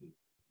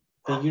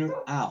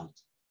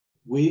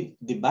 We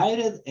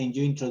divided and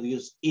you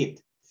introduce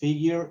it,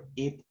 figure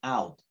it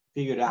out.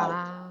 figure it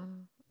out.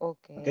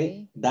 Okay.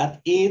 Okay,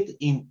 that it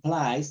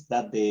implies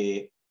that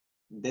the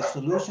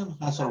solution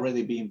has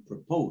already been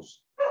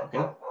proposed.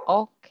 Okay.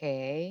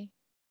 Okay.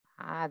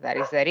 That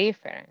is the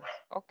difference.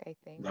 Okay,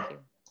 thank you.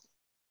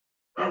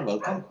 You're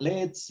welcome.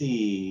 Let's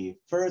see.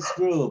 First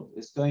group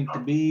is going to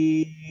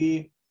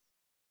be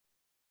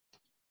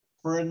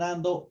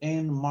Fernando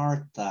and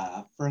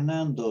Marta.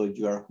 Fernando,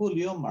 you are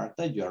Julio.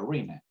 Marta, you are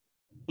Rina.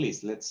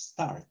 Please, let's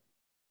start.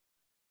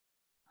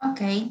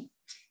 Okay.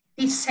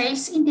 The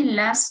sales in the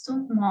last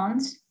 2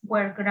 months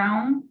were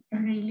growing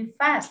really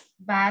fast,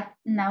 but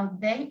now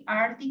they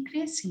are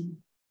decreasing.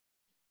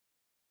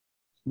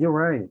 You're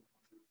right.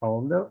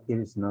 Although it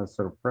is no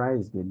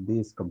surprise with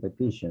this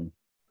competition.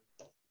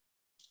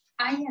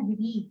 I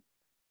agree.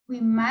 We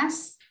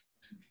must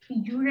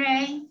figure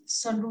a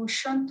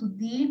solution to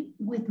deal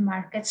with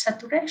market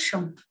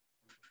saturation.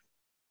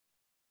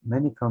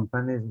 Many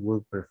companies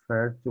would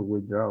prefer to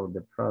withdraw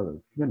the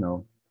product, you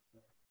know.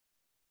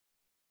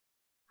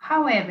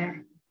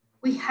 However,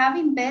 we have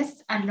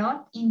invested a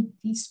lot in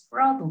this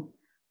product.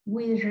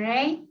 We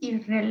ready to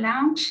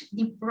relaunch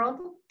the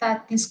product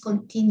that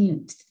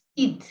discontinued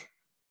it.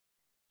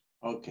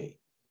 Okay.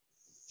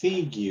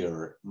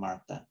 Figure,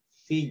 Marta.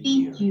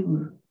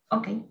 Figure.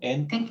 Okay.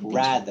 And thank you,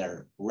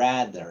 rather.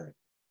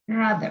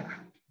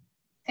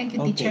 Thank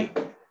you, okay. teacher.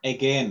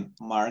 Again,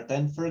 Marta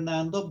and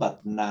Fernando,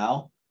 but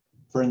now,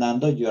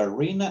 Fernando, you are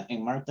Rina,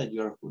 and Marta,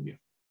 you are Julio.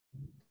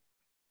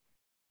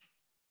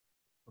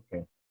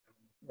 Okay.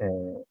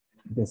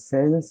 The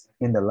sales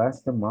in the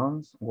last 2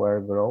 months were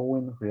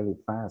growing really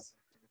fast,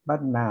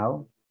 but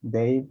now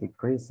they're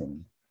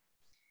decreasing.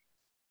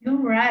 You're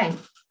right.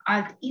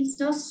 And it's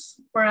no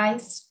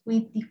surprise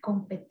with the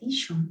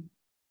competition.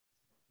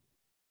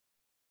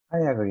 I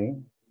agree.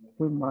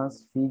 We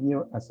must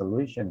figure a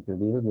solution to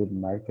deal with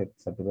market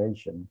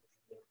saturation.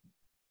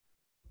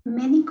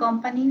 Many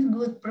companies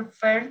would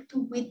prefer to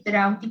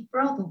withdraw the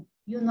product,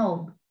 you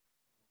know.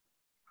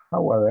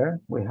 However,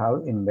 we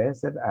have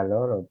invested a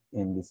lot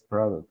in this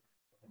product.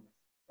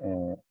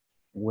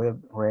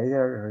 We'd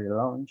rather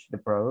relaunch the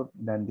product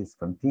than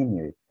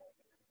discontinue it.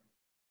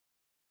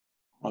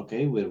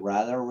 Okay, we'd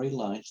rather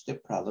relaunch the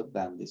product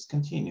than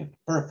discontinue it.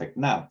 Perfect.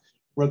 Now,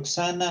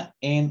 Roxana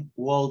and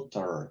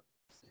Walter.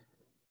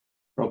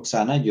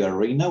 Roxana, you are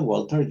Rina.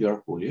 Walter, you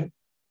are Julio.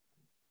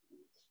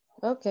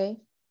 Okay.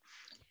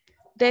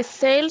 The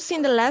sales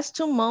in the last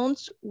 2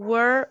 months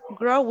were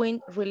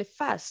growing really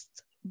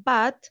fast,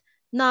 but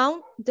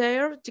now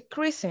they're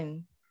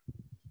decreasing.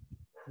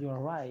 You're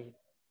right.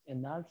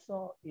 And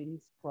also it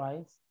is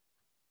priced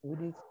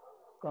with its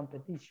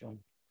competition.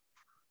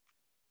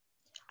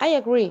 I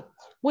agree.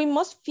 We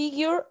must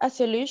figure a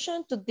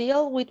solution to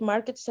deal with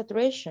market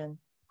saturation.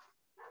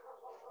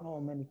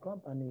 Many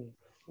companies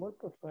would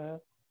prefer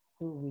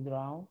to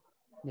withdraw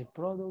the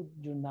product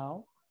you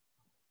know.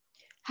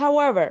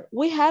 However,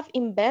 we have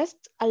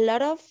invested a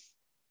lot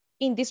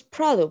in this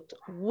product.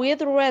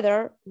 We'd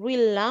rather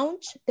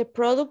relaunch the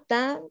product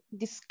than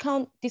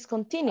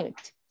discontinue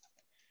it.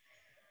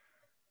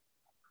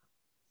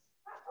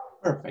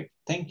 Perfect.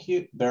 Thank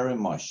you very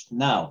much.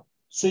 Now,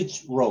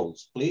 switch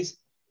roles, please.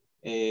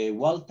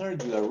 Walter,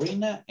 you are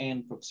Rina,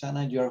 and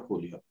Roxana, you are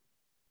Julio.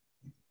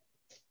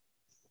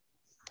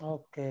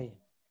 Okay.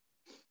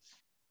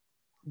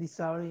 This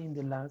salary in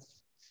the last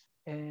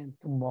 2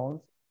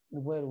 months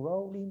were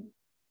rolling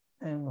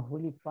and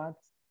really fast,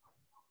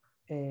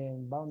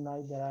 and about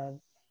night that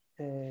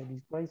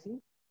is crazy.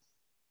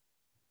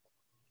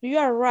 You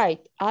are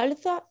right.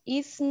 Although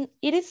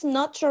it is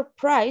not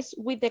surprise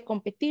with the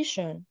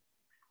competition.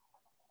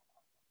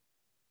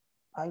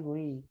 I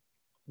agree.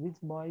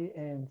 With my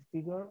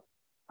figure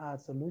a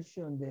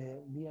solution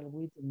that deal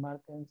with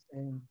markets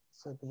and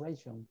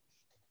saturation.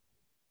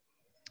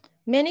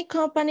 Many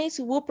companies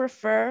would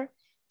prefer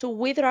to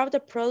withdraw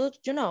the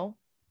product, you know.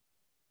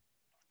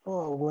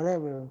 Or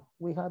whatever.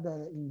 We had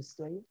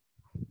invested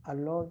a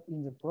lot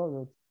in the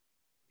product,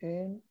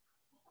 and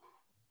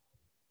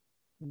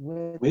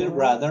we'd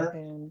rather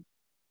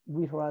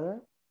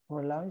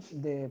relaunch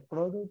the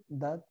product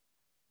that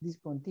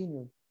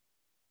discontinued.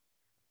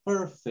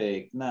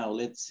 Perfect. Now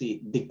let's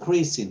see.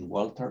 Decreasing,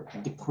 Walter.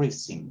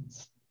 Decreasing.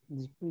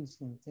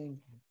 Decreasing. Thank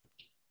you.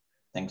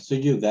 Thanks to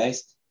you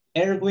guys.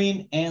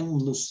 Erwin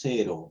and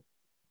Lucero.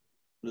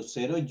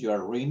 Lucero, you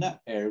are Rina.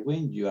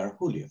 Erwin, you are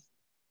Julio.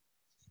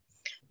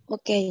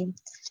 Okay.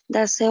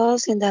 The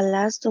sales in the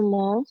last 2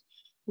 months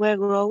were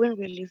growing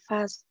really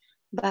fast,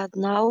 but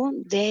now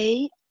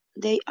they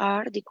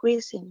are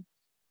decreasing.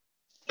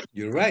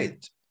 You're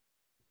right.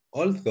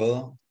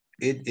 Although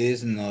it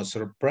is no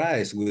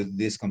surprise with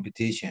this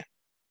competition.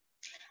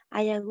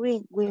 I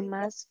agree. We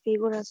must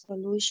figure a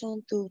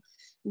solution to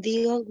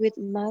deal with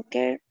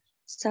market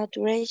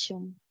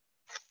saturation.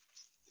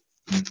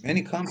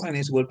 Many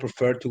companies will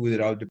prefer to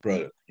withdraw the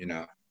product, you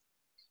know.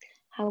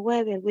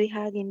 However, we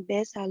have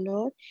invested a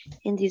lot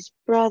in this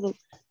product.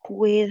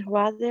 We'd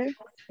rather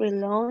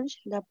relaunch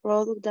the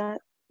product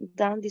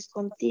than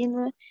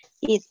discontinue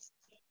it.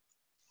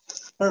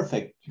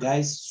 Perfect.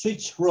 Guys,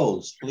 switch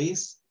roles,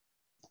 please.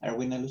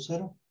 Erwin and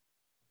Lucero.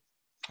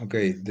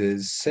 Okay, the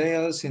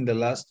sales in the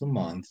last 2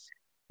 months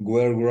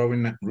were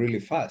growing really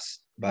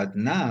fast, but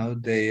now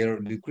they are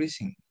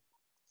decreasing.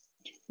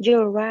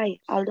 You're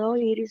right, although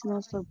it is no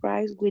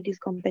surprise with this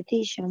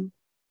competition.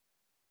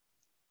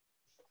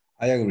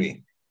 I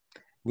agree.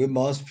 We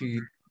must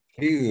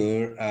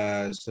figure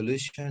a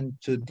solution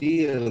to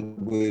deal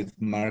with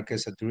market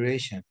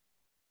saturation.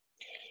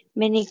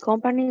 Many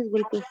companies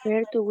will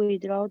prefer to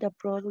withdraw the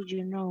product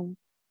you know.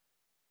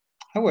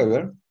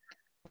 However,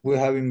 we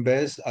have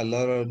invested a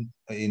lot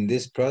in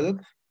this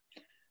product.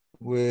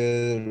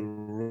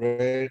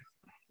 We'll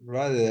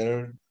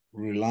rather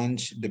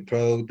relaunch the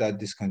product that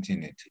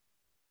discontinued.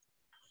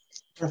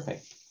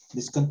 Perfect.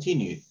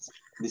 Discontinue it.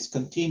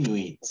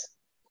 Discontinue it.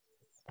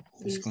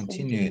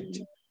 Discontinue it.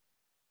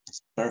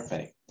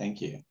 Perfect.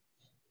 Thank you.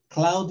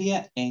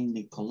 Claudia and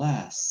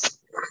Nicolas.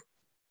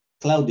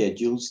 Claudia,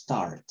 you'll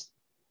start.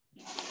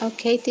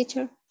 Okay,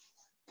 teacher.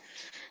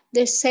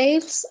 The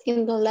sales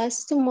in the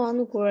last 2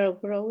 months were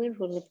growing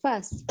really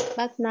fast,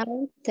 but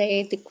now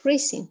they're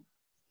decreasing.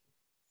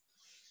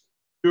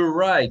 You're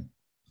right.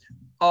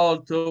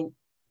 Although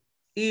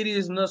it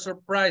is no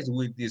surprise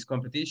with this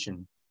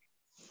competition.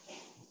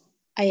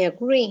 I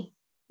agree.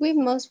 We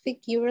must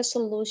figure a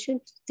solution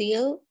to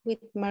deal with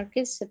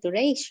market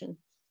saturation.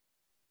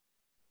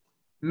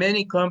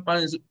 Many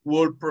companies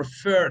would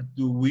prefer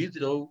to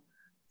withdraw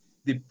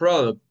the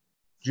product,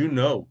 you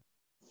know.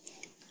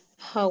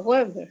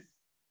 However,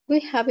 we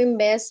have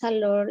invested a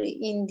lot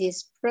in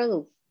this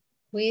product.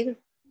 We'd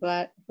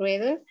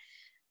rather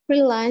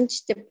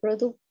relaunch the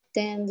product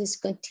than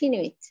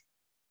discontinue it.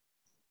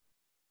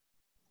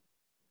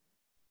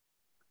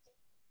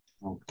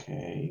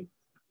 Okay,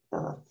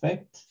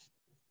 perfect.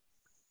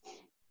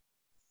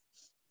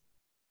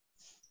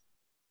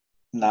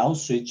 Now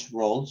switch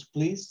roles,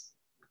 please.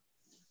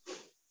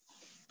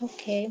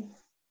 Okay.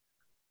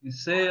 The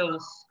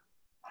sales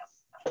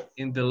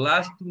in the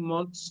last 2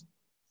 months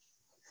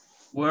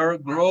were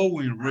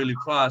growing really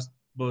fast,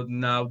 but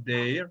now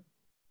they're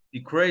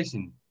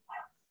decreasing.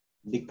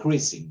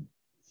 Decreasing.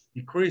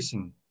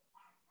 Decreasing.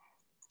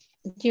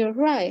 You're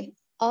right.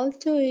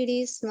 Although it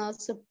is not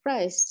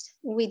surprised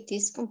with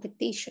this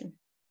competition.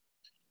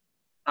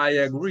 I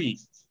agree.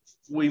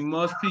 We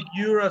must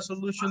figure a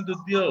solution to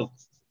deal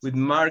with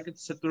market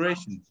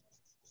saturation.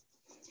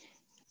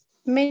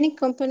 Many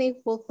companies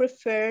will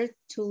prefer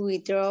to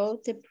withdraw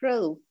the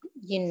product,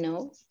 you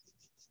know.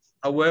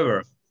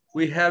 However,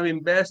 we have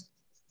invest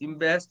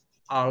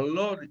a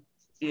lot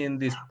in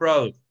this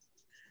product.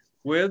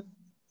 We'd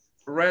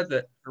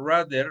rather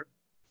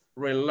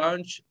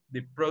relaunch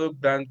the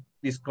product than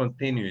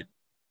discontinue it.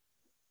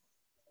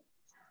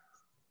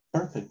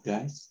 Perfect,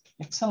 guys.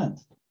 Excellent.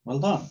 Well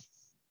done.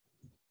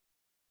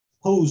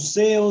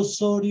 Jose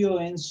Osorio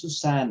and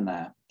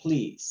Susana,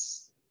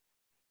 please.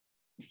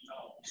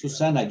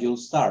 Susana, you'll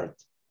start.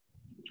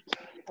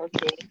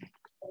 Okay.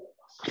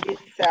 The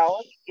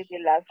sales in the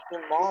last 2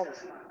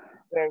 months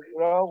were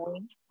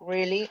growing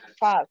really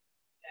fast,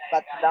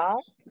 but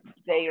now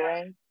they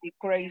are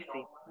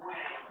decreasing.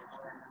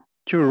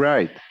 You're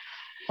right.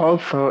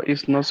 Also,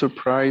 it's no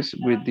surprise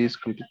with this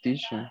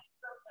competition.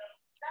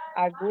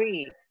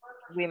 Agree.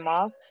 We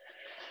must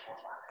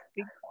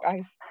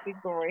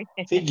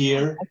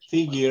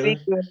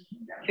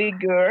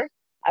figure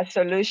a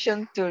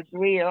solution to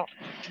deal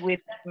with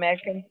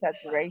market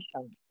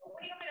saturation.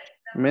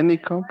 Many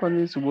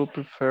companies will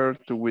prefer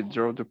to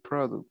withdraw the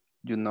product,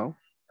 you know.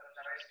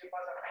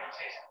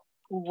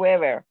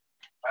 However,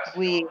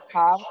 we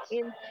have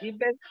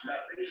invested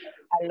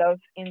a lot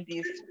in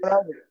this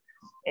product.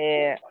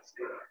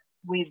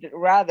 We'd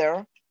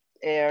rather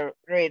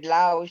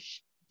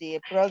relaunch the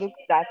product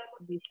that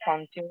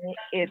discontinue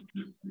it.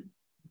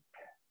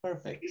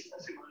 Perfect.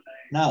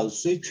 Now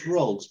switch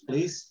roles,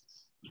 please.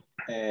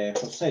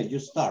 Jose, you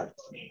start.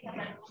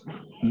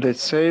 The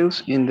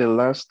sales in the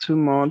last 2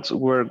 months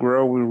were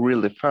growing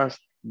really fast,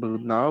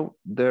 but now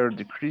they're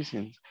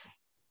decreasing.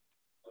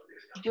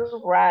 You're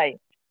right.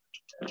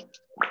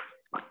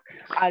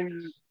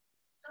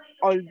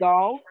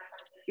 Although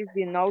it's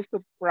no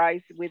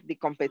surprise with the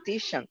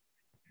competition.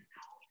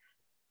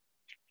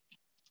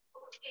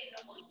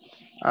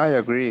 I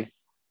agree.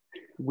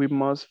 We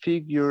must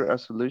figure a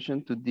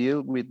solution to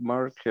deal with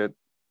market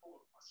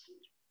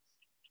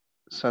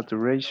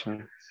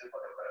saturation.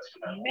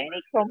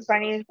 Many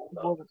companies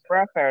would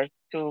prefer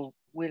to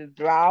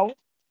withdraw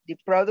the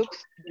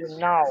products you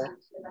know.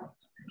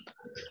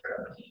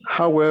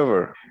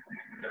 However,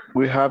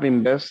 we have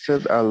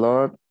invested a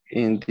lot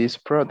in this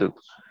product.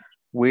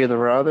 We'd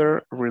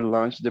rather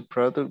relaunch the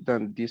product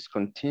than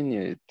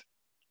discontinue it.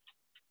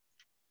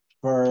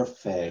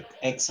 Perfect.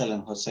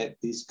 Excellent, Jose.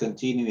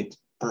 Discontinue it.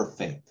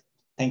 Perfect.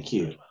 Thank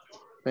you.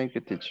 Thank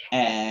you, teacher.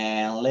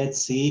 And let's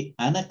see,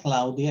 Ana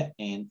Claudia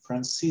and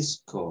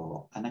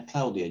Francisco. Ana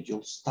Claudia,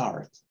 you'll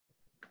start.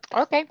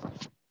 Okay.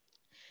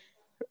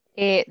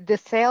 The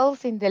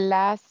sales in the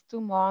last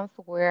 2 months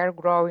were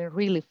growing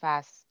really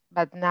fast,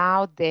 but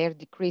now they're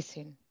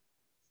decreasing.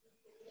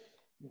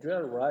 You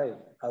are right,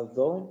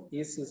 although it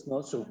is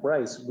not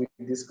surprise with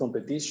this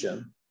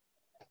competition.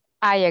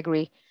 I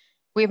agree.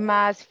 We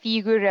must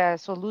figure a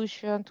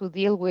solution to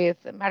deal with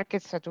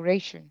market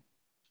saturation.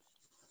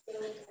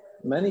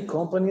 Many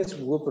companies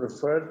would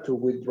prefer to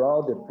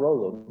withdraw the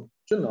product,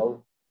 you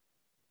know.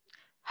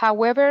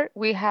 However,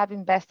 we have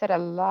invested a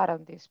lot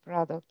on this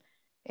product.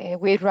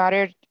 We'd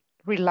rather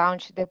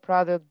relaunch the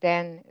product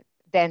than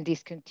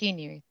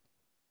discontinue it.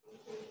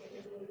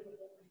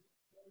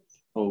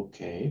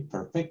 Okay,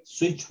 perfect.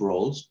 Switch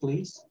roles,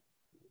 please.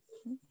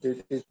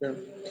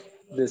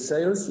 The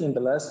sales in the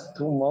last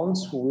 2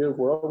 months were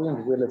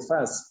growing really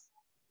fast,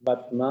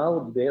 but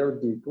now they're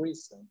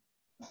decreasing.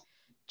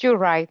 You're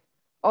right,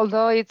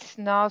 although it's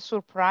no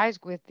surprise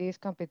with this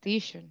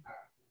competition.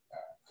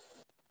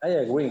 I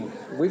agree.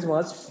 We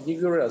must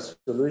figure a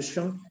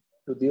solution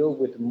to deal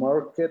with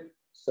market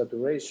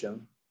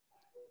saturation.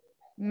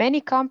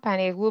 Many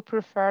companies would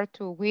prefer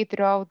to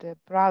withdraw the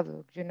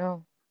product, you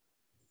know.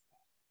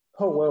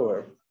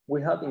 However,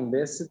 we have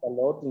invested a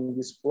lot in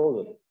this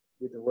product.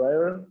 With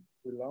rather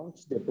we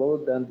launch the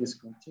product than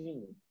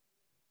discontinue.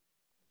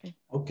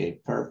 Okay,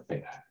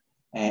 perfect.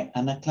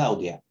 Ana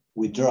Claudia,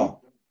 withdraw.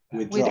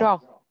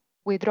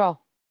 Withdraw.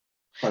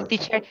 Perfect.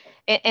 Teacher,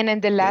 and then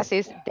the last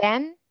is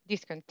then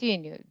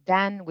discontinue.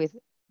 Then with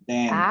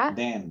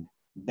then.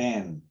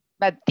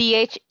 But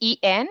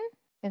THEN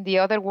and the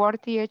other word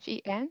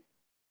THEN?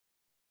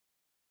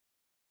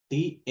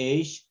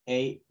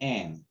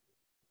 THAN.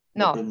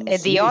 No,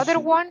 the other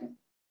one?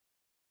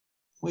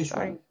 Which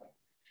one?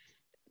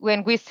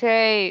 When we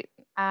say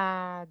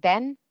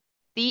then,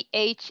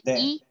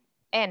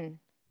 THEN.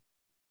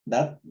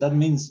 That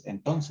means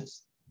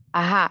entonces.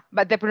 Aha,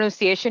 but the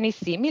pronunciation is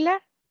similar?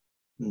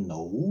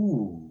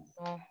 No.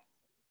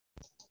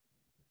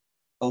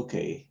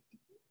 Okay.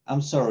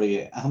 I'm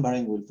sorry, Amber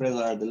and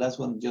Wilfredo are the last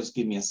one. Just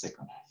give me a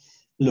second.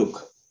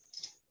 Look,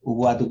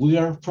 what we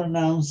are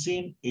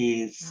pronouncing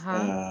is,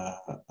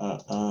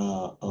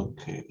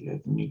 okay,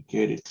 let me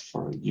get it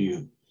for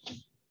you.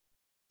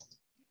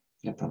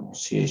 The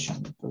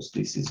pronunciation, because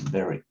this is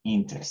very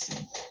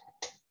interesting.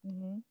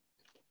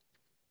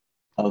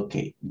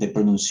 Okay, the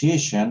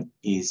pronunciation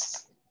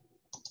is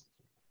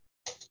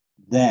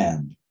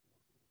then.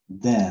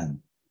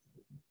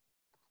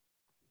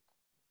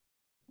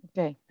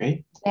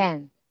 Okay.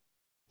 Then.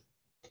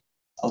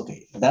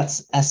 Okay,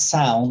 that's a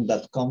sound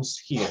that comes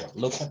here.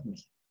 Look at me.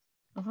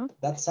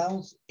 That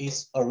sound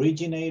is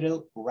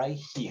originated right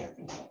here.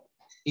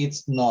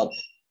 It's not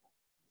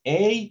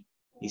A,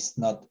 it's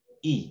not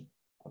E,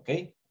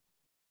 ¿ok?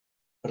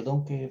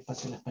 Perdón que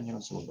pase el español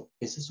un segundo.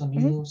 Ese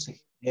sonido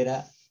se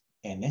genera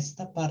en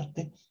esta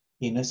parte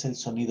y no es el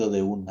sonido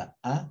de una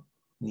A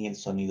ni el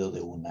sonido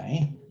de una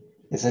E.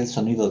 Es el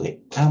sonido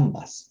de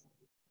ambas.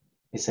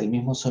 Es el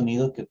mismo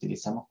sonido que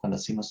utilizamos cuando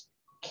decimos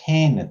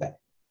Canada,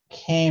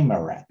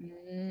 camera,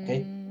 ¿ok?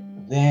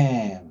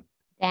 Then.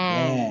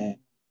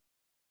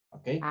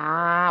 Okay.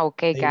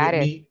 Okay, got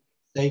it.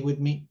 Stay with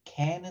me,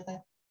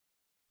 Canada.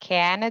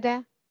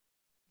 Canada.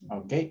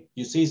 Okay,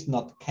 you see it's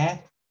not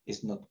cat,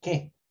 it's not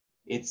ke.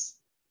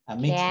 It's a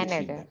mix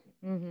between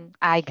them.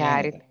 I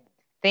got it.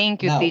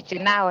 Thank you, teacher.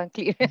 Now I'm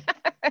clear.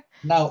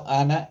 Now,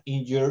 Anna,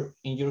 in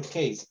your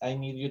case, I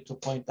need you to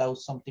point out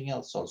something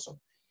else also.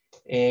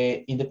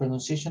 In the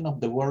pronunciation of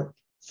the word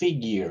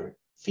figure,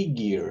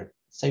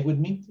 say with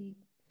me.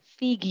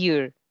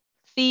 Figure.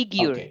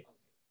 Okay.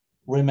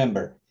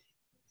 Remember,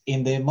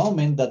 in the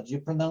moment that you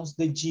pronounce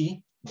the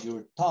G,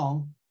 your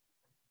tongue,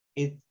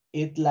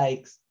 it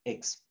like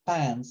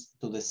expands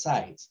to the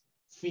sides,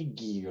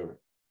 figure.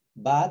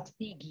 But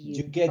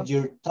you get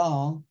your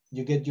tongue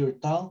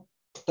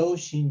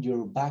touching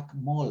your back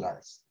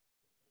molars.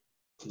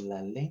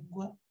 La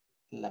lengua,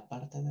 la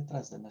parte de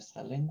atrás de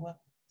nuestra lengua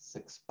se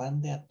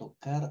expande a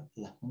tocar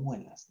las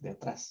muelas de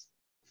atrás.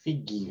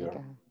 Figure.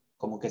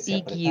 Como que se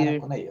apretara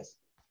con ellas.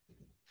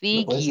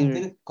 ¿Lo puedes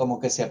sentir? Como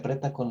que se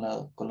aprieta con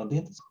los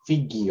dientes.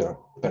 Figure.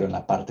 Pero en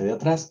la parte de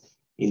atrás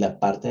y la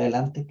parte de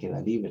adelante queda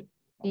libre.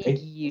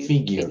 Okay?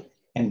 Figure.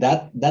 And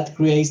that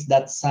creates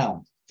that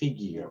sound.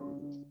 Figure.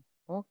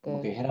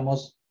 Como que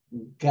dijéramos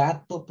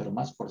gato, pero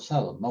más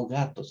forzado. No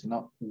gato,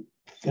 sino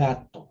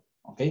gato.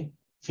 Okay?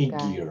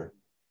 Figure.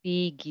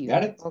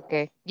 Got it?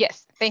 Okay.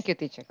 Yes. Thank you,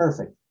 teacher.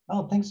 Perfect.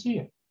 Oh, thanks to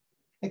you.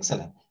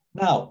 Excellent.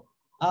 Now,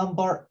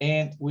 Amber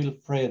and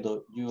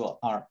Wilfredo, you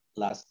are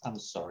last. I'm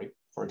sorry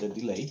for the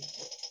delay.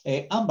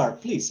 Amber,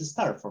 please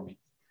start for me.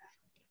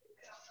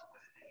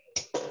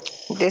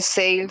 The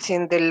sales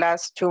in the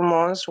last 2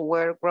 months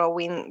were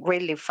growing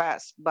really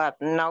fast, but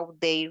now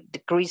they're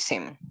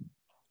decreasing.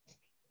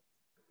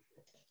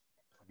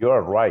 You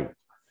are right,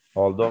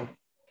 although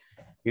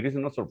it is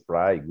no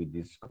surprise with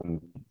this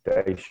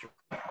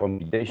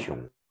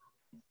competition.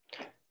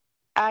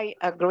 I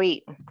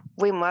agree.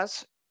 We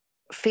must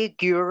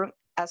figure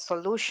a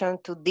solution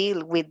to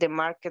deal with the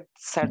market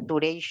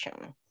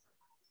saturation.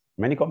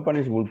 Many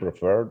companies will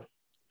prefer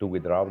to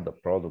withdraw the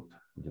product,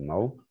 you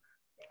know.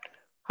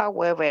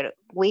 However,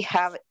 we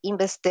have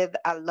invested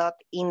a lot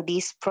in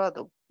this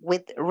product.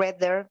 We'd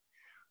rather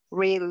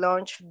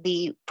relaunch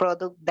the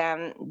product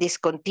than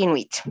discontinue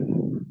it.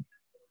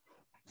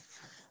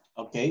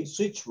 Okay,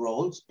 switch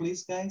roles,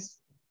 please, guys.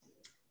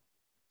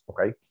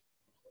 Okay.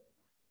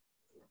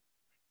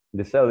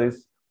 The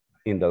sales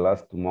in the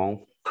last 2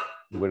 months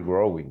were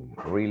growing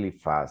really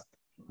fast,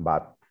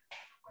 but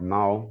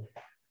now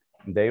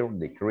they're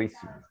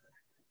decreasing.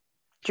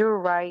 You're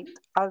right,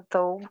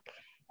 although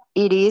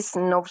it is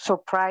no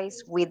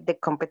surprise with the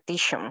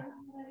competition.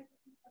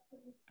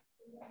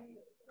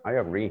 I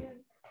agree.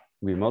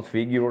 We must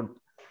figure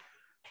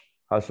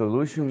a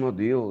solution to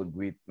deal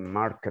with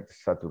market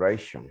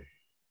saturation.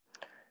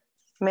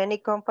 Many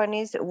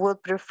companies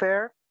would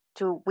prefer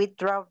to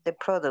withdraw the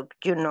product,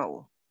 you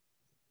know.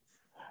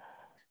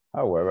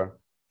 However,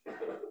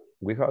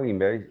 we have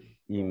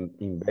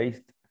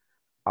invested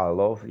a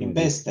lot in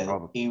this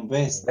product.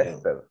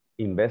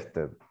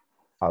 Invested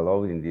a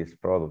lot in this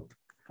product.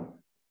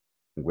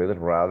 We'd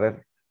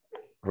rather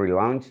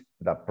relaunch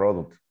the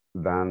product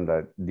than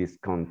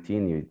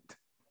discontinue it.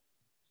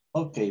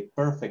 Okay,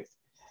 perfect.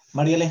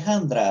 Maria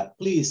Alejandra,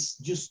 please,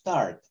 you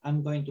start.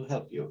 I'm going to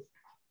help you.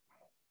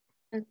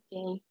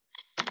 Okay.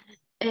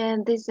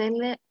 And the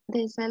sales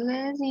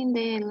in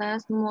the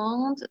last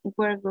month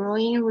were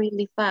growing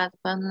really fast,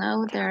 but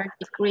now they're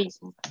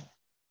decreasing.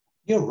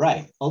 You're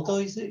right, although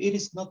it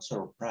is not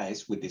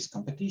surprise with this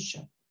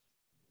competition.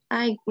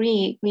 I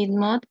agree. We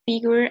must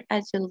figure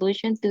a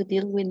solution to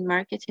deal with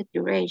market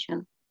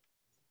saturation.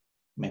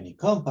 Many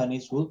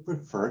companies will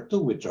prefer to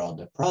withdraw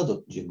the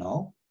product, you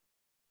know.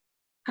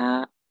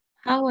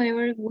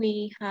 However,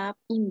 we have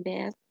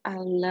invested a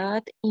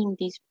lot in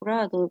this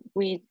product.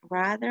 We'd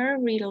rather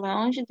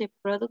relaunch the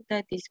product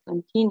that is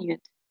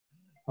discontinued.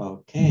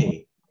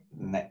 Okay,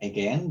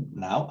 again,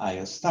 now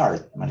I'll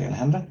start, Maria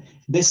Alejandra.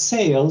 The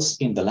sales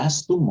in the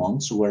last 2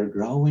 months were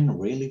growing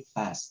really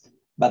fast,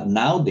 but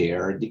now they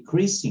are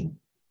decreasing.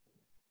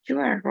 You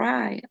are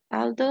right,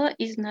 although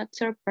it's not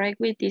surprised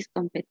with this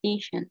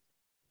competition.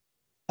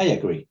 I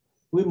agree.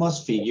 We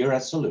must figure a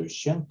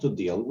solution to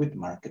deal with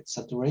market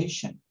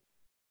saturation.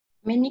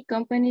 Many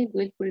companies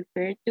will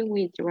prefer to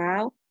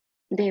withdraw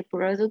the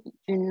product,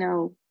 you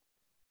know.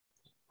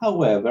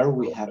 However,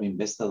 we have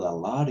invested a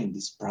lot in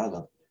this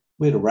product.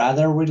 We'd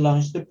rather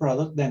relaunch the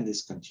product than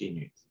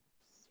discontinue it.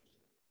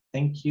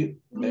 Thank you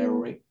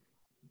very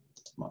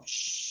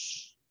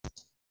much.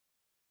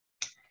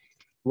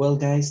 Well,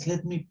 guys,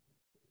 let me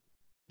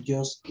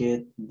just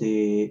get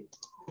the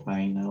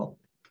final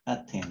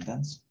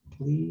attendance,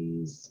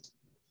 please,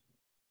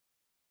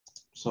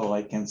 so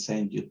I can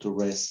send you to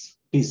rest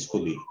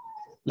peacefully.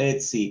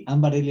 Let's see.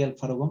 Ambarelli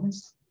Alfaro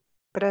Gómez.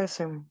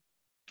 Present.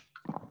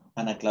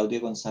 Ana Claudia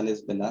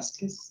González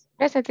Velázquez.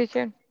 Present,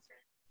 teacher.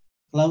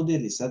 Claudia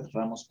Elizabeth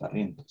Ramos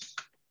Barrientos.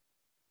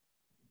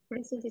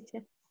 Present,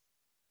 teacher.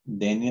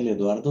 Daniel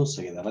Eduardo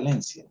Cegueda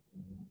Valencia.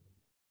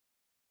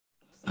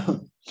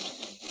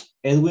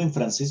 Edwin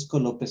Francisco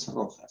López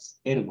Rojas.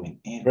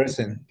 Erwin.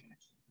 Present.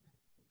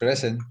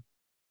 Present.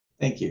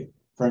 Thank you.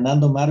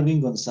 Fernando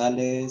Marvin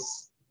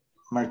González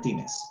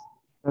Martínez.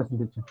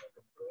 Present, teacher.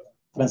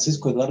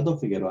 Francisco Eduardo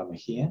Figueroa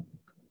Mejía.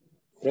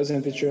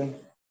 Present, teacher.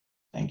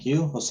 Thank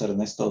you. José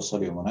Ernesto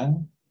Osorio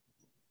Morán.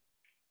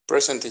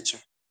 Present,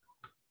 teacher.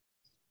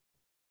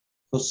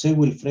 José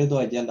Wilfredo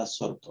Ayala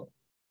Sorto.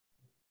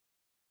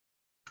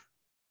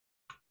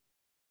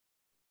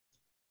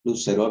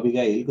 Lucero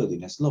Abigail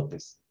Godínez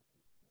López.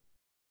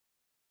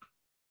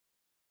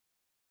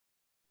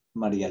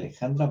 María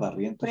Alejandra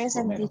Barrientos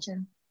Present, Romero.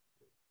 teacher.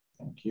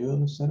 Thank you,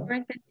 Lucero.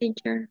 Present,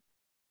 teacher.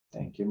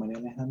 Thank you, María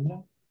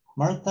Alejandra.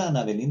 Marta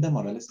Ana Belinda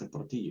Morales de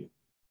Portillo.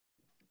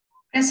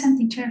 Present,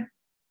 teacher.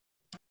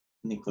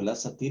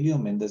 Nicolás Atilio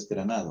Méndez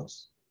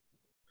Granados.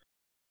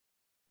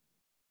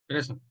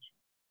 Present.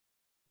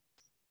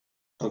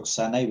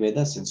 Roxana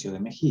Iveda Asensio de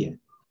Mejía.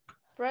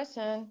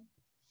 Present.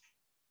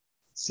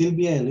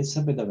 Silvia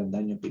Elizabeth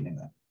Avendaño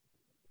Pineda.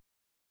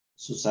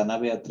 Susana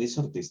Beatriz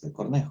Ortiz de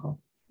Cornejo.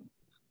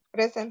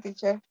 Present,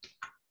 teacher.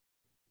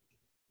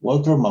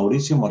 Walter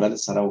Mauricio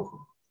Morales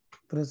Araujo.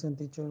 Present,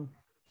 teacher.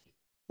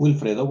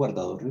 Wilfredo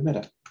Guardado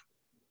Rivera.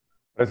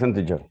 Present,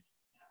 teacher.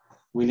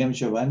 William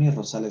Giovanni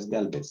Rosales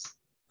Galvez.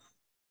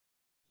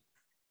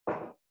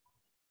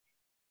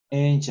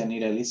 And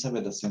Yanira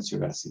Elizabeth Asensio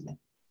García.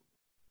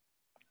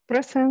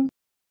 Present.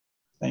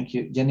 Thank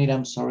you. Yanira,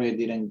 I'm sorry I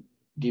didn't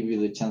give you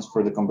the chance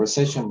for the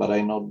conversation, but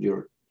I know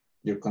your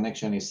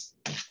connection is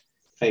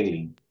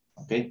failing,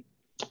 okay?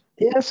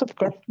 Yes, of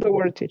course. The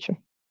word, teacher.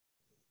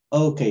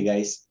 Okay,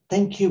 guys.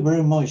 Thank you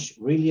very much.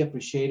 Really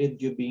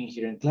appreciated you being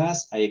here in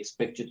class. I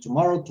expect you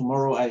tomorrow.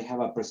 Tomorrow I have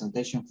a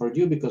presentation for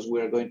you because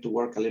we are going to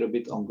work a little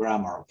bit on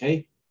grammar,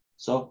 okay?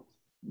 So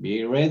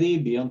be ready,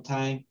 be on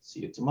time.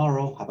 See you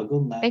tomorrow. Have a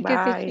good night. Thank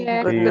you,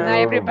 teacher. Good Good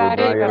night,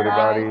 everybody. Good night,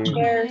 Bye-bye.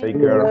 everybody. Take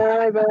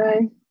care.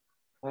 Bye-bye.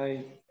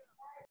 Bye.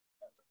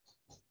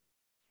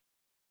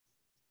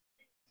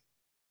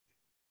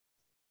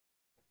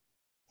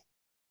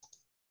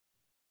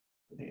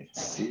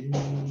 Let's see.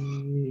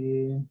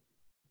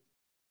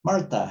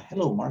 Marta.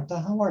 Hello, Marta.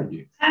 How are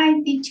you? Hi,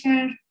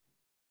 teacher.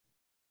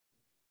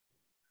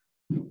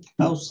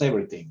 How's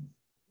everything?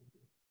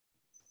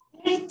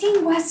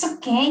 Everything was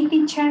okay,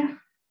 teacher.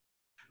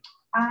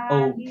 A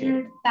Okay.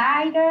 little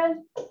tired,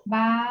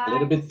 but A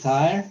little bit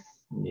tired?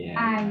 Yeah.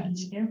 I'm a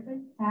little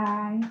bit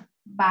tired,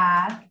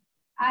 but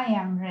I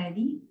am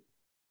ready.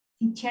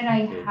 Teacher,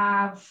 I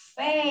have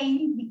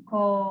failed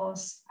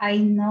because I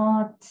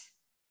not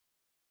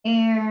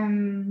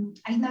been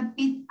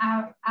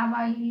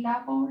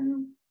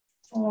available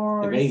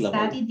for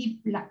study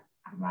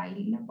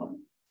available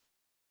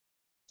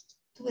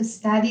to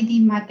study the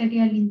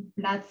material in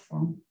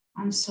platform.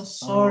 I'm so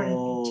sorry,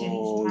 teacher.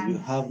 Oh, you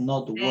have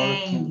not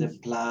worked in the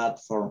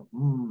platform.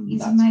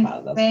 It's that's my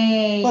bad.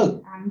 fail.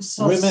 Well, I'm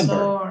so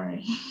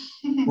sorry.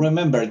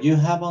 remember, you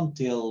have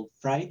until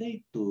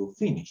Friday to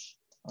finish.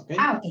 Okay.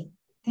 Okay.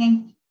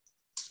 Thank you.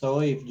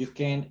 So if you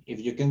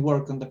can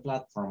work on the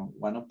platform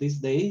one of these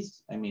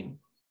days, I mean,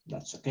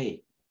 that's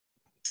okay.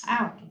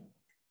 Okay.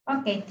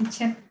 Okay,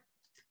 teacher.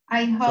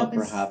 I hope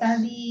perhaps,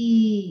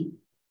 study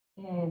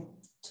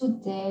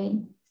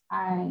today.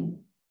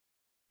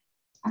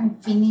 I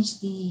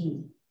finished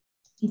the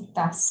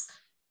task.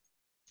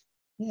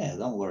 Yeah,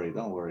 don't worry.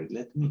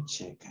 Let me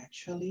check.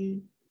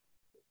 Actually,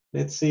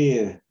 let's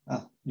see.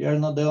 You're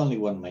not the only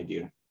one, my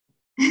dear.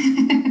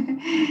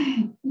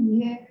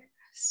 Yeah,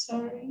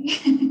 sorry.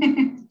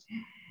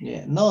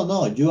 Yeah,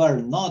 no, you are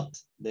not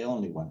the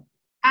only one.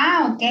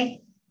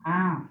 Okay.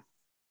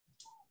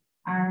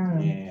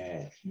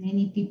 Yeah.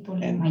 Many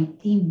people in my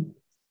team.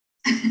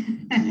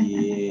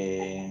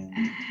 Yeah.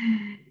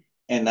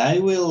 And I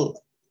will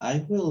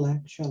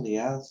actually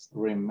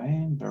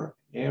remember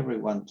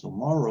everyone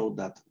tomorrow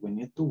that we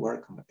need to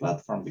work on the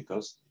platform,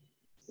 because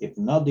if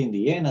not at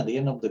the end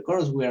of the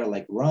course, we are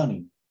like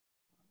running.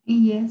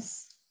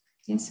 Yes,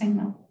 I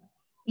know.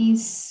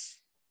 Is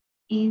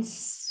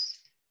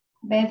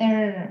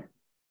better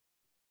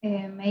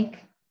make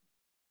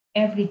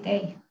every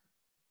day.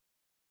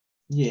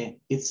 Yeah,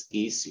 it's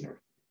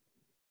easier.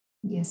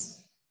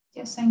 Yes,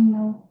 I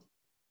know.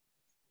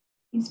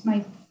 It's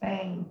my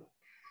fail.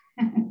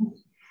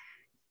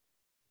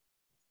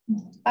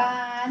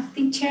 But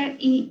teacher,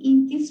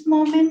 in this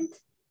moment,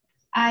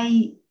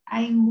 I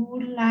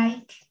would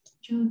like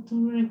you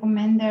to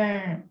recommend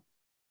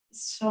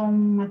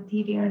some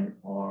material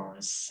or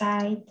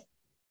site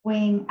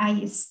when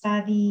I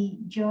study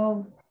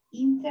job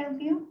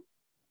interview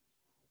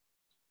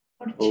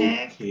or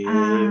check. Okay,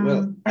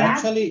 well,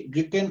 actually,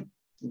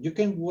 you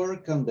can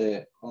work on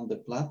the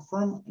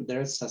platform.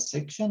 There's a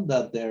section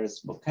that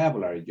there's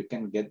vocabulary. You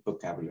can get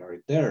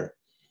vocabulary there,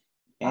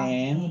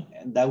 and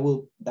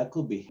that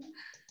could be.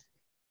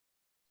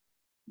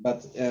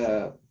 But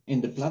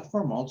in the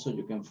platform also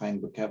you can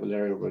find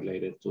vocabulary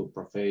related to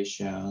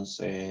professions,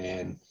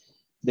 and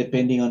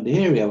depending on the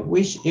area.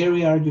 Which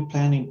area are you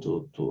planning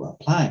to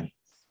apply?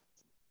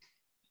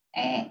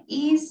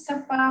 It's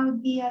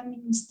about the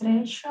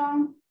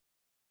administration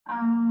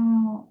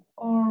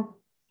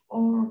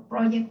or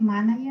project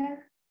manager.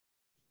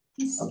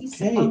 It's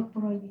about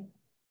project.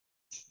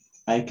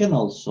 I can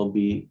also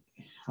be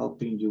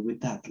helping you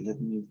with that. Let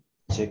me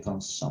check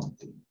on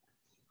something.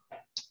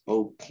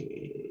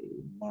 Okay,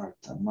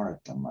 Marta.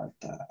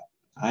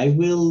 I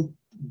will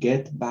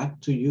get back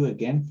to you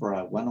again for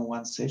a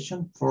one-on-one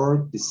session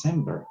for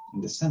December,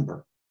 in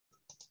December.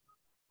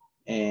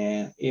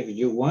 And if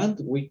you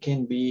want, I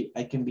can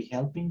be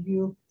helping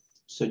you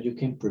so you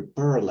can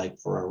prepare like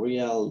for a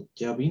real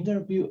job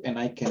interview, and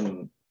I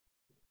can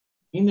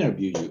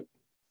interview you.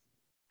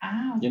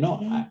 Okay. You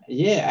know,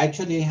 yeah,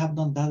 actually I have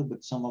done that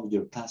with some of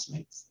your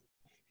classmates.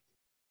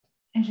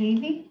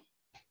 Really?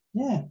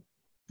 Yeah,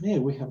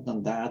 we have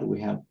done that.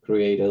 We have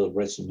created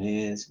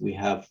resumes. We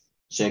have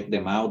checked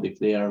them out if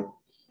they are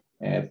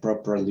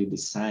properly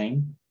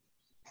designed.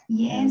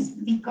 Yes,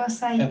 because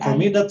for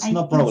me, that's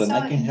no problem.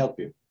 I can help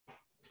you.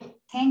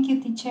 Thank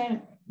you,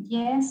 teacher.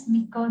 Yes,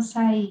 because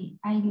I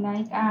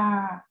like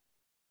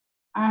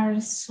our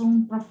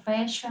Zoom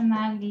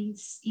professional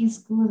is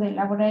good,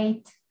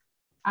 elaborate,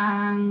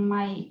 and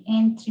my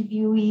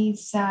interview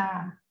is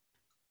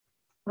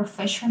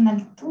professional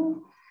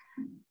too.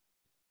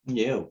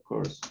 Yeah, of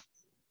course.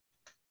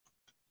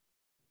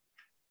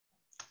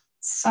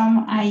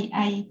 Some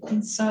I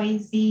think so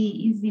is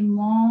the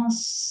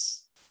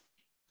most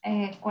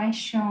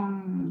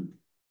question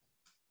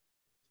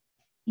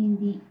in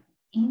the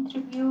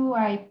interview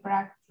I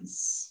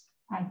practice.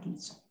 I think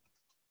so.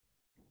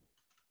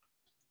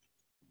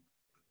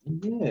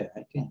 Yeah,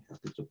 I can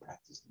help you to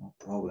practice, no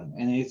problem.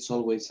 And it's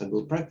always a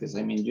good practice.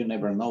 I mean, you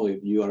never know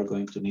if you are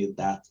going to need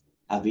that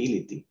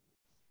ability.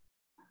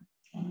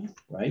 Okay.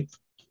 Right?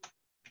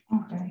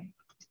 Okay.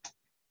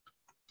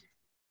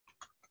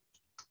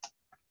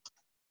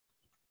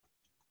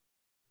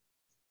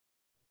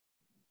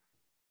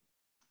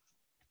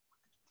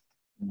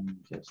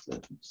 Just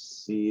let me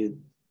see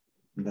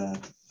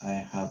that I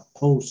have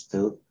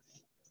posted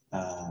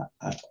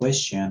a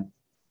question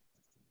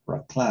for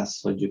a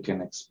class so you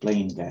can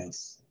explain,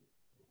 guys.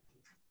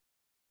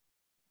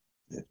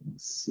 Let me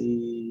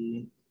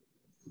see.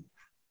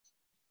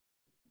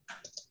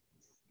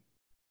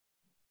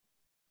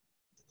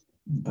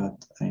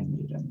 But I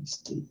made a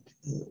mistake.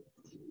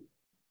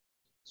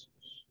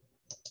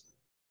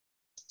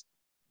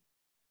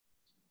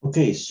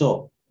 Okay,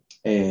 so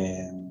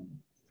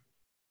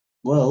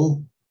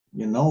Well,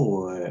 you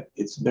know,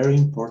 it's very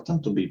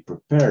important to be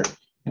prepared.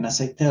 And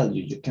as I tell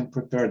you, you can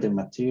prepare the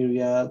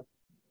material,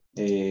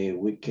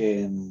 we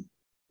can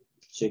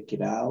check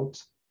it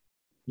out,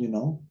 you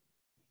know,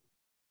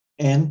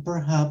 and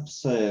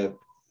perhaps it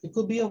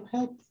could be of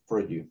help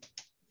for you.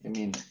 I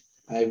mean,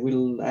 I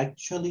will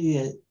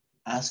actually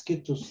ask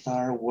you to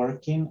start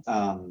working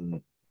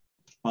on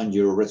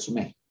your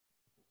resume,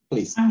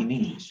 please, in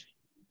English.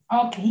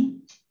 Okay.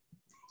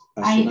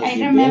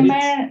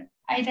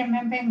 I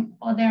remember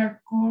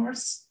other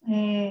course,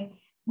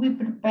 we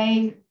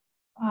prepare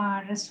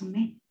a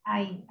resume.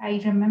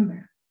 I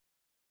remember.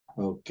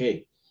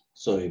 Okay.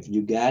 So if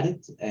you got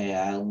it,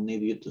 I'll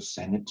need you to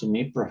send it to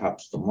me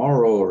perhaps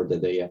tomorrow or the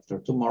day after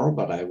tomorrow,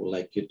 but I would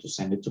like you to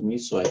send it to me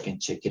so I can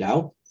check it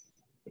out.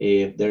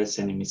 If there's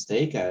any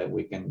mistake,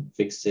 we can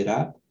fix it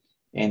up.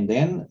 And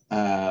then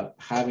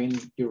having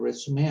your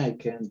resume, I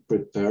can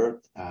prepare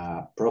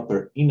a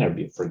proper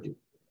interview for you.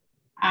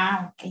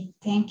 Okay.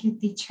 Thank you,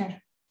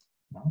 teacher.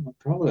 No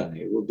problem.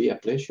 It will be a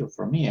pleasure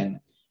for me. And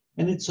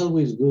it's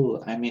always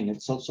good. I mean,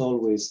 it's also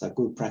always a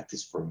good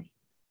practice for me.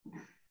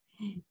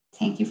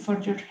 Thank you for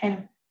your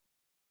help.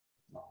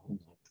 No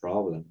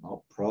problem,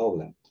 no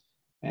problem.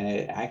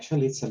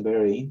 Actually, it's a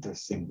very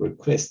interesting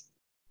request.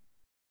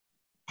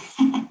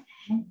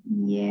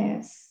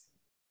 Yes.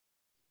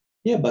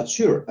 Yeah, but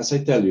sure, as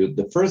I tell you,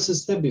 the first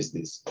step is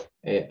this.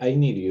 I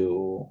need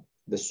you,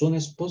 the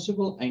soonest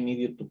possible, I need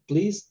you to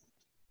please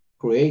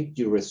create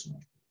your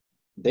resume.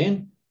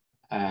 Then,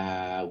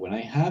 when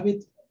I have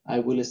it, I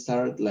will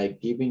start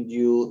like giving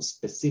you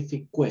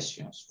specific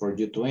questions for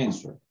you to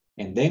answer.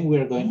 And then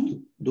we're going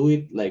to do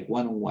it like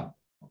one-on-one,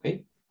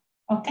 okay?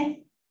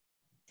 Okay.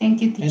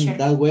 Thank you, teacher. And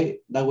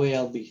that way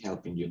I'll be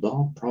helping you.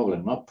 No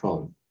problem, no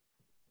problem.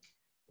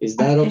 Is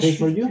that okay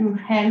for you? Your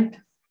help.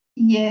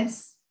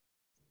 Yes.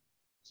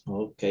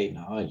 Okay,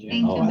 no, you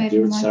Thank know, you at very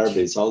your much.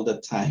 service all the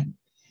time.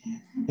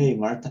 Hey,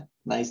 Marta,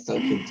 nice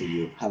talking to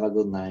you. Have a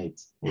good night.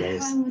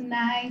 Rest. Have a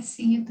nice.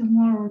 See you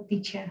tomorrow,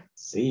 teacher.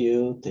 See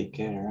you. Take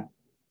care.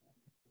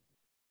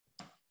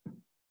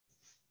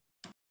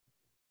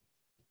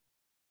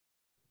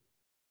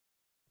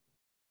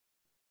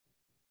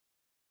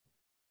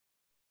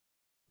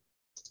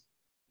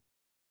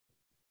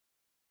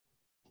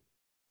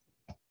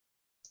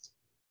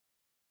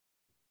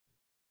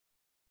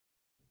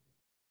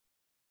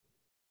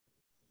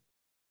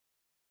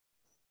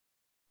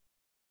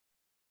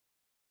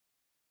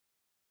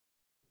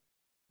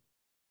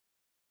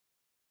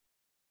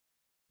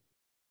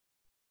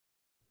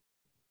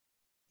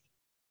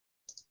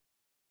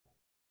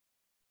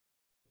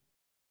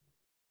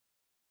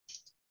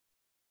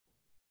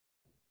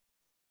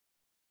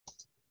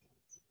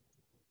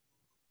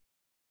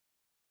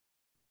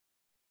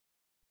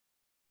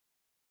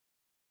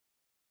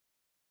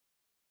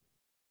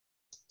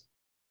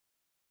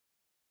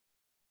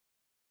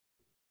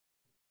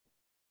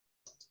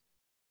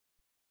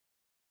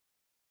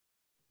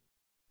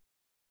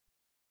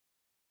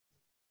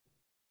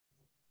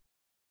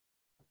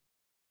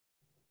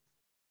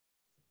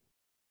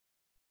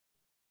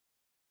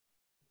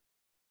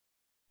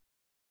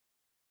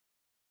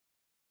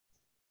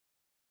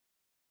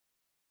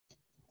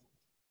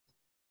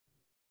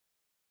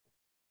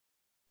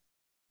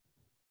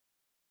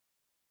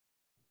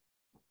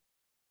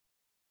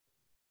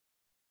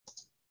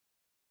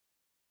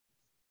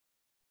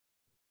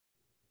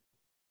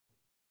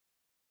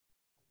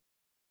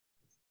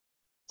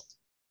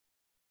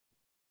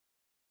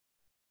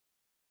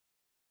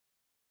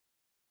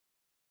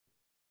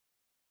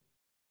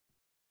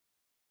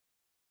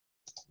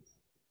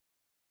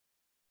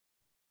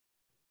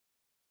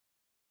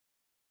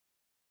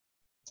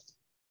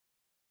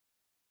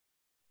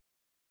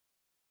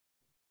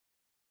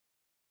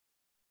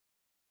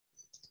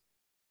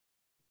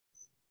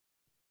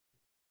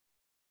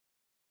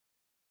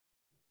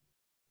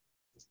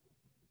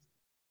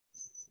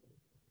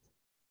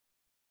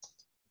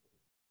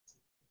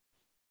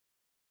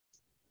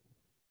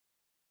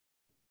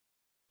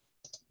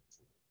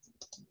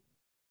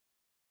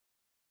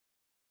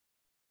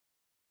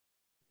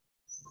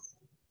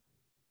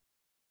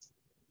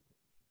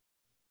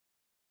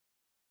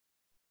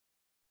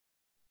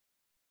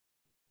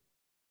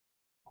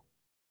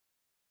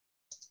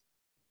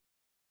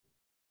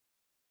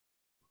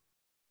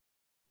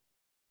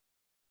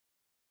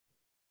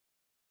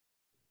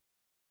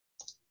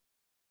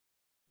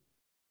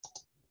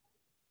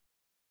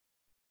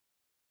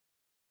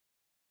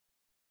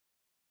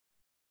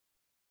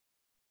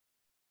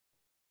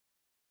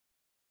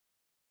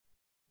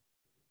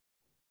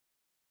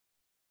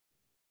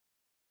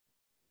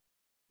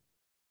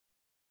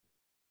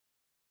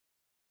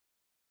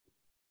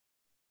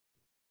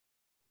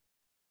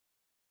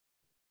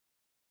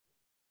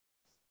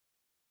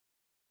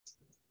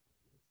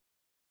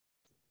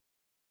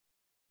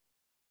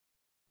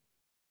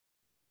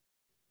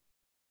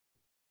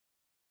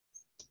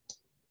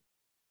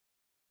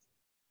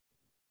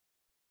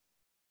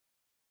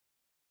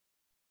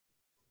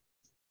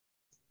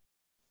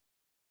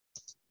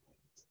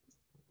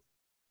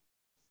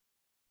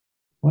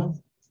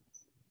 Well,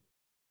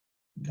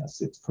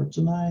 that's it for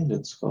tonight.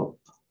 Let's hope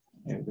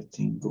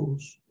everything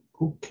goes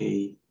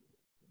okay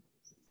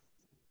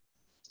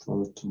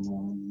for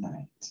tomorrow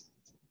night.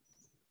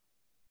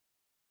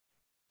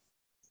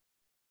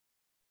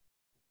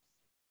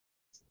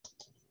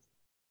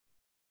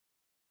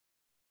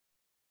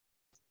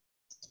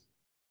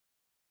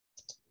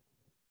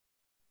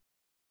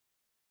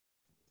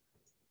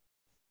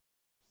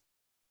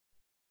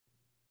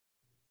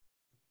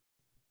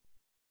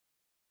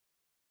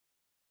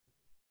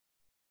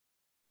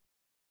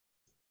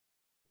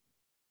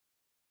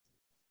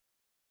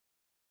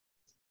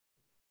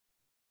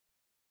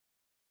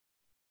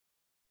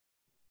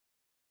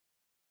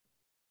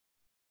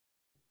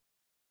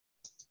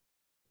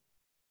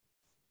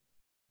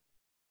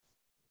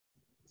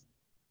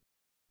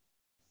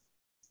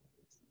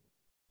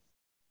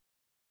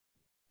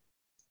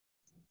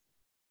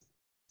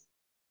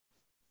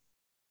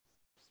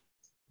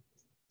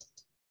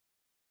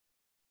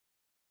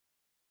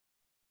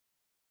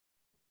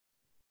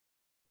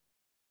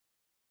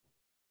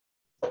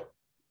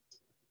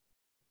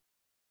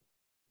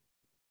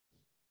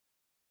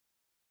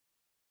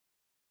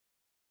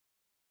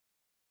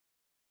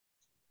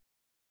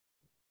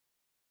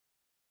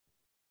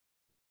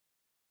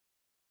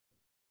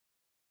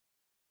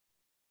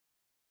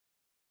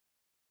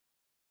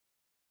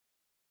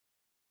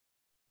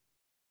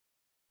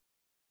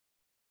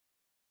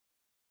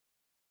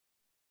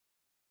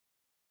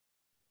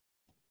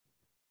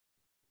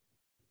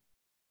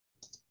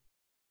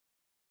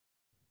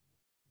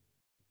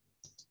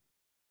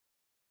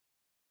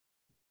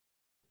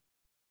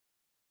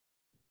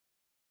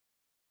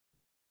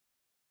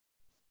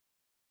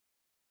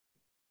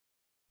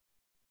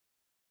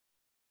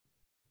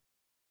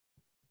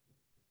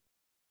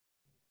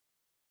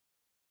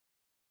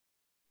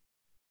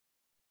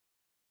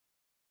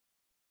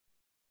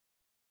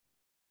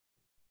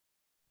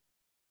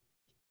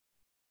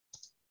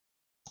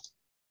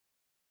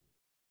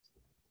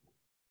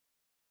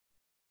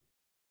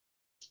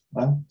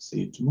 Well,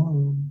 see you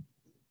tomorrow.